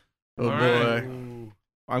 guys. Oh All boy. right.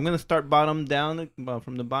 I'm gonna start bottom down,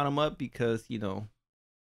 from the bottom up, because I don't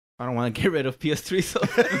want to get rid of PS3. So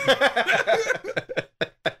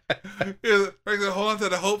Yeah, we're gonna hold on to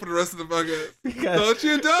the hope for the rest of the bucket. because, Don't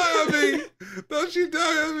you die on me! Don't you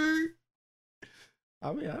die on me!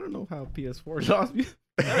 I mean, I don't know how PS4 lost me.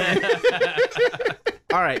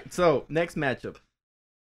 All right, so next matchup.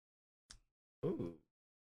 Ooh,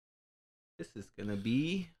 this is gonna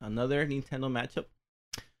be another Nintendo matchup.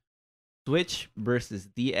 Switch versus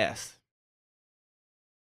DS.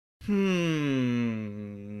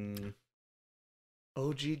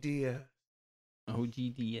 OGDS.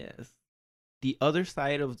 OGDS. The other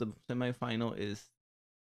side of the semifinal is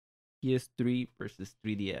PS3 versus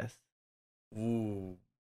 3DS. Ooh.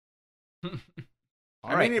 All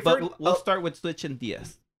I right, mean, if but we're- we'll start with Switch and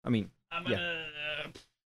DS. I mean, I'm Yeah. gonna.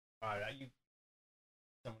 Alright, you.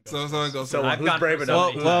 Someone goes. So I've who's gone brave first enough?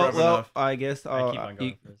 already. Who's brave enough? I guess I keep on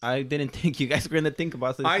going first. I didn't think you guys were gonna think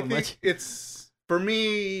about it I so think much. it's, for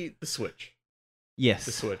me, the Switch. Yes,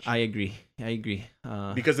 the Switch. I agree.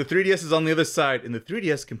 Because the 3DS is on the other side, and the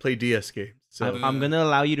 3DS can play DS games. So. I'm gonna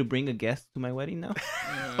allow you to bring a guest to my wedding now.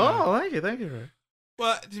 Oh, thank you, thank you.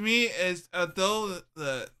 Well, to me, is though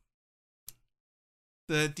the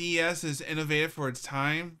DS is innovative for its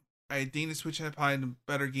time, I think the Switch had probably the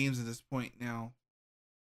better games at this point now,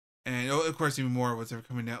 and of course even more what's ever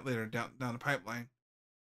coming out later down the pipeline.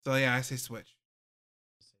 So yeah, I say Switch.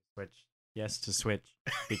 Switch. Yes to Switch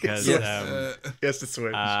because Yes. Yes, the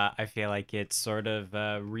Switch. I feel like it's sort of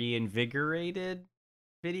reinvigorated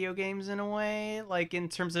video games in a way, like in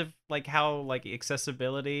terms of how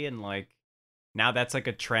accessibility and now that's a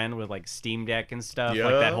trend with Steam Deck and stuff. Yeah.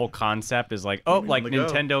 Like that whole concept is On the go.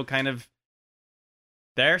 Nintendo kind of,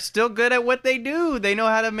 they're still good at what they do. They know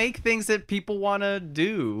how to make things that people want to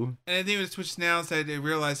do. And I think with Switch now is that they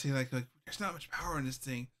realize like there's not much power in this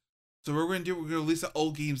thing, so we're gonna release the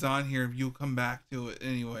old games on here, and you'll come back to it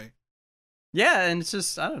anyway. Yeah, and it's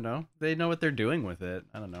just, I don't know. They know what they're doing with it.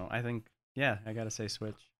 I don't know. I think, yeah, I gotta say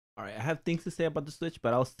Switch. All right, I have things to say about the Switch,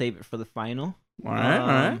 but I'll save it for the final. All right, all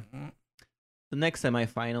right. The next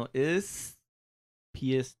semifinal is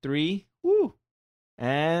PS3,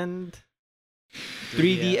 and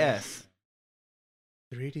 3DS.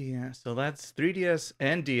 3DS. So that's 3DS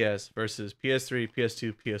and DS versus PS3,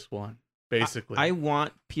 PS2, PS1. Basically. I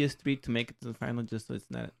want PS3 to make it to the final, just so it's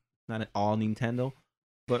not at all Nintendo.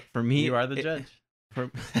 But for me, You are the judge.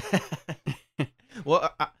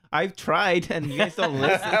 Well, I've tried, and you guys don't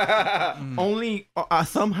listen. Only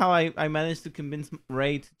somehow I managed to convince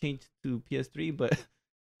Ray to change to PS3, but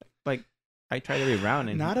I tried every round.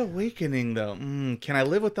 And Not Awakening though. Can I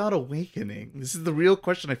live without Awakening? This is the real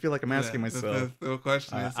question I feel like I'm asking myself. The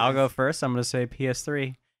question is, I'll go first. I'm gonna say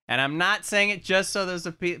PS3, and I'm not saying it just so there's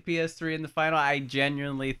a PS3 in the final. I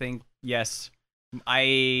genuinely think yes.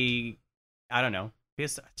 I don't know.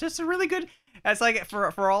 PS just a really good. It's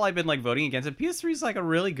for all I've been voting against it. PS3 is a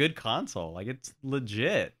really good console. It's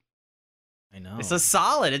legit. I know It's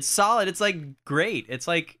solid. It's solid. It's great. It's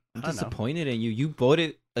I'm I don't know. disappointed in you. You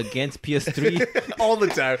voted against PS3. All the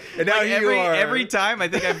time. And now here you are. every time I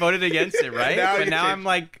think I voted against it, right? Now But you now change.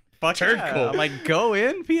 I'm fuck Turn yeah. cool. I'm go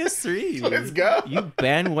in PS3. Let's go. You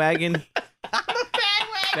bandwagon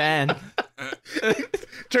fan.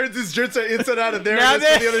 Turns his shirts inside out of there Now and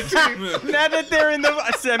the other team. Now that they're in the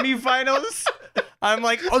semifinals, I'm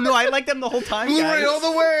oh no, I liked them the whole time, Blu-ray guys. all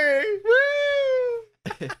the way.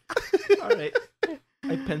 Woo! All right.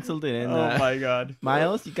 I penciled it in. Oh my god.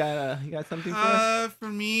 Miles, you got something for us? For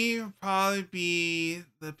me, it'll probably be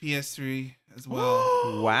the PS3 as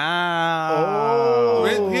well. Wow.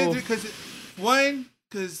 Oh.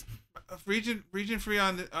 Because region free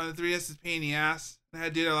on the 3DS is a pain in the ass. I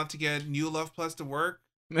did a lot to get New Love Plus to work.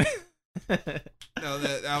 No,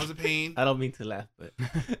 that was a pain. I don't mean to laugh, but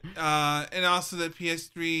And also the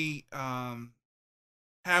PS3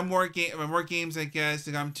 had more games, I guess,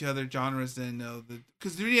 that got into other genres than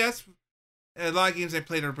because 3DS, a lot of games I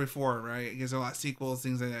played are before, right? I guess a lot of sequels,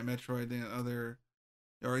 things like that, Metroid and other,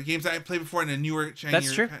 or games that I played before in a newer, shinier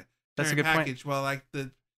That's true. That's a good package. Well, like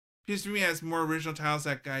the PS3 has more original titles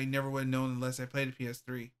that I never would have known unless I played a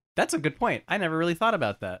PS3. That's a good point. I never really thought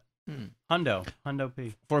about that. Hundo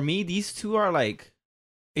P. for me, these two are like,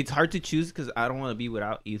 it's hard to choose because I don't want to be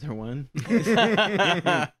without either one.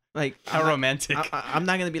 Like, How romantic. I'm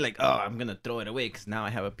not gonna be like, oh, I'm gonna throw it away because now I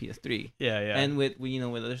have a PS3. Yeah, yeah. And with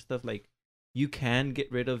with other stuff, like, you can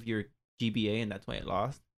get rid of your GBA, and that's why it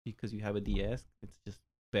lost, because you have a DS. It's just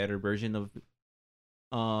better version of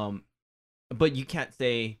but you can't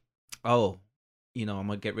say, oh, I'm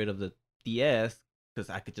gonna get rid of the DS because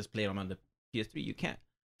I could just play it on the PS3. You can't.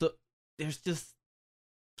 So there's just,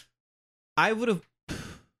 I would have,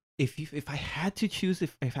 if I had to choose,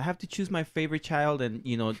 if I have to choose my favorite child and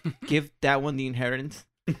give that one the inheritance,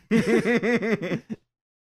 it's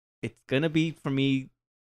gonna be for me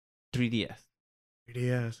 3DS.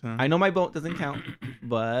 3DS, huh? I know my vote doesn't count,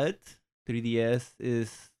 but 3DS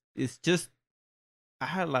is just, I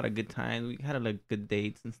had a lot of good times. We had a lot of good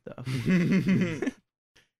dates and stuff.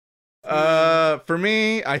 For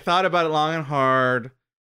me, I thought about it long and hard,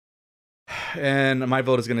 and my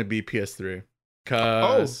vote is going to be PS3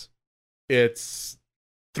 because it's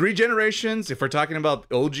 3 generations. If we're talking about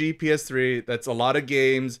OG PS3, that's a lot of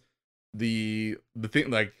games. The thing,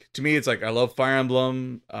 like, to me, it's like I love Fire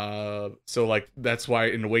Emblem, so like that's why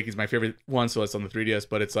In Awake is my favorite one. So it's on the 3DS,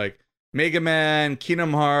 but it's like Mega Man,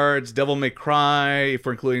 Kingdom Hearts, Devil May Cry, if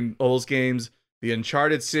we're including all those games, the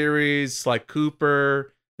Uncharted series, like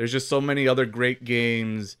Cooper. There's just so many other great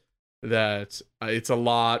games that it's a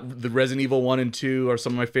lot. The Resident Evil 1 and 2 are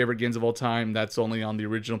some of my favorite games of all time. That's only on the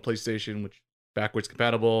original PlayStation, which backwards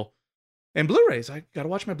compatible. And Blu-rays. I gotta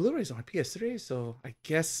watch my Blu-rays on my PS3, so I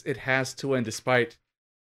guess it has to win despite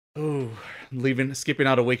skipping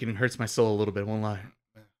out Awakening hurts my soul a little bit, won't lie.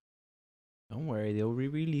 Don't worry, they'll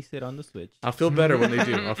re-release it on the Switch. I'll feel better when they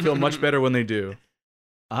do. I'll feel much better when they do.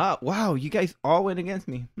 Wow, you guys all went against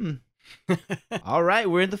me. All right,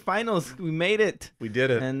 we're in the finals. We made it. We did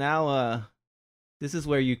it. And now this is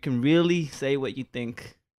where you can really say what you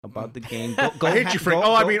think about the game. Go I hate you, Frank.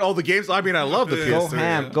 I mean, all the games. I mean, I love the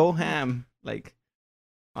PS3. Go ham, like,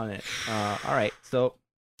 on it. All right, so,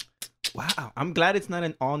 wow, I'm glad it's not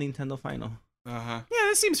an all Nintendo final. Uh-huh. Yeah,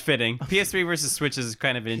 this seems fitting. PS3 versus Switch is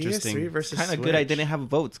kind of interesting. PS3 versus Kind of Switch. good I didn't have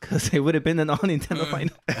votes because it would have been an all Nintendo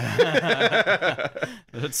final.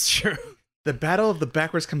 That's true. The battle of the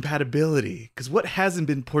backwards compatibility. Because what hasn't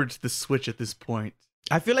been ported to the Switch at this point?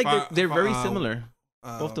 I feel like they're very similar.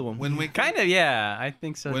 Both of them. Wind Waker. Kind of, yeah. I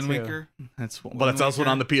think so Wind too. Waker. That's also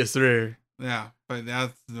on the PS3. Yeah, but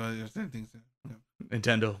that's the same thing.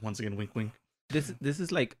 Nintendo, once again, wink, wink. This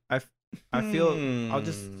is like, I feel, I'll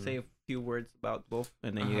just say a few words about both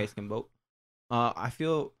and then you guys can vote. I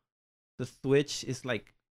feel the Switch is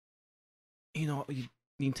like,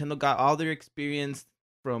 Nintendo got all their experience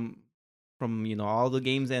from all the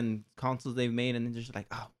games and consoles they've made, and then just like,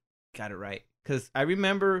 oh, got it right. Because I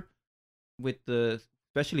remember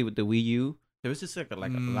especially with the Wii U, there was just like a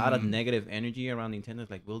lot of negative energy around Nintendo.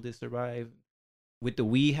 Like, will this survive? With the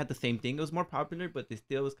Wii, had the same thing. It was more popular, but they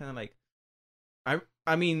still was kind of like,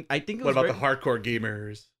 I mean, I think it was. What about the hardcore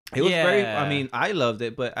gamers? It was very. I mean, I loved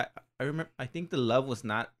it, but I remember. I think the love was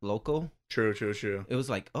not local. True. It was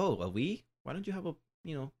like, oh, a Wii? Why don't you have a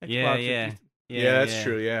Xbox? Yeah. Yeah, that's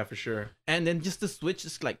true. Yeah, for sure. And then just the Switch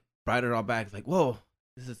just like brought it all back. It's like, whoa,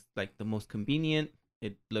 this is like the most convenient.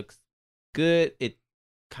 It looks good. It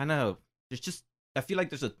kind of, there's just, I feel like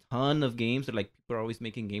there's a ton of games that like people are always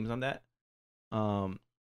making games on that.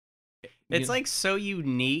 It's like so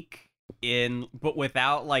unique but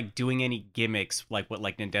without like doing any gimmicks like what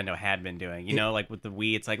like Nintendo had been doing. Like with the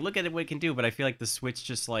Wii, it's like, look at what it can do. But I feel like the Switch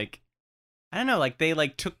just like, I don't know, like they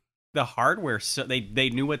like took the hardware, so they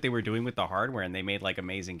knew what they were doing with the hardware, and they made like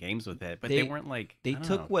amazing games with it. But they weren't like, they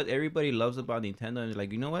took know. what everybody loves about Nintendo and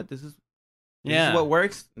like, you know what, this is what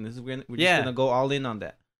works, and we're just gonna go all in on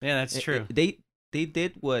that. Yeah, that's true. They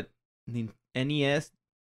did what NES,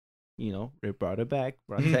 they brought it back,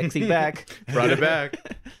 brought sexy back, Brought it back.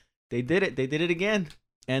 They did it again.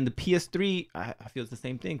 And the PS3, I feel it's the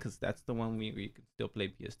same thing because that's the one where you can still play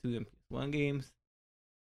PS2 and PS1 games.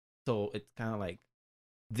 So it's kind of like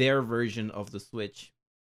their version of the Switch.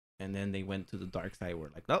 And then they went to the dark side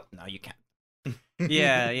where like, no, now you can't.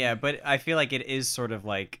 Yeah, but I feel like it is sort of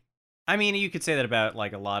like, I mean, you could say that about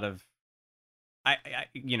like a lot of, I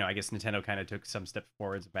guess Nintendo kind of took some steps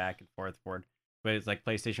forwards, back and forward, but it's like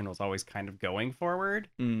PlayStation was always kind of going forward,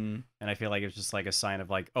 and I feel like it's just like a sign of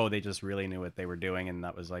like, oh, they just really knew what they were doing, and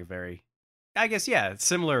that was like very, I guess, yeah, it's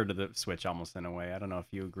similar to the Switch almost in a way. I don't know if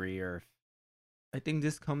you agree or. I think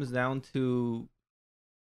this comes down to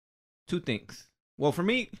two things. Well, for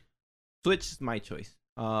me, Switch is my choice.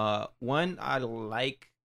 One, I like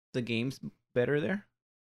the games better there.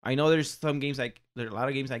 I know there's some games there are a lot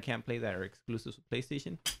of games I can't play that are exclusive to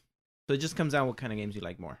PlayStation. So it just comes down what kind of games you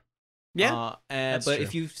like more. Yeah, but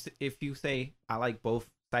true. if you say I like both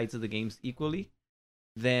sides of the games equally,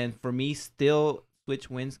 then for me still Switch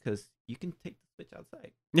wins because you can take the Switch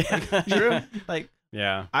outside. Yeah, True. Like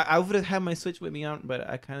yeah. I would have had my Switch with me on, but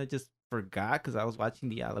I kind of just forgot because I was watching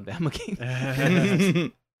the Alabama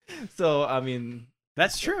game. So I mean,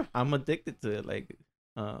 That's true. I'm addicted to it. Like,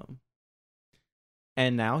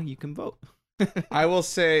 and now you can vote. I will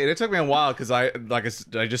say it took me a while because I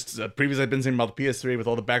just previously I've been saying about the PS3 with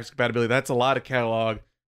all the backwards compatibility. That's a lot of catalog.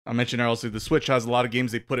 I mentioned also the Switch has a lot of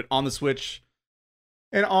games. They put it on the Switch,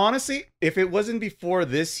 and honestly, if it wasn't before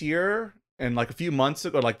this year and like a few months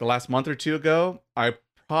ago, like the last month or two ago, I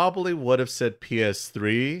probably would have said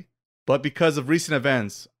PS3. But because of recent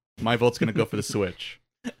events, my vote's gonna go for the Switch.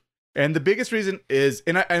 And the biggest reason is,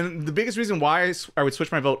 and the biggest reason why I would switch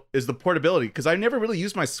my vote is the portability, because I never really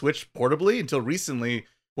used my Switch portably until recently,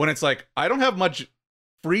 when it's like I don't have much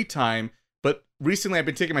free time, but recently I've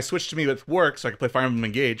been taking my Switch to me with work so I can play Fire Emblem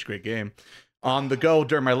Engage, great game, on the go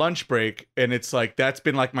during my lunch break, and it's like that's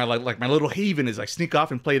been like my little haven is I sneak off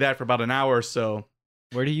and play that for about an hour or so.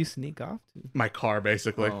 Where do you sneak off to? My car,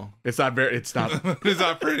 basically. Oh. It's not it's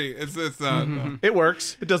not pretty. It's not. No. It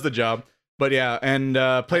works. It does the job. But yeah, and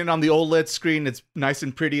playing it on the OLED screen, it's nice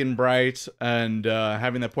and pretty and bright, and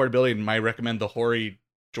having that portability. And I recommend the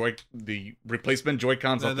the replacement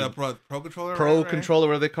Joy-Cons, The Pro controller. Pro right? controller,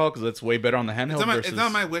 what they call, because it's way better on the handheld. It's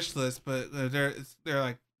on my wish list, but they're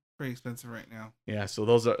like pretty expensive right now. Yeah, so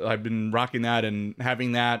those are I've been rocking that and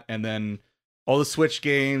having that, and then all the Switch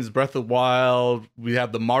games, Breath of the Wild. We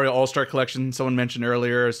have the Mario All-Star Collection someone mentioned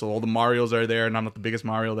earlier, so all the Marios are there, and I'm not the biggest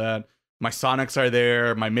Mario that. My Sonics are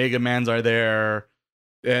there, my Mega Mans are there.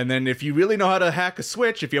 And then if you really know how to hack a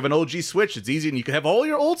Switch, if you have an OG Switch, it's easy and you can have all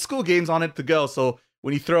your old school games on it to go. So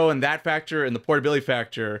when you throw in that factor and the portability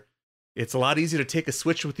factor, it's a lot easier to take a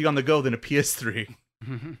Switch with you on the go than a PS3.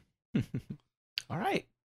 All right.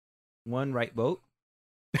 One right vote.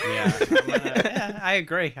 Yeah. Yeah, I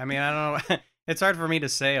agree. I mean, I don't know. It's hard for me to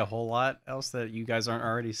say a whole lot else that you guys aren't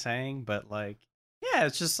already saying, but like, yeah,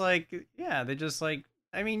 it's just like, yeah, they just like,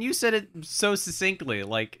 I mean, you said it so succinctly.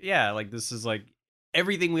 Like, yeah, like this is like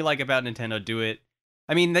everything we like about Nintendo, do it.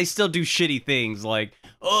 I mean, they still do shitty things like,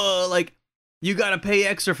 oh, like you gotta pay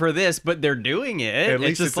extra for this, but they're doing it. At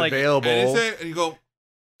least it's like, available. And you go,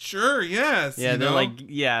 sure, yes. Yeah,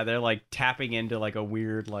 you they're like tapping into like a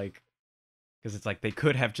weird like, because it's like they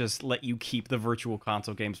could have just let you keep the virtual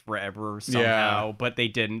console games forever somehow, but they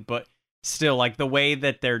didn't. But still, like the way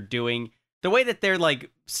that they're like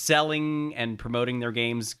selling and promoting their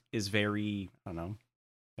games is very, I don't know,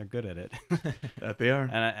 they're good at it. That they are.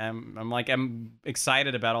 And I'm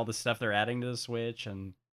excited about all the stuff they're adding to the Switch,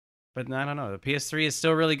 but I don't know, the PS3 is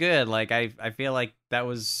still really good. Like I feel like that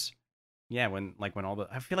was, yeah,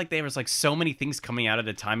 I feel like there was like so many things coming out at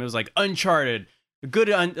a time. It was like Uncharted,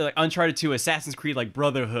 like Uncharted 2, Assassin's Creed, like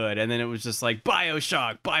Brotherhood, and then it was just like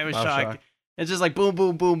Bioshock. It's just like boom,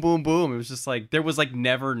 boom, boom, boom, boom. It was just like there was like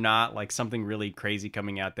never not like something really crazy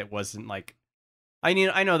coming out that wasn't like. I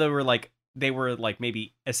mean, I know they were like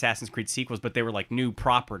maybe Assassin's Creed sequels, but they were like new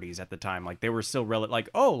properties at the time. Like they were still like,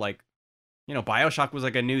 oh, like, you know, Bioshock was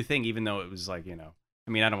like a new thing, even though it was like, you know,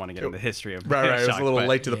 I mean, I don't want to get into the history of Bioshock, Right. It was a little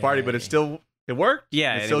late to the party, but it worked.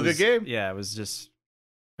 Yeah, it's still a good game. Yeah, it was just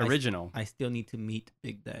original. I still need to meet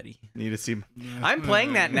Big Daddy. Need to see I'm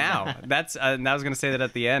playing that now. That's and I was gonna say that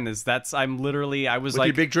at the end. I was with like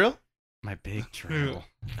your big drill. my big drill.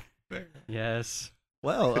 Yes.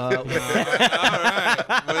 Well, all right. But,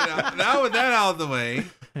 now with that out of the way,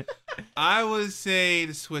 I would say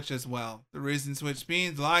the Switch as well. The reason Switch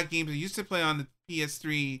means a lot of games I used to play on the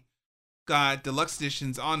PS3 got deluxe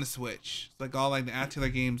editions on the Switch. It's like all like the Attila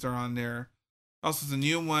games are on there. Also, the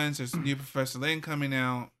new ones. There's a new Professor Layton coming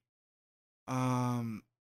out.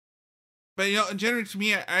 But you know, generally to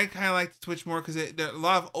me, I kind of like the Switch more because a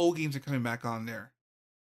lot of old games are coming back on there.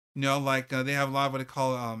 You know, like they have a lot of what they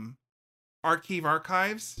call arcade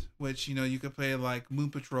archives, which you could play like Moon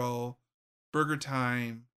Patrol, Burger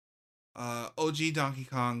Time, OG Donkey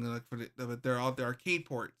Kong, like but they're all the arcade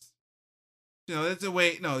ports. That's a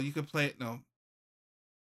way. No, you could play it. No,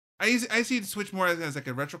 I see the Switch more as like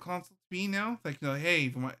a retro console to me now. Like hey,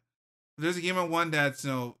 if there's a game I want that's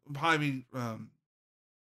probably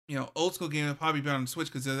old school game, it'll probably be on the Switch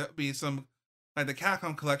because there'll be some like the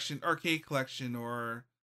Capcom collection, arcade collection, or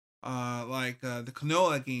the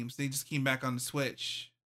Canola games. They just came back on the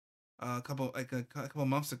Switch a couple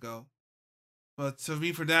months ago. But so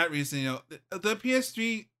me for that reason, the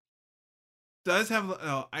PS3 does have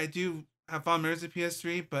I do have fond memories of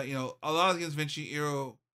PS3, but a lot of games eventually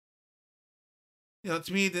to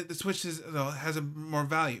me the Switch has a more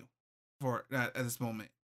value for that at this moment.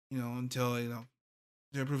 Until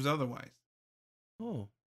it proves otherwise. Oh,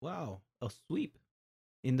 wow. A sweep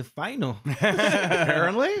in the final.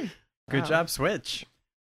 Apparently. Good Wow. job, Switch.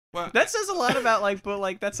 Well, That says a lot about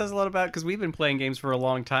that says a lot about because we've been playing games for a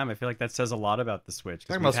long time. I feel like that says a lot about the Switch. 'Cause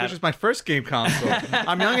Talking about we've had- Switch is my first game console.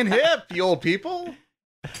 I'm young and hip, you old people.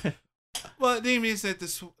 well, the thing is that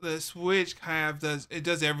the Switch kind of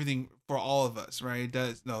does everything for all of us, right? It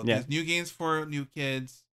does there's new games for new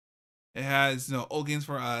kids. It has old games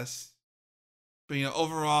for us. But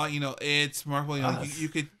overall, it's remarkable. You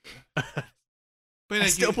could. But I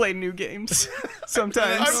still play new games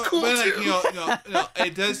sometimes. I'm cool too.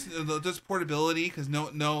 It does portability because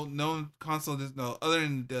no console does other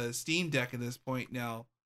than the Steam Deck at this point now,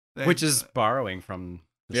 Which is borrowing from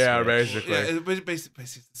the Yeah, Switch. basically. yeah, basically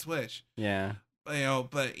the Switch. Yeah. But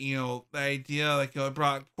the idea it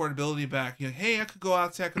brought portability back. Hey, I could go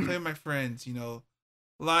outside, I could play with my friends. A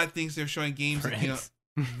lot of things they're showing games. Friends.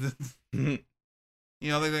 And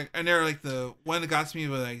they're like the one that got to me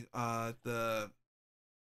was like the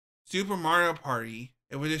Super Mario Party.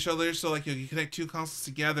 It would just show later, so like you connect two consoles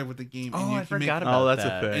together with the game. Oh, you I can make, forgot about that's a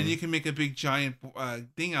that. thing. and you can make a big giant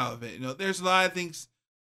thing out of it. There's a lot of things.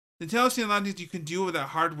 Nintendo's seen a lot of things you can do with that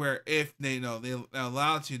hardware if they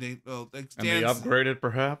allow to. They And they upgraded,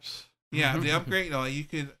 perhaps. Yeah, if they upgrade. You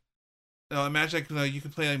could imagine like you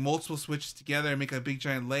could play like multiple Switches together and make a big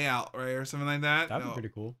giant layout, right, or something like that. That'd be pretty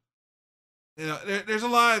cool. There's a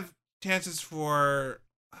lot of chances for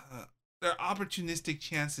there are opportunistic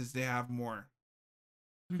chances they have more.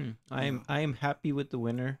 I am happy with the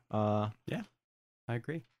winner. I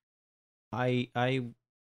agree. I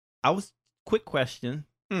was quick question.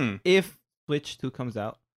 Hmm. If Switch 2 comes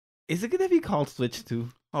out, is it gonna be called Switch 2?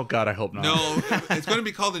 Oh God, I hope not. No, it's going to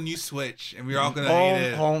be called the new Switch, and we're all going to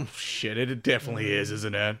hate it. Oh shit! It definitely is,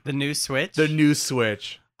 isn't it? The new Switch? The new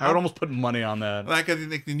Switch. I would almost put money on that. Like I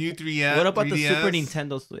think the new 3DS. What about the 3DS? Super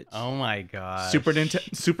Nintendo Switch? Oh my god. Super Switch.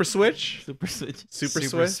 Super Switch. Super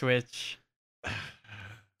Super Switch. Switch. I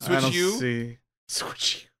Switch don't U? see.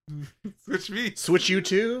 Switch. Switch me. Switch you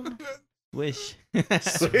too. Wish.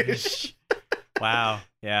 Switch. Wow.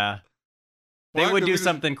 Yeah. They Why would could do we just-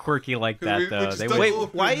 something quirky like could that we though. just They don't would. Wait, go-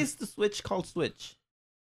 why is the Switch called Switch?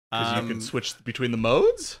 Because you can switch between the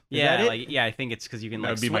modes. Yeah, that it? I think it's because you can That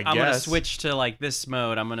like. would be my I'm gonna guess. switch to like this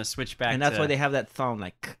mode. I'm gonna switch back. And that's to... why they have that sound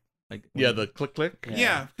like Yeah, the click.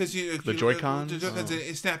 Yeah, because you The Joy-Cons? The Joy-Cons,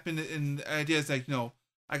 it's snap in the idea is like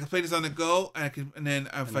I can play this on the go, and I can, and then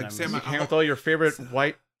if I then say I'm my You hang with all your favorite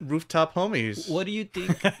white rooftop homies. What do you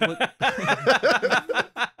think?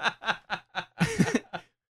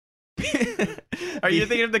 Are you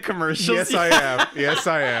thinking of the commercials? Yes, I am. Yes,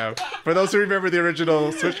 I am. For those who remember the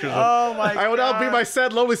original Switch commercial, Oh my god. I will now be my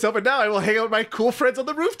sad, lonely self, and now I will hang out with my cool friends on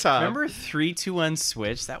the rooftop. Remember 3-2-1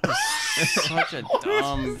 Switch? That was such a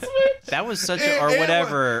dumb. That was such a or It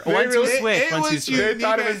whatever. was- 1-2 it Switch. was 1-2 you- Switch. They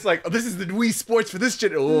thought it guys- was like, oh, this is the Wii Sports for this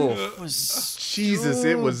gen. Oh, It was Jesus,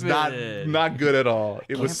 it was not good at all.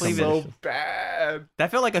 It was believe so it. bad.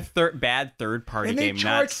 That felt like a bad third party And they game, not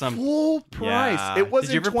charged some. full price. Yeah. It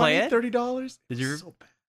wasn't Did you ever play it? $20-$30. Did you ever- So bad.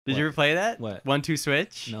 Did you ever play that? What? 1-2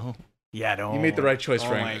 Switch? No. Yeah, don't. You made the right choice, Oh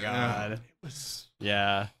Frank. my god. It was.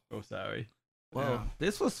 Yeah. Oh, sorry. Well,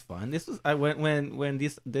 this was fun. This was when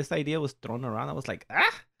this idea was thrown around. I was like, I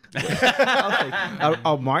was like,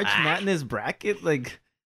 a March Madness bracket. Like,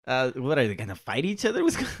 what are they gonna fight each other?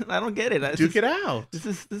 I don't get it. Duke it out.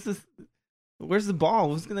 This is. Where's the ball?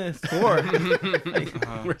 Who's gonna score?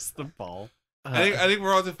 Where's the ball? I think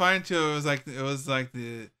we're all defined to it was like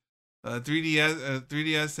the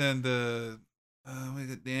 3DS and the what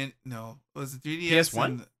is it, no, it was the 3DS PS1?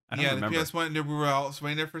 and I don't yeah, remember. the PS1, and we were all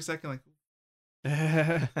swaying there for a second like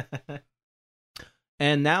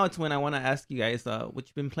And now it's when I want to ask you guys what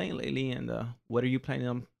you've been playing lately, and what are you planning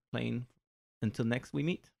on playing until next we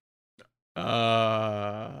meet?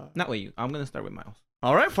 Not Not with you. I'm gonna start with Miles.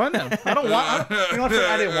 All right, fine then. I don't want. You know what?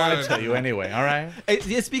 I didn't want to tell you anyway. All right.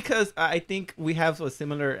 It's because I think we have a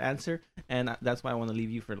similar answer, and that's why I want to leave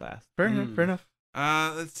you for last. Fair enough. Fair enough.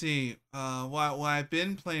 Let's see. What I've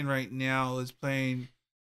been playing right now is playing.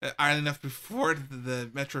 Oddly enough, before the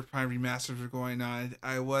Metro Prime remasters were going on,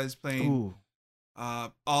 I was playing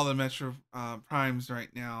all the Metro Primes right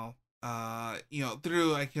now.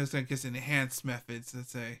 Through I guess enhanced methods. Let's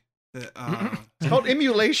say. It's called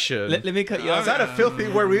emulation. Let me cut you off. Is that a filthy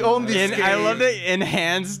where we own these games? I love the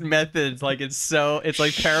enhanced methods. Like it's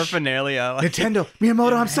like paraphernalia. Like, Nintendo,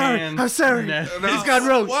 Miyamoto, I'm sorry. I'm sorry. No. He's gone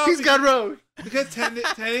rogue. Well, He's gone rogue. Because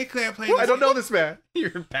technically I'm playing. I don't know this man.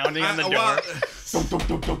 You're pounding on the door.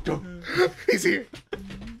 Well, He's here.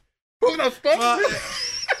 Who the fuck?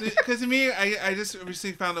 Because to me, I just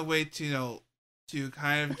recently found a way to to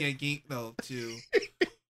kind of get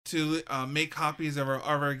to make copies of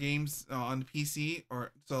our games on the PC.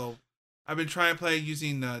 So I've been trying to play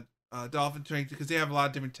using the Dolphin Train because they have a lot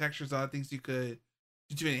of different textures, a lot of things you could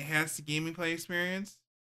do to enhance the gaming play experience.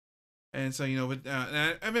 And so with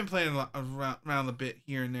and I've been playing around a bit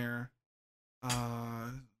here and there.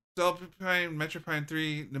 Still playing Metro Prime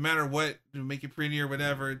 3, no matter what, to make it pretty or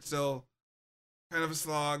whatever, it's still kind of a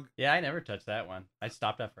slog. Yeah, I never touched that one. I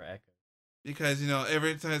stopped after Echo. Because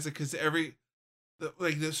every time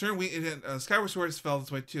the certain Skyward Sword has felt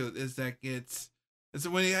this way too. Is that it's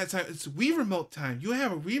when you had time, it's Wii remote time. You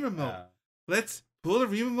have a Wii remote. Let's pull the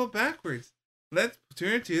Wii remote backwards. Let's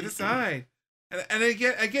turn it to the side. And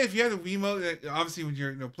again, if you have the Wii remote, obviously when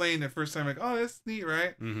you're playing the first time, like, oh, that's neat,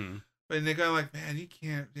 right? Mm-hmm. But they're kind of like, man, you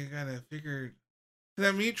can't. You gotta figure.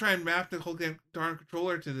 Because you try and map the whole damn darn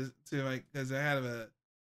controller because I had right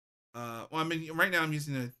now I'm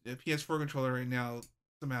using a PS4 controller right now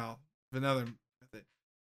somehow with another method.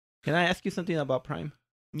 Can I ask you something about Prime?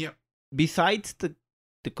 Yep. Besides the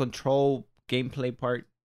control gameplay part,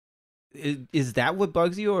 is that what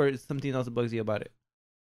bugs you, or is something else that bugs you about it?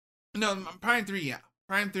 No, Prime 3, yeah.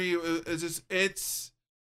 Prime 3 is just it's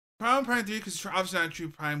Prime 3 because obviously not true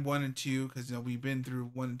Prime 1 and 2 because we've been through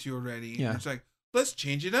 1 and 2 already. Yeah. And it's like, let's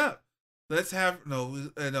change it up. Let's have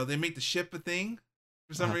they make the ship a thing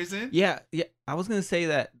for some reason. Yeah. I was gonna say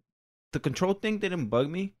that the control thing didn't bug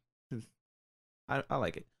me. I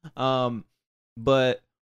like it. But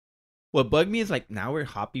what bugged me is like now we're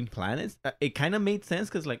hopping planets. It kind of made sense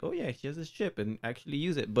because like, oh yeah, she has a ship and actually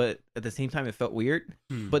use it. But at the same time, it felt weird.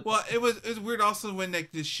 But it was weird also when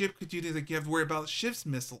like the ship could do things like you have to worry about ship's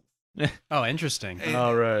missiles. Oh, interesting. And,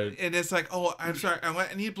 All right. And it's like, oh, I'm sorry,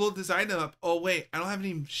 I need to blow this item up. Oh wait, I don't have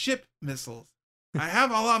any ship missiles. I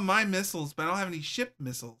have all of my missiles, but I don't have any ship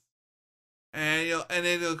missiles. And and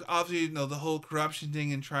then obviously the whole corruption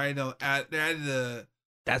thing and try to add the.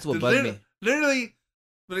 That's what bugged me. Literally,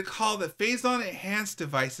 what they call the phase-on enhanced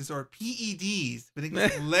devices or PEDs. I think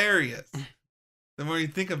it's hilarious. The more you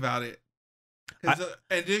think about it, and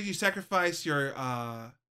then you sacrifice your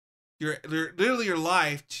literally your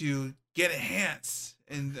life to get enhanced,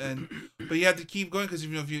 but you have to keep going because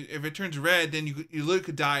if it turns red, then you literally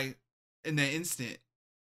could die in that instant.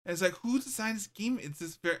 And it's like, who designed this game? It's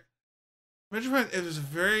this very Metroid. It was a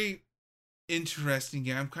very interesting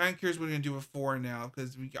game. I'm kind of curious what we're gonna do with 4 now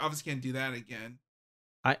because we obviously can't do that again.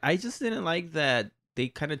 I just didn't like that they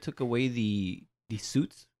kind of took away the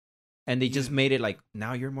suits, and they just made it like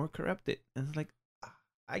now you're more corrupted. And it's like,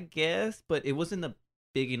 I guess, but it wasn't a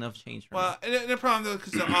big enough change for me. And the problem though,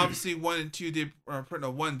 because obviously 1 and 2 did, or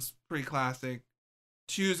no, 1's pretty classic.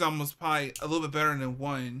 2's almost probably a little bit better than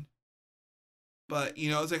 1. But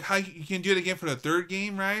it's like how you can do it again for the 3rd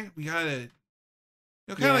game, right? We gotta,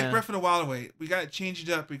 kind of like Breath of the Wild way. We gotta change it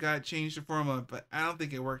up. We gotta change the formula, but I don't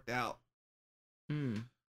think it worked out.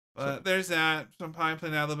 But there's that. So I'm probably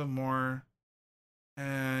playing that a little bit more.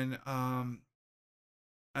 And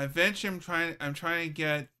eventually I'm trying to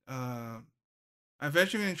get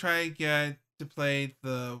eventually gonna try to get to play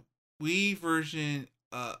the Wii version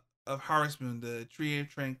of Harvest Moon, the Tree of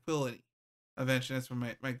Tranquility. Eventually, that's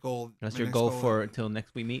my goal. That's your goal for until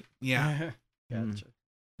next we meet. Yeah. Gotcha.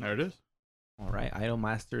 There it is. All right, Idol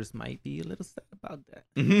Masters might be a little sad about that.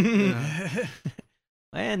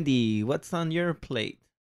 Andy, what's on your plate?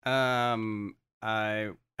 I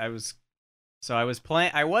was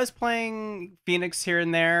playing Phoenix here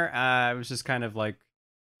and there. I was just kind of like,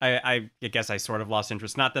 I guess I sort of lost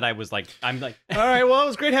interest. Not that I was like, I'm like, all right, well, it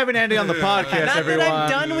was great having Andy on the podcast, not everyone. that I'm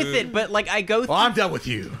done with it, but like I go through, well, I'm done with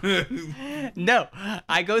you. No,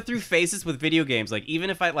 I go through phases with video games. Like even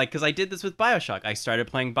if I because I did this with BioShock. I started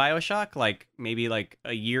playing BioShock like maybe like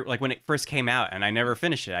a year, like when it first came out, and I never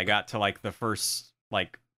finished it. I got to like the first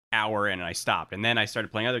like hour and I stopped, and then I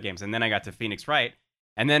started playing other games, and then I got to Phoenix Wright,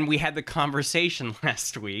 And then we had the conversation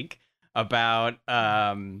last week about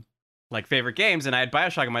like favorite games, and I had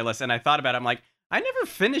BioShock on my list, and I thought about it. I'm like, I never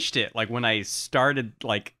finished it. Like when I started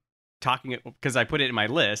like talking it, because I put it in my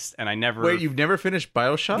list, and I never. Wait, you've never finished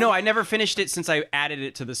BioShock? No, I never finished it since I added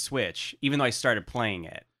it to the Switch, even though I started playing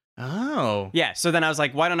it. Oh. Yeah, so then I was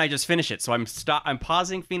like, why don't I just finish it? So I'm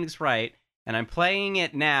pausing Phoenix Wright, and I'm playing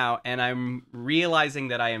it now, and I'm realizing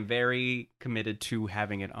that I am very committed to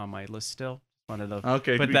having it on my list still. Wanted to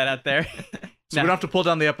Okay. put that out there. So we don't have to pull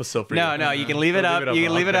down the episode for you. No, you can leave it up. You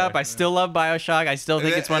can leave it up. I still love BioShock. I still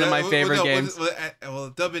think it's one of my favorite games. Well,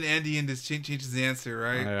 dubbing Andy in just changes the answer,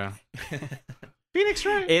 right? Yeah. Phoenix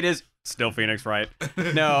Wright. It is still Phoenix Wright.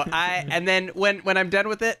 No, and then when I'm done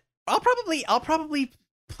with it, I'll probably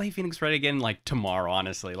play Phoenix Wright again like tomorrow.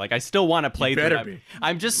 Honestly, like I still want to play through it.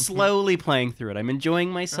 I'm just slowly playing through it. I'm enjoying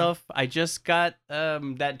myself. I just got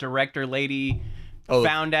that director lady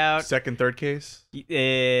found out. Second, third case?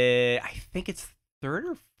 I think it's third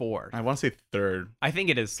or fourth. I want to say third. I think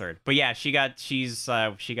it is third. But yeah, she got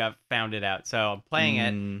found it out. So I'm playing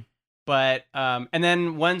it. But and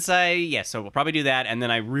then once so we'll probably do that, and then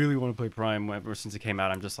I really want to play Prime. Ever since it came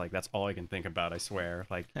out, I'm just like, that's all I can think about. I swear.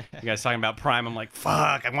 Like you guys talking about Prime, I'm like,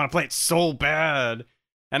 fuck, I want to play it so bad,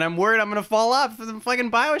 and I'm worried I'm gonna fall off for the fucking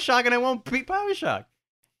BioShock, and I won't beat BioShock.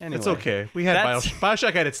 Anyway, it's okay. We had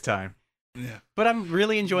BioShock at its time. Yeah. But I'm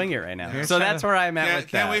really enjoying it right now. Yeah, so that's where I'm at with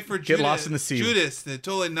that. Can't wait for Get lost in the sea. Judas, the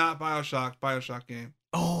totally not BioShock game.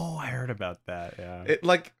 Oh, I heard about that. Yeah. It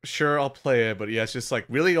like sure I'll play it, but yeah, it's just like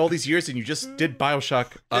really all these years and you just did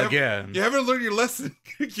BioShock again. You haven't learned your lesson,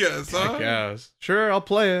 yes, huh? I guess. Sure, I'll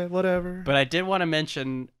play it. Whatever. But I did want to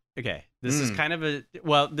mention. Okay, this is kind of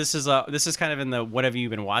this is kind of in the what have you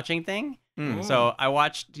been watching thing. So I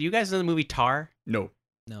watched. Do you guys know the movie Tar? No.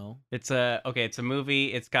 No. It's a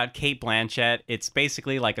movie. It's got Kate Blanchett. It's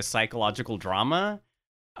basically like a psychological drama.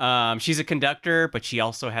 She's a conductor, but she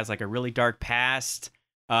also has like a really dark past.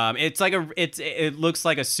 It looks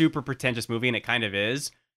like a super pretentious movie, and it kind of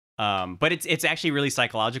is. But it's actually really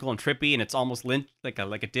psychological and trippy, and it's almost like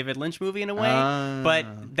a David Lynch movie in a way.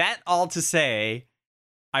 But that all to say,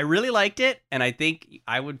 I really liked it, and I think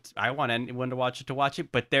I want anyone to watch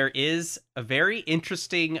it. But there is a very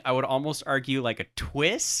interesting, I would almost argue, like a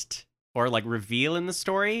twist or like reveal in the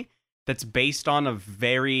story that's based on a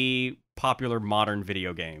very popular modern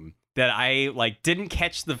video game that I like didn't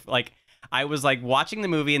catch I was like watching the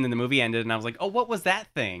movie, and then the movie ended, and I was like, oh, what was that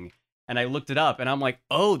thing? And I looked it up, and I'm like,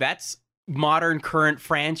 oh, that's modern current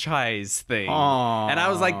franchise thing. Aww. And I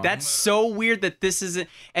was like, that's so weird that this isn't,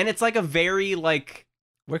 and it's like a very like,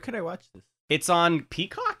 where could I watch this? it's on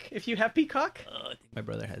Peacock if you have Peacock. I think my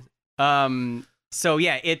brother has it. So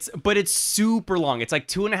yeah, it's super long. It's like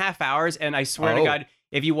 2.5 hours, and I swear to God,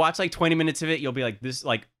 if you watch like 20 minutes of it, you'll be like, this,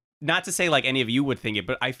 like, not to say like any of you would think it,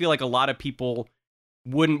 but I feel like a lot of people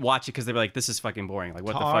wouldn't watch it because they'd be like, this is fucking boring. Like,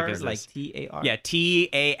 what the fuck is this? Like T-A-R? Yeah,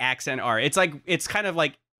 T-A-X-N-R. It's like kind of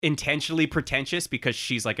intentionally pretentious because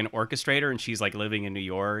she's like an orchestrator and she's like living in New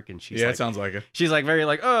York, and she's it sounds like it. She's like very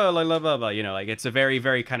like, oh, like blah blah blah, you know, like it's a very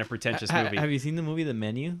very kind of pretentious movie. Have you seen the movie The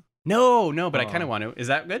Menu? No, but I kind of want to. Is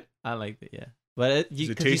that good? I liked it, yeah. But Is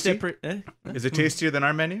it tasty? Is it tastier than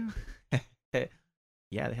our menu?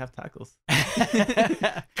 Yeah, they have tacos.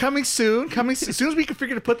 Coming soon. As soon as we can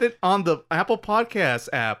figure to put it on the Apple Podcast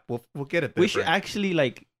app, we'll get it there. We should actually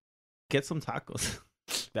like get some tacos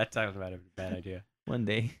That sounds about a bad idea. one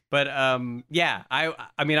day. But yeah,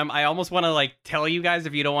 I mean I almost want to like tell you guys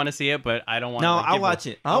if you don't want to see it, but I don't want. No, like, I'll watch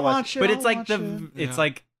it. I'll watch it. But I'll it's like watch it's it.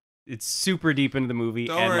 like it's super deep into the movie,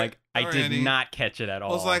 Don't and worry- like I don't worry, did Andy. not catch it at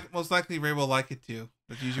all. Most likely Ray will like it too.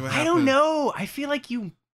 That's usually what I happens. don't know. I feel like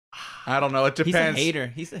you. I don't know. It depends.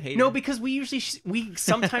 He's a hater. No, because we usually we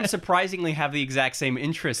sometimes surprisingly have the exact same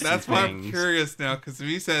interests. That's in why things. I'm curious now, because if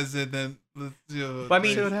he says it, then let's do it. But I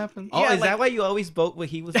mean- See what happens. Oh, Yeah, is like- that why you always vote what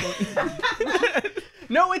he was voting?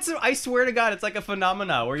 No, I swear to God, it's like a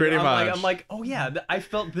phenomena where Pretty much. I'm like, oh yeah, I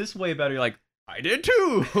felt this way about it. You're like, I did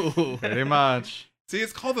too. Pretty much. See,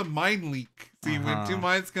 it's called a mind leak. See, when Uh-huh. two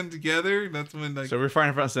minds come together, that's when like So we're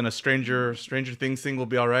finding for us in a Stranger Things thing will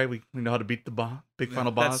be all right. We know how to beat the big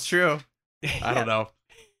final boss. That's true. I don't know.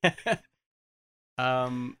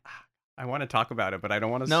 I want to talk about it, but I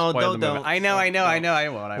don't want to No, spoil the movie. don't. I know. I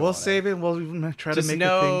won't. We'll save it. We'll try Just to make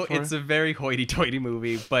know a thing for it's it. a very hoity-toity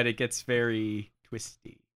movie, but it gets very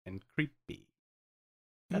twisty and creepy.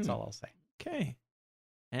 That's all I'll say. Okay.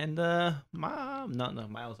 And Mom, no,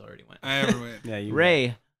 Miles already went. I ever went. Yeah, you.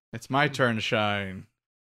 Ray. It's my turn to shine.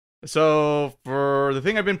 So for the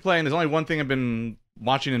thing I've been playing, there's only one thing I've been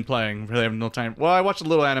watching and playing. Really have no time. Well, I watched a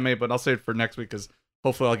little anime, but I'll save it for next week because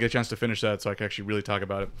hopefully I'll get a chance to finish that so I can actually really talk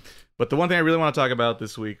about it. But the one thing I really want to talk about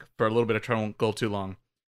this week for a little bit, I try won't go too long,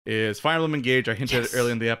 is Fire Emblem Engage. I hinted at it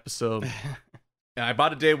early in the episode. And I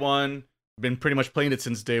bought it day one. Been pretty much playing it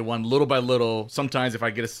since day one, little by little. Sometimes if I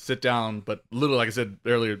get to sit down, but little, like I said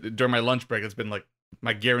earlier, during my lunch break, it's been like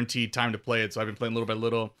my guaranteed time to play it. So I've been playing little by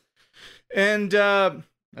little. And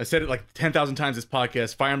I said it like 10,000 times this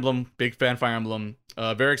podcast. Fire Emblem, big fan Fire Emblem.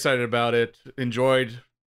 Very excited about it. Enjoyed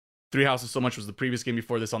Three Houses so much, was the previous game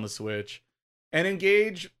before this on the Switch. And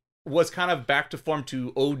Engage was kind of back to form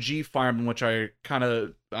to OG Fire Emblem, which I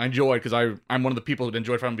enjoyed because I'm one of the people that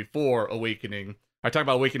enjoyed Fire Emblem before Awakening. I talk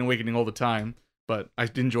about Awakening all the time, but I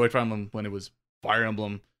enjoyed Fire Emblem when it was Fire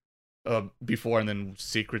Emblem before, and then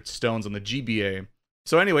Sacred Stones on the GBA.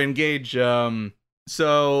 So anyway, Engage.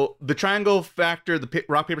 So the triangle factor, the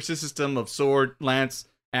rock paper scissors system of sword, lance,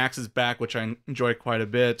 axe is back, which I enjoy quite a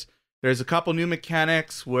bit. There's a couple new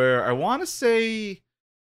mechanics where I want to say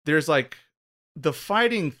there's like the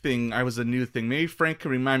fighting thing. Was a new thing. Maybe Frank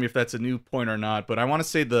can remind me if that's a new point or not. But I want to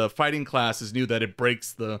say the fighting class is new, that it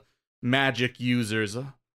breaks the magic users.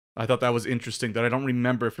 I thought that was interesting. That I don't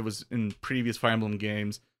remember if it was in previous Fire Emblem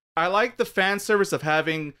games. I like the fan service of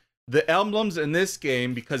having the emblems in this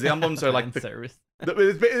game because the emblems are like service.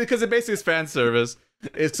 Because it basically is fan service.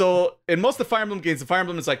 So in most of the Fire Emblem games, the Fire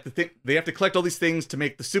Emblem is like the thing. They have to collect all these things to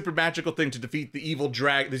make the super magical thing to defeat the evil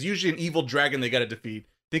dragon. There's usually an evil dragon they got to defeat.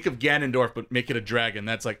 Think of Ganondorf, but make it a dragon.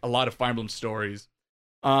 That's like a lot of Fire Emblem stories.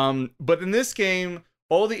 But in this game,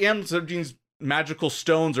 all the emblems are these magical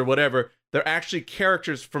stones or whatever. They're actually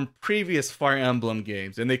characters from previous Fire Emblem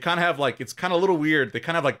games, and they kind of have like, it's kind of a little weird. They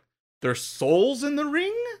kind of like their souls in the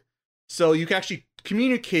ring, so you can actually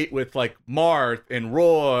communicate with like Marth and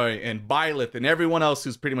Roy and Byleth and everyone else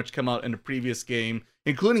who's pretty much come out in the previous game,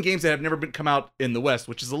 including games that have never been come out in the West,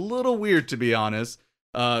 which is a little weird to be honest.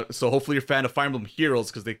 So hopefully you're a fan of Fire Emblem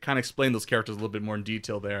Heroes because they kind of explain those characters a little bit more in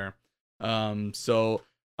detail there. So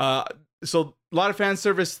a lot of fan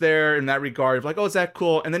service there in that regard of like, oh, is that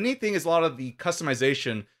cool? And the neat thing is a lot of the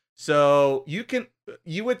customization. So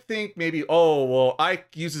you would think maybe, oh, well, Ike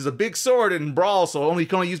uses a big sword in Brawl, so you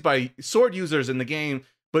can only use by sword users in the game.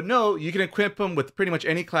 But no, you can equip them with pretty much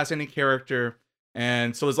any class, any character.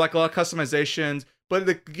 And so there's like a lot of customizations. But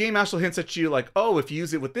the game also hints at you like, oh, if you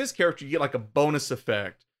use it with this character, you get like a bonus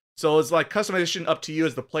effect. So it's like customization up to you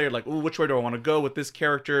as the player, like, oh, which way do I want to go with this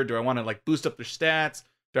character? Do I want to like boost up their stats?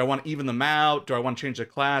 Do I want to even them out? Do I want to change the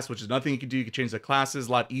class? Which is nothing you can do. You can change the classes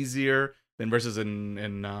a lot easier than versus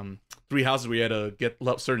in Three Houses where you had to get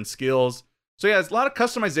certain skills. So yeah, it's a lot of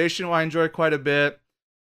customization I enjoy quite a bit.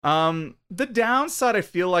 The downside I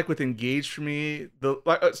feel like with Engage for me,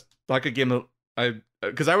 like a game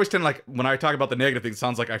because I always tend to like when I talk about the negative things, it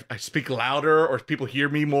sounds like I speak louder or people hear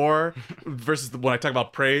me more versus when I talk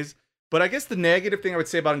about praise. But I guess the negative thing I would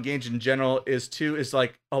say about Engage in general is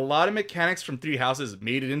like a lot of mechanics from Three Houses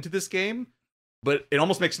made it into this game, but it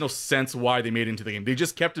almost makes no sense why they made it into the game. They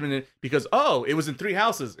just kept them in it because, oh, it was in Three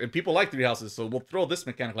Houses and people like Three Houses, so we'll throw this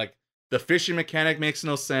mechanic. Like the fishing mechanic makes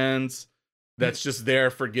no sense. That's just there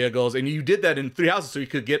for giggles. And you did that in Three Houses so you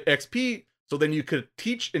could get XP, so then you could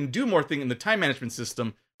teach and do more thing in the time management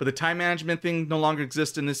system. But the time management thing no longer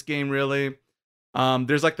exists in this game, really.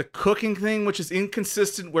 There's like the cooking thing, which is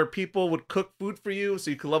inconsistent, where people would cook food for you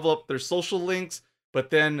so you could level up their social links. But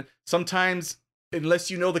then sometimes,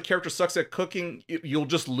 unless you know the character sucks at cooking, you'll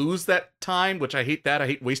just lose that time, which I hate that. I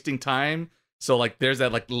hate wasting time. So like there's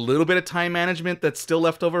that like little bit of time management that's still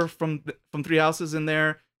left over from Three Houses in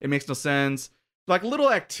there. It makes no sense. Like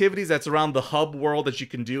little activities that's around the hub world that you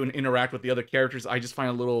can do and interact with the other characters, I just find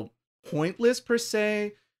a little pointless per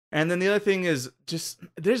se. And then the other thing is just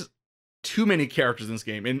there's too many characters in this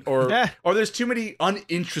game, or there's too many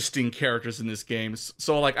uninteresting characters in this game.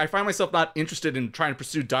 So like I find myself not interested in trying to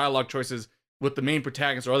pursue dialogue choices with the main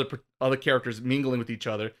protagonist or other characters mingling with each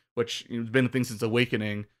other, which has been a thing since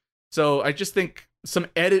Awakening. So I just think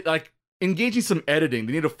engaging some editing.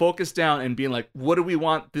 They need to focus down and being like, what do we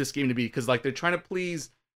want this game to be? Because like they're trying to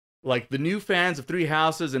please like the new fans of Three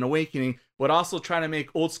Houses and Awakening, but also trying to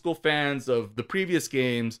make old school fans of the previous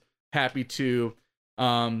games happy too.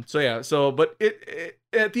 But it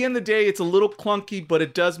at the end of the day, it's a little clunky, but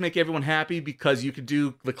it does make everyone happy because you could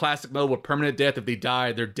do the classic mode with permanent death. If they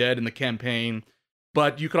die, they're dead in the campaign.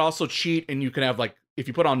 But you could also cheat, and you can have like, if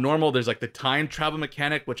you put on normal, there's like the time travel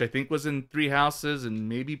mechanic, which I think was in Three Houses and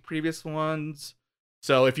maybe previous ones.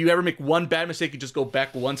 So if you ever make one bad mistake, you just go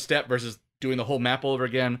back one step versus doing the whole map all over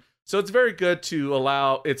again. So it's very good to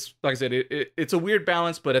allow, it's like I said, it's a weird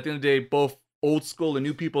balance, but at the end of the day, both old school and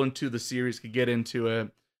new people into the series could get into it.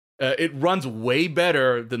 It runs way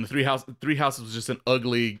better than the Three Houses. Three Houses was just an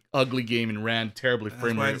ugly game and ran terribly That's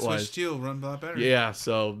frame why rate the wise. Switch 2 run a lot better. Yeah,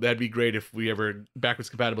 so that'd be great if we ever backwards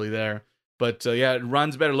compatibility there. But yeah, it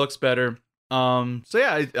runs better, looks better. So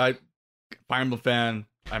yeah, I Fire Emblem fan.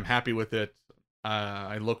 I'm happy with it.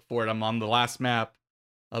 I look for it. I'm on the last map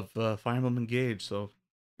of Fire Emblem Engage. So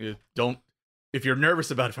if you're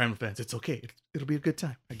nervous about Fire Emblem fans, it's okay. It'll be a good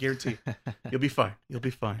time. I guarantee. You'll be fine. You'll be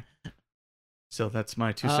fine. So that's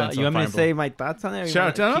my 2 cents. You on want me Fire to say Emblem. my thoughts on it? or you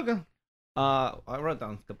Shout wanna out to keep- I wrote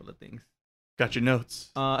down a couple of things. Got your notes.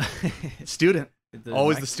 The Student.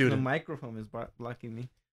 Always the student. The microphone is blocking me.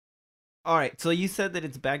 All right, so you said that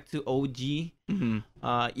it's back to OG. Mm-hmm.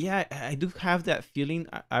 Yeah, I do have that feeling.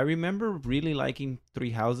 I remember really liking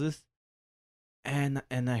Three Houses, and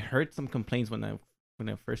I heard some complaints when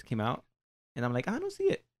it first came out, and I'm like, I don't see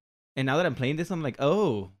it. And now that I'm playing this, I'm like,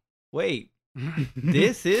 oh, wait,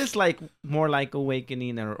 this is like more like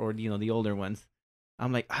Awakening or the older ones.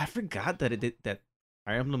 I'm like, I forgot that that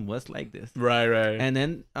Fire Emblem was like this. Right. And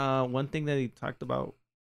then one thing that he talked about,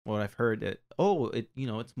 what I've heard, that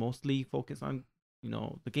it's mostly focused on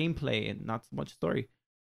the gameplay and not so much story.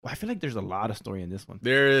 Well, I feel like there's a lot of story in this one.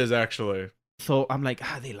 There is actually. So I'm like,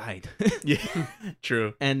 they lied. Yeah,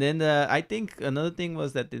 true. And then I think another thing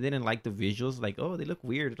was that they didn't like the visuals. Like, oh, they look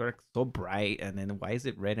weird. They're so bright. And then why is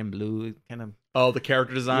it red and blue? It kind of. Oh, the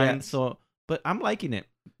character Yeah. designs. So, but I'm liking it.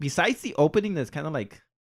 Besides the opening, that's kind of like,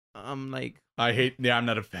 I'm like, I'm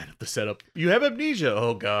not a fan of the setup. You have amnesia.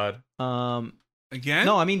 Oh God. Again?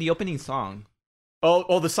 no, I mean the opening song.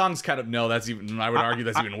 Oh, the song's kind of that's even. I would argue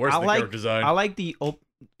that's even worse than the character design. I like the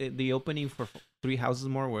opening for Three Houses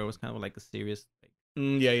more, where it was kind of like a serious,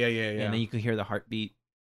 Yeah. and then you could hear the heartbeat.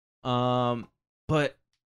 But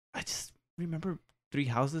I just remember Three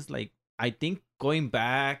Houses. Like, I think going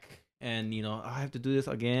back and I have to do this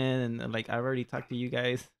again, and like I already talked to you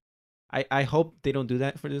guys. I hope they don't do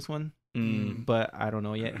that for this one. But I don't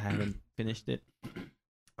know yet. I haven't finished it.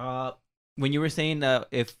 When you were saying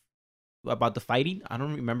about the fighting, I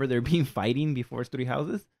don't remember there being fighting before Three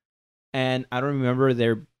Houses, and I don't remember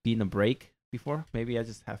there being a break before. Maybe I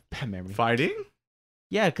just have bad memory. Fighting?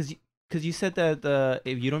 Yeah, because you said that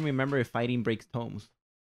if you don't remember if fighting breaks tomes.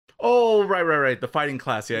 Oh, right. The fighting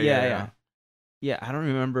class. Yeah. Yeah, I don't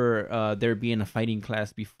remember there being a fighting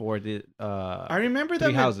class before the. I remember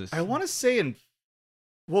Three that. Houses. I want to say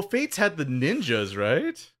Fates had the ninjas,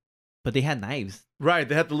 right? But they had knives. Right,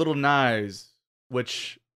 they had the little knives,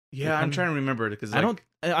 which I'm kind of- trying to remember it because I don't.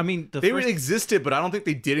 I mean, they really existed, but I don't think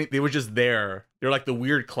they didn't. They were just there. They're like the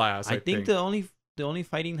weird class. I think the only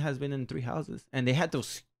fighting has been in Three Houses, and they had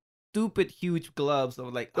those stupid huge gloves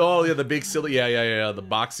of like. Oh yeah, the big silly. Yeah. The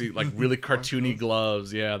boxy, like really cartoony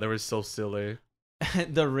gloves. Yeah, they were so silly.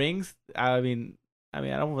 The rings. I mean, I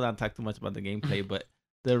don't want to talk too much about the gameplay, but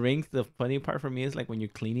the rings. The funny part for me is like when you're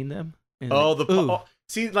cleaning them. and Oh, like,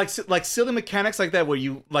 see, like silly mechanics like that where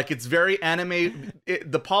you like it's very anime.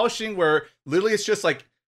 The polishing where literally it's just like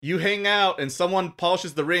you hang out and someone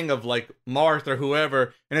polishes the ring of like Marth or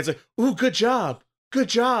whoever, and it's like, ooh, good job.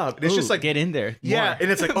 And it's just like get in there. yeah, More.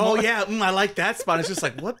 and it's like, oh yeah, I like that spot. It's just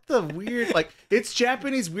like, what the weird, like it's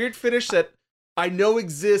Japanese weird finish that I know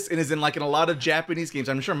exists and is in like in a lot of Japanese games.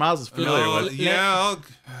 I'm sure Miles is familiar with. Yeah.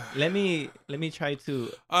 Let me try to.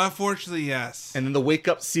 Unfortunately, yes. And then the wake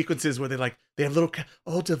up sequences where they have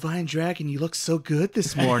little, Divine Dragon, you look so good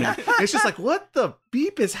this morning. It's just like, what the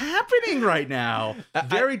beep is happening right now?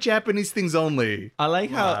 Very Japanese things only. I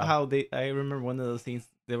like Wow. how they. I remember one of those scenes.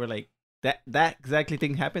 They were like that exactly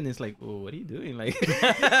thing happened. It's like, oh, what are you doing? Like,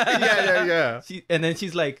 Yeah. and then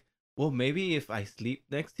she's like, well, maybe if I sleep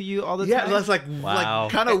next to you all the Yeah, time. that's like Wow.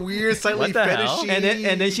 kind of weird, slightly What the hell? fetishy.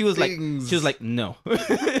 And then she was things. like, no.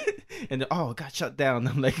 And then, it got shut down.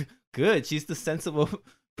 I'm like, good. She's the sensible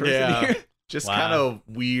person Yeah. here. Just Wow. kind of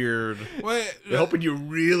weird. Wait, They're hoping you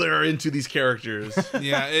really are into these characters.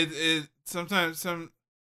 yeah, it sometimes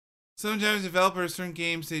developers, certain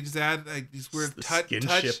games, they just add like these weird The touch,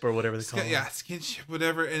 skinship or whatever they call it. yeah, skinship,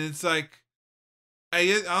 whatever, and it's like, I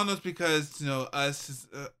don't know, it's because us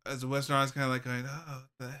as a Western audience kind of like going, oh,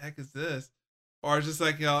 what the heck is this, or it's just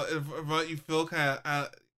like if you feel kind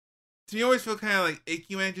of, to me, I always feel kind of like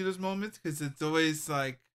icky when I do those moments because it's always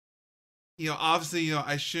like, obviously,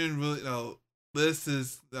 I shouldn't really, this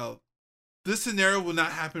scenario will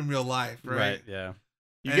not happen in real life, right? Yeah.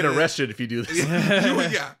 You get arrested if you do this.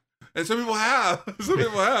 Yeah. And some people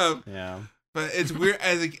have. Yeah. But it's weird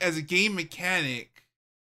as a game mechanic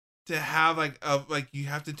to have like you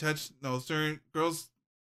have to touch certain girls.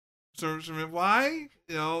 Certain why?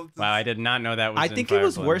 Wow, I did not know that was. I in think Fire it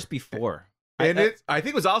was Emblem. worse before. And I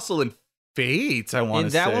think it was also in Fates, I want to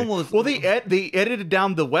And say. that one was- well, they edited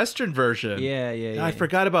down the Western version. Yeah. I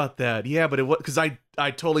forgot about that. Yeah, but it was because I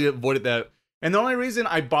totally avoided that. And the only reason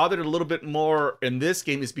I bothered a little bit more in this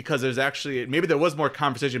game is because there's actually maybe there was more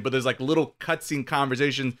conversation, but there's like little cutscene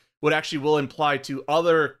conversations what actually will imply to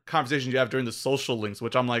other conversations you have during the social links,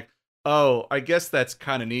 which I'm like, oh, I guess that's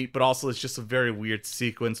kind of neat, but also it's just a very weird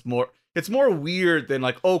sequence. It's more weird than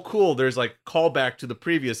like, oh, cool, there's like callback to the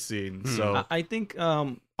previous scene. So I think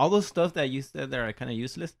all those stuff that you said there are kind of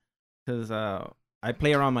useless because I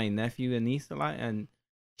play around my nephew and niece a lot, and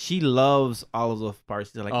she loves all of those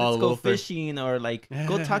parts. She's like, Oh, let's go little thing. fishing, or like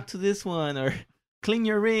go talk to this one, or clean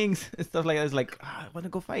your rings and stuff like that. It's like, I want to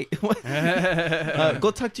go fight.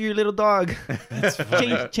 Go talk to your little dog.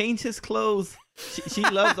 change his clothes. She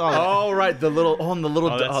loves all that. oh right, the little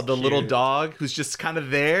that's the little cute. dog who's just kind of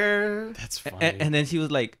there. That's funny. And then she was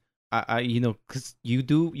like, I because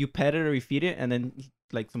you pet it or you feed it, and then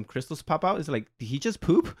like some crystals pop out. It's like, did he just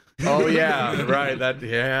poop? Oh yeah, right. That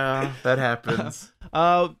happens.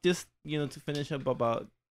 Just to finish up about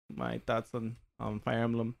my thoughts on Fire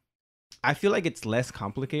Emblem, I feel like it's less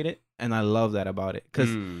complicated, and I love that about it. Because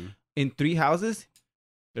in Three Houses,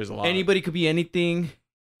 There's a lot. anybody could be anything,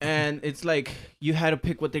 and it's like you had to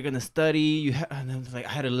pick what they're gonna study. And I was like, I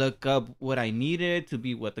had to look up what I needed to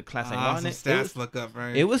be what the class I Some wanted. stats look up,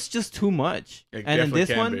 right? It was just too much. It And in definitely this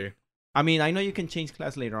can one, be. I mean, I know you can change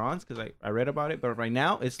class later on because I read about it, but right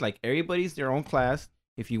now it's like everybody's their own class.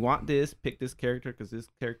 If you want this, pick this character because this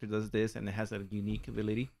character does this and it has a unique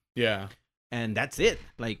ability. Yeah. And that's it.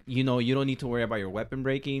 Like, you don't need to worry about your weapon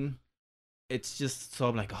breaking. It's just so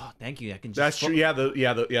I'm like, oh, thank you. I can just That's true.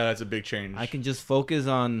 Yeah, that's a big change. I can just focus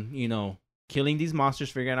on, killing these monsters,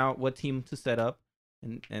 figuring out what team to set up,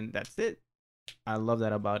 and that's it. I love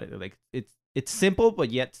that about it. Like it's simple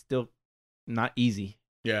but yet still not easy.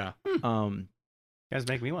 Yeah. Um You guys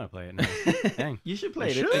make me want to play it now. Dang. you should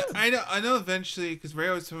play You it. should. I know eventually because Ray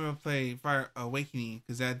always told me to play Fire Awakening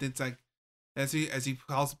because it's like as he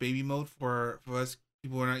calls baby mode for us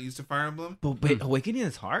people who are not used to Fire Emblem. But Awakening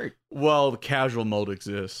is hard. Well, the casual mode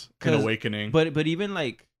exists in 'Cause- Awakening. But even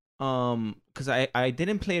like because I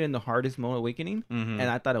didn't play it in the hardest mode Awakening, Mhm. and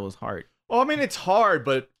I thought it was hard. Well, I mean, it's hard,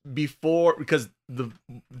 but because the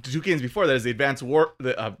two games before that is the Advanced Wars,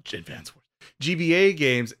 GBA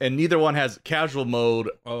games, and neither one has casual mode.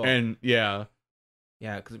 Oh. And yeah.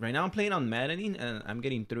 Yeah, because right now I'm playing on Maddening and I'm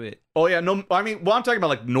getting through it. Oh yeah, no. I mean, well, I'm talking about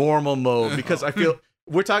like normal mode because I feel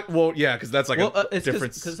we're talking. Well, yeah, because that's like a it's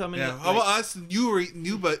difference. because I mean, Yeah, how about us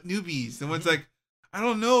newbies? And it's like I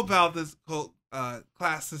don't know about this whole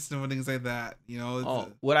class system and things like that. It's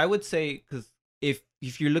what I would say, because if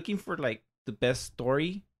you're looking for like the best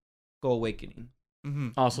story, go Awakening.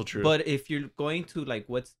 Also true. But if you're going to like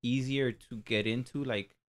what's easier to get into,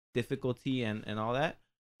 like difficulty and all that,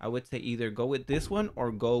 I would say either go with this one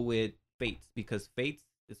or go with Fates, because Fates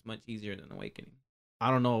is much easier than Awakening. I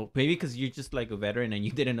don't know, maybe because you're just like a veteran and you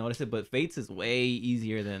didn't notice it, but Fates is way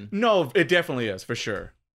easier than. No, it definitely is for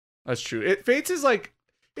sure. That's true. Fates is like,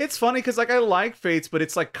 it's funny because like I like Fates, but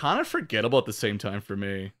it's like kind of forgettable at the same time for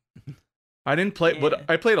me. I didn't play, Yeah. but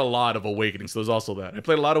I played a lot of Awakening, so there's also that. I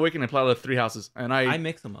played a lot of Awakening. I played a lot of Three Houses, and I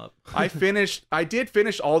mix them up. I did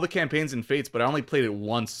finish all the campaigns in Fates, but I only played it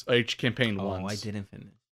once, each campaign Oh, once. I didn't finish.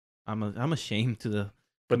 I'm ashamed to the.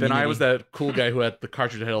 But then I was community. that cool guy who had the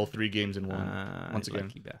cartridge that had all 3 games in one. Once again.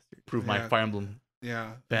 lucky bastard. Prove my Yeah. Fire Emblem.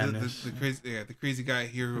 yeah, Badness. the crazy guy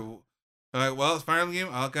here who well, it's Fire Emblem game.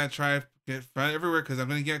 I gotta try to get find it everywhere because I'm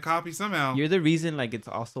gonna get a copy somehow. You're the reason like it's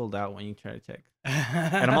all sold out when you try to check.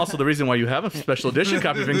 And I'm also the reason why you have a special edition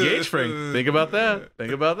copy of Engage, Frank. Think about that.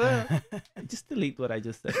 Think about that. Just delete what I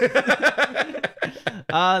just said.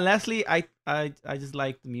 Lastly, I just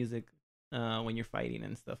like the music when you're fighting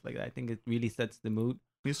and stuff like that. I think it really sets the mood.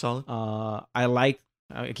 You solid. I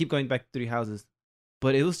keep going back to Three Houses,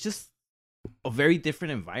 but it was just a very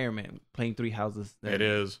different environment playing Three Houses. It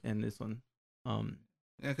is. And this one.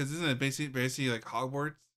 Yeah, because isn't it basically like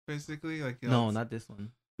Hogwarts? Basically, like No, it's- not this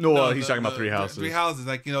one. No, he's talking about Three the Houses. Three Houses,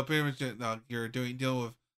 like pretty much you're dealing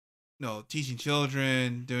with teaching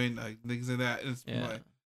children, doing like things like that. It's Yeah. like,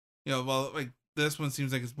 well, like this one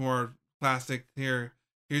seems like it's more classic. Here's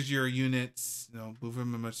your units. Move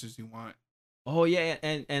them as much as you want. Oh yeah,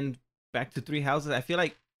 and back to Three Houses. I feel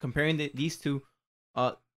like comparing these two,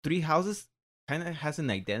 Three Houses kind of has an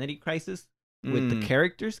identity crisis with the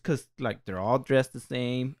characters, because like they're all dressed the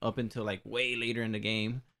same up until like way later in the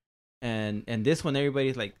game, and this one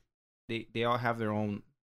everybody's like they all have their own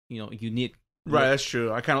unique Right, look. that's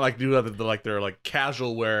true. I kind of like do that. Like they're like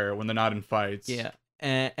casual wear when they're not in fights. Yeah,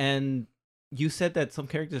 and you said that some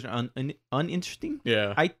characters are uninteresting.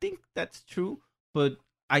 Yeah. I think that's true, but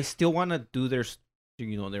I still want to do their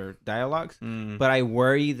their dialogues, Mm. but I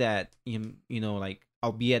worry that like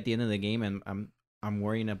I'll be at the end of the game and I'm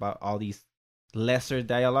worrying about all these lesser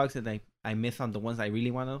dialogues and I miss on the ones I really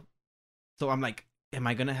want to. So I'm like, am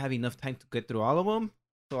I gonna have enough time to get through all of them?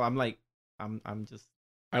 So I'm like, I'm just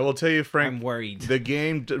I will tell you, Frank, I'm worried. the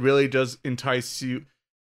game really does entice you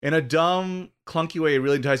in a dumb, clunky way. It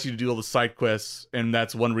really entices you to do all the side quests, and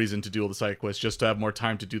that's one reason to do all the side quests, just to have more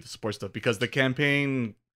time to do the support stuff. Because the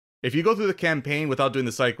campaign, if you go through the campaign without doing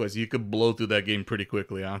the side quests, you could blow through that game pretty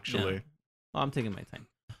quickly. Actually, Yeah. I'm taking my time.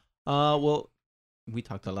 Well, we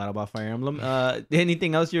talked a lot about Fire Emblem.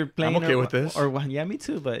 Anything else you're playing? okay with this. Or yeah, me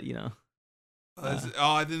too. But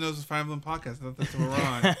I didn't know it was a Fire Emblem podcast. I thought that's what we're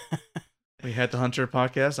on. we had the Hunter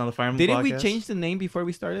podcast on the Fire Emblem didn't podcast. we change the name before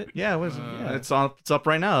we started? Yeah, it was. Yeah. It's on. It's up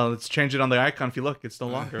right now. Let's change it on the icon. If you look, it's no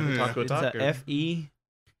longer Taco It's a Taco. FE.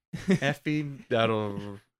 FE.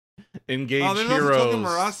 That'll engage Oh, there's heroes. also Tokyo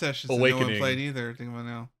Mirage Sessions that no one Awakening. played either. Think about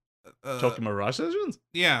now. Tokyo Mirage Sessions.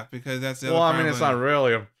 Yeah, because that's the Well, other I mean, Fire it's not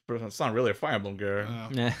Emblem. really a Fire Emblem game. Oh.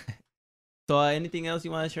 Yeah. So anything else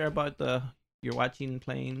you want to share about you're watching,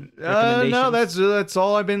 playing? No, that's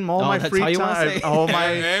all I've been. All Oh, my that's free all you wanna time. say? All my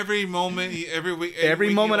every moment, every week, every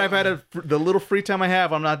week moment you I've had the little free time I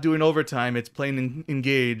have, I'm not doing overtime. It's playing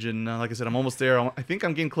Engage, and like I said, I'm almost there. I think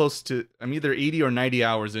I'm getting close to. I'm either 80 or 90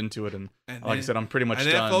 hours into it, and And like I then- said, I'm pretty much and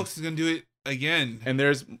then done. folks is gonna do it again. And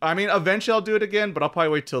eventually I'll do it again, but I'll probably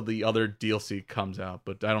wait till the other DLC comes out.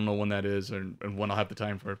 But I don't know when that is and when I'll have the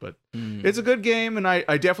time for it. But Mm. it's a good game, and I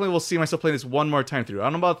definitely will see myself playing this one more time through. I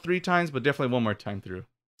don't know about 3 times, but definitely one more time through.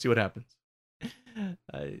 See what happens. I'm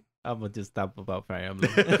gonna just stop about Fire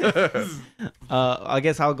Emblem. I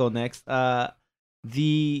guess I'll go next. I'll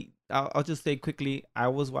just say quickly. I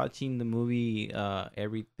was watching the movie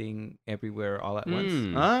Everything Everywhere All at Once.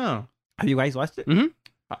 Mm. Oh, Have you guys watched it?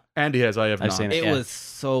 Andy has. I have I've not. seen It Yeah. was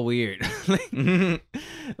so weird.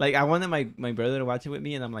 Like I wanted my brother to watch it with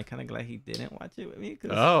me, and I'm like kind of glad he didn't watch it with me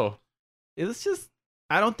because Oh, it was just.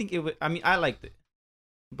 I don't think it would. I mean, I liked it,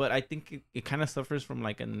 but I think it kind of suffers from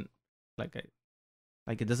like it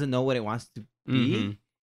doesn't know what it wants to be. Mhm.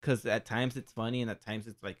 Because at times it's funny, and at times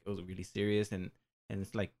it's like it was really serious, and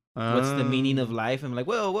it's like what's the meaning of life? I'm like,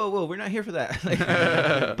 whoa, we're not here for that.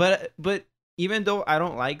 Like, but even though I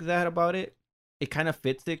don't like that about it, it kind of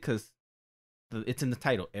fits it because it's in the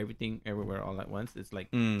title, Everything Everywhere All at Once. It's like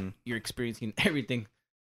Mm. you're experiencing everything.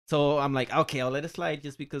 So I'm like, okay, I'll let it slide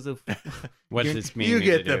just because of What's You- this mean? You me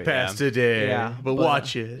get to the do? pass today, Yeah, but but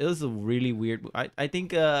watch it it. was a really weird. I think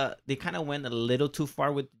they kind of went a little too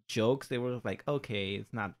far with jokes. They were like, okay,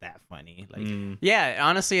 it's not that funny. Like Mm. Yeah,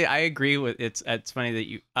 honestly, I agree with it's funny that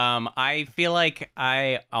you I feel like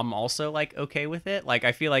I'm also like okay with it. Like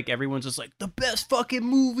I feel like everyone's just like the best fucking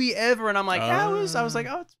movie ever, and I'm like, I was like,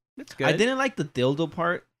 oh, it's good. I didn't like the dildo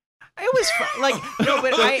part. It was like no,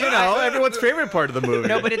 but Everyone's favorite part of the movie.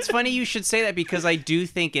 no, but it's funny you should say that because I do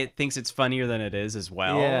think it thinks it's funnier than it is as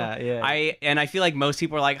well. Yeah. I feel like most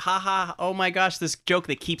people are like, haha, oh my gosh, this joke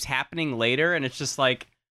that keeps happening later, and it's just like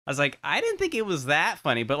I was like, I didn't think it was that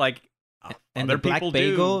funny, but like and other the black people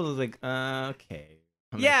bagel do. was like, okay.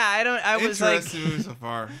 I'm like, Yeah, I was like, Interesting movie so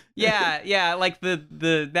far. yeah, like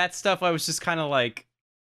the that stuff. I was just kind of like,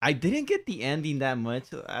 I didn't get the ending that much.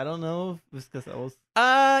 I don't know if it was because I was.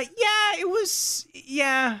 yeah, it was,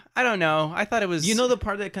 yeah, I don't know. I thought it was, You know the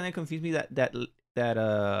part that kind of confused me that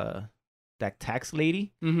tax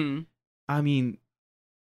lady. mm-hmm. I mean,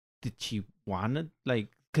 did she wanna like?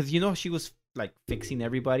 Because she was like fixing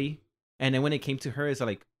everybody, and then when it came to her, it's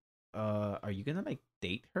like, are you gonna like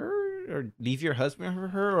date her or leave your husband for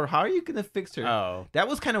her, or how are you gonna fix her? Oh. That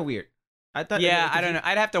was kind of weird. I thought. Yeah, I don't know.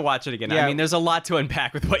 I'd have to watch it again. Yeah. I mean, there's a lot to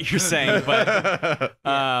unpack with what you're saying, but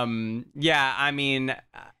Yeah. yeah, I mean,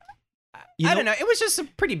 I don't know. It was just a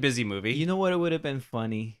pretty busy movie. You know what? It would have been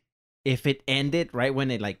funny if it ended right when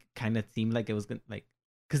it like kind of seemed like it was gonna like,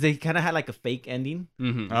 because they kind of had like a fake ending.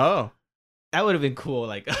 Mhm. Oh, That would have been cool.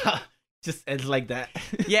 Like, just ends like that.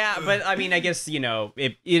 Yeah, but I mean, I guess I know what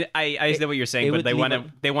you're saying, it but would they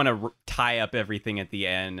leave want to tie up everything at the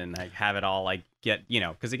end and like have it all like get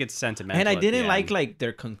because it gets sentimental. And I at the didn't end. like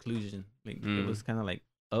their conclusion. Like it Mm. was kind of like,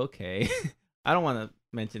 okay. I don't want to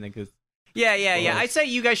mention it because Yeah. Spoilers. I'd say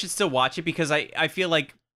you guys should still watch it because I feel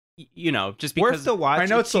like just worth because to watch. I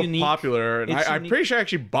know it's so unique. popular, and It's I'm unique. pretty sure I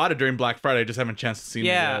actually bought it during Black Friday. I just haven't a chance to see it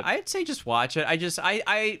yeah, yet. I'd say just watch it. I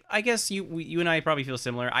guess you and I probably feel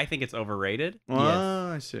similar. I think it's overrated,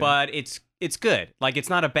 Oh, I see. but it's good. Like it's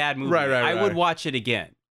not a bad movie. Right, I would right. watch it again.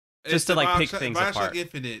 Just It's to, the like, pick Bioshock- things Bioshock apart.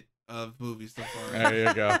 Infinite of movies so far. there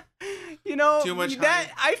you go. You know, Too much that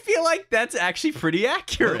hype. I feel like that's actually pretty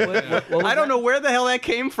accurate. What was I don't that? know where the hell that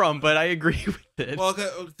came from, but I agree with it. Well,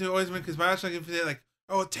 to always win because Bioshock Infinite, like,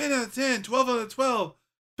 oh, 10 out of 10, 12 out of 12,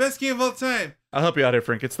 best game of all time. I'll help you out here,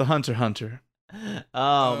 Frank. It's the Hunter Hunter.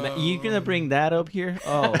 Oh, man, you gonna bring that up here?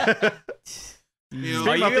 Oh, You know,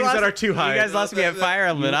 Talking about things that are too high. You guys lost me at Fire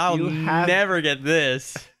Emblem. You- I'll you have- never get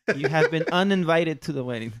this. you have been uninvited to the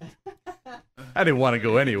wedding. I didn't want to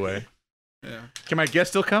go anyway. Yeah. Can my guest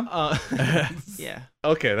still come? Yeah.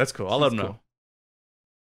 Okay, that's cool. I'll let him That's know.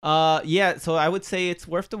 cool. Yeah. So I would say it's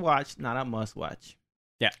worth the watch, not a must watch.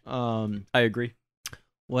 Yeah. I agree.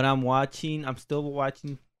 What I'm watching, I'm still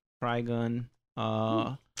watching Trigun.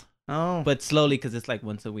 Oh, But slowly because it's like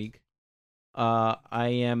once a week. I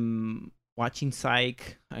am watching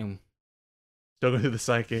Psych. I'm still going through the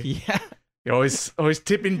psyche. yeah. You're always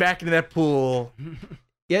tipping back into that pool.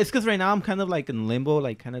 Yeah, it's because right now I'm kind of like in limbo,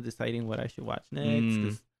 like kind of deciding what I should watch next. Mm.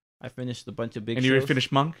 'Cause I finished a bunch of big And shows. you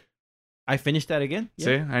finished Monk? I finished that again. Yeah.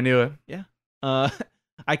 See, I knew it.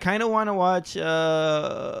 I kind of want to watch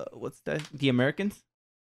what's that? The Americans,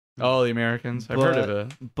 Oh, the Americans. I've heard of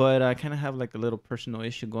it. but I kind of have like a little personal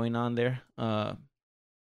issue going on there.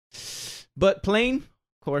 But playing,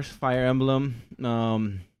 of course, Fire Emblem.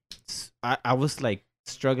 I was like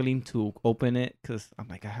struggling to open it because I'm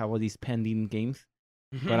like I have all these pending games.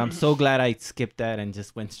 But I'm so glad I skipped that and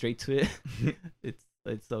just went straight to it.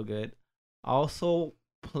 it's so good. Also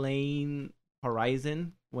playing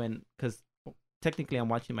Horizon because technically I'm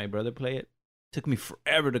watching my brother play it. Took me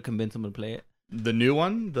forever to convince him to play it. The new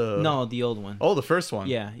one? No, the old one. Oh, the first one.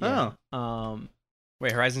 Yeah, yeah.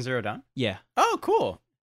 Wait, Horizon Zero Dawn? Yeah. Oh, cool.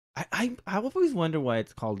 I always wonder why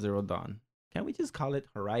it's called Zero Dawn. Can't we just call it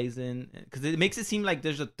Horizon? Because it makes it seem like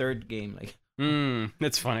there's a third game. Like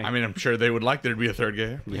That's funny. I mean, I'm sure they would like there to be a third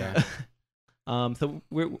game. yeah. So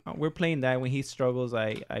we're playing that. When he struggles,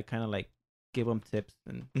 I kind of like give him tips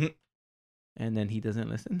and Mhm. and then he doesn't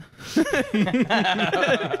listen.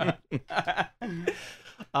 yeah.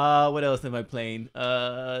 What else am I playing?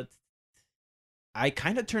 I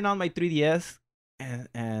kind of turned on my 3DS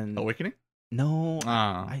and Awakening? no,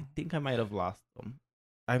 Ah. I think I might have lost them.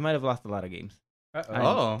 I might have lost a lot of games.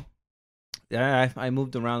 Oh. Yeah, I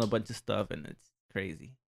moved around a bunch of stuff and it's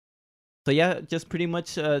crazy. So yeah, just pretty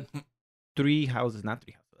much three houses, not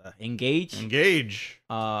three houses. Engage.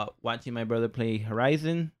 Watching my brother play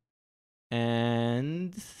Horizon,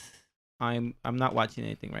 and I'm not watching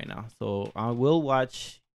anything right now. So I will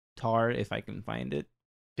watch Tar if I can find it.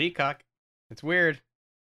 Peacock. It's weird.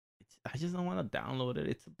 I just don't want to download it.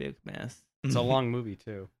 It's a big mess. It's a long movie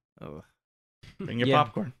too. Ugh. Bring your Yeah.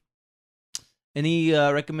 popcorn. Any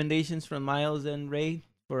recommendations from Miles and Ray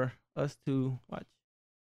for us to watch?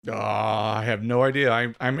 Oh, I have no idea.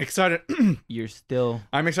 I'm excited. You're still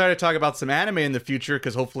I'm excited to talk about some anime in the future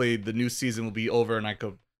because hopefully the new season will be over and I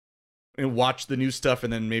could watch the new stuff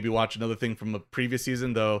and then maybe watch another thing from a previous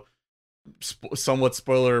season. Though, somewhat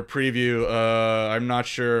spoiler preview. I'm not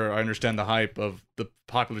sure I understand the hype of the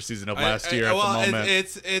popular season of last year at the moment.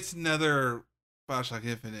 It's another Bioshock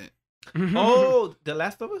Infinite. Oh, The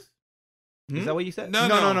Last of Us? Is Hmm? that what you said? No.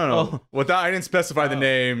 No. Oh. Without, I didn't specify the Oh.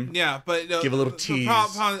 name. Yeah, but no, Give a little the tease.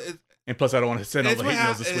 And plus, I don't want to send all It's the what, hate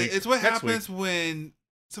mails this week. it's what Next happens when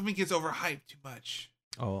something gets overhyped too much.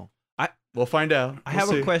 Oh. week. We'll find out. I have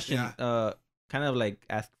We'll a see. question. Yeah. Kind of like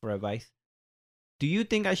ask for advice. Do you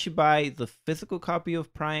think I should buy the physical copy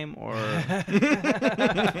of Prime or?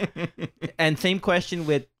 And same question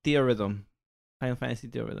with Theorhythm, Final Fantasy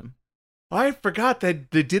Theorhythm. I forgot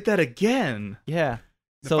that they did that again. Yeah.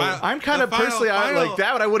 The So final- I'm kind The of personally final- like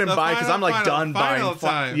that. I wouldn't the buy because I'm like final done buying.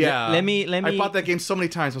 time. Yeah. let me I bought that game so many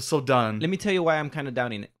times. I'm so done. let me tell you why I'm kind of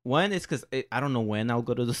doubting it. One is because I don't know when I'll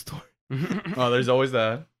go to the store, Oh, there's always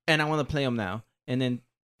that. and I want to play them now. And then,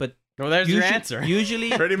 Well, there's your answer. Usually,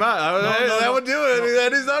 Pretty much. no, That would do it.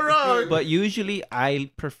 That is not wrong. but usually I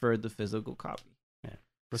prefer the physical copy.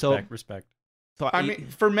 Respect. So I mean,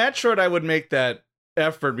 for Metroid, I would make that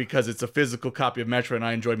effort because it's a physical copy of Metroid, and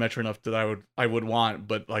I enjoy Metroid enough that I would want.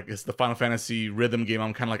 But like, it's the Final Fantasy rhythm game.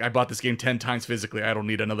 I'm kind of like, I bought this game 10 times physically. I don't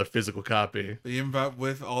need another physical copy. But even but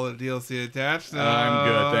with all the DLC attached. I'm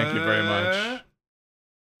good. Thank you very much.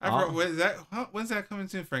 When's that coming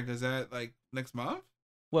soon, Frank? Is that like next month?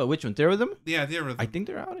 what? Which one? Theorhythm? Yeah, the rhythm. I think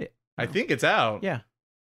they're out. I think it's out. Yeah.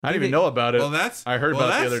 I didn't think even they- know about it. Well, that's I heard well,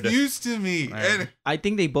 about it the that's other day. news to me. Right. And, I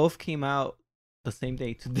think they both came out the same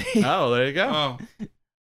day today. Oh, there you go. oh,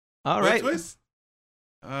 All right. twist.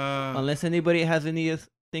 Unless anybody has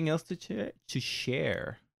anything else to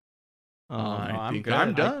share. I I'm think good.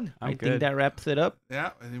 I'm done. I I'm think good. that wraps it up.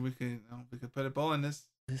 Yeah, I think we could put a ball in this.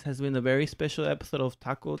 This has been a very special episode of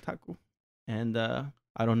Taco Taco. and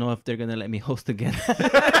I don't know if they're gonna let me host again.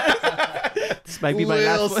 This might be my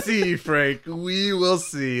last We'll one. see, Frank. We will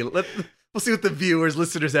see. We'll see what the viewers,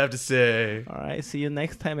 listeners have to say. All right, see you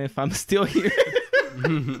next time if I'm still here.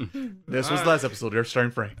 This was the last episode. You're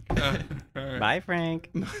starring Frank. All right. Bye, Frank.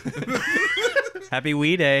 Happy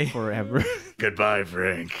Wee Day. Forever. Goodbye,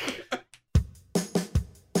 Frank.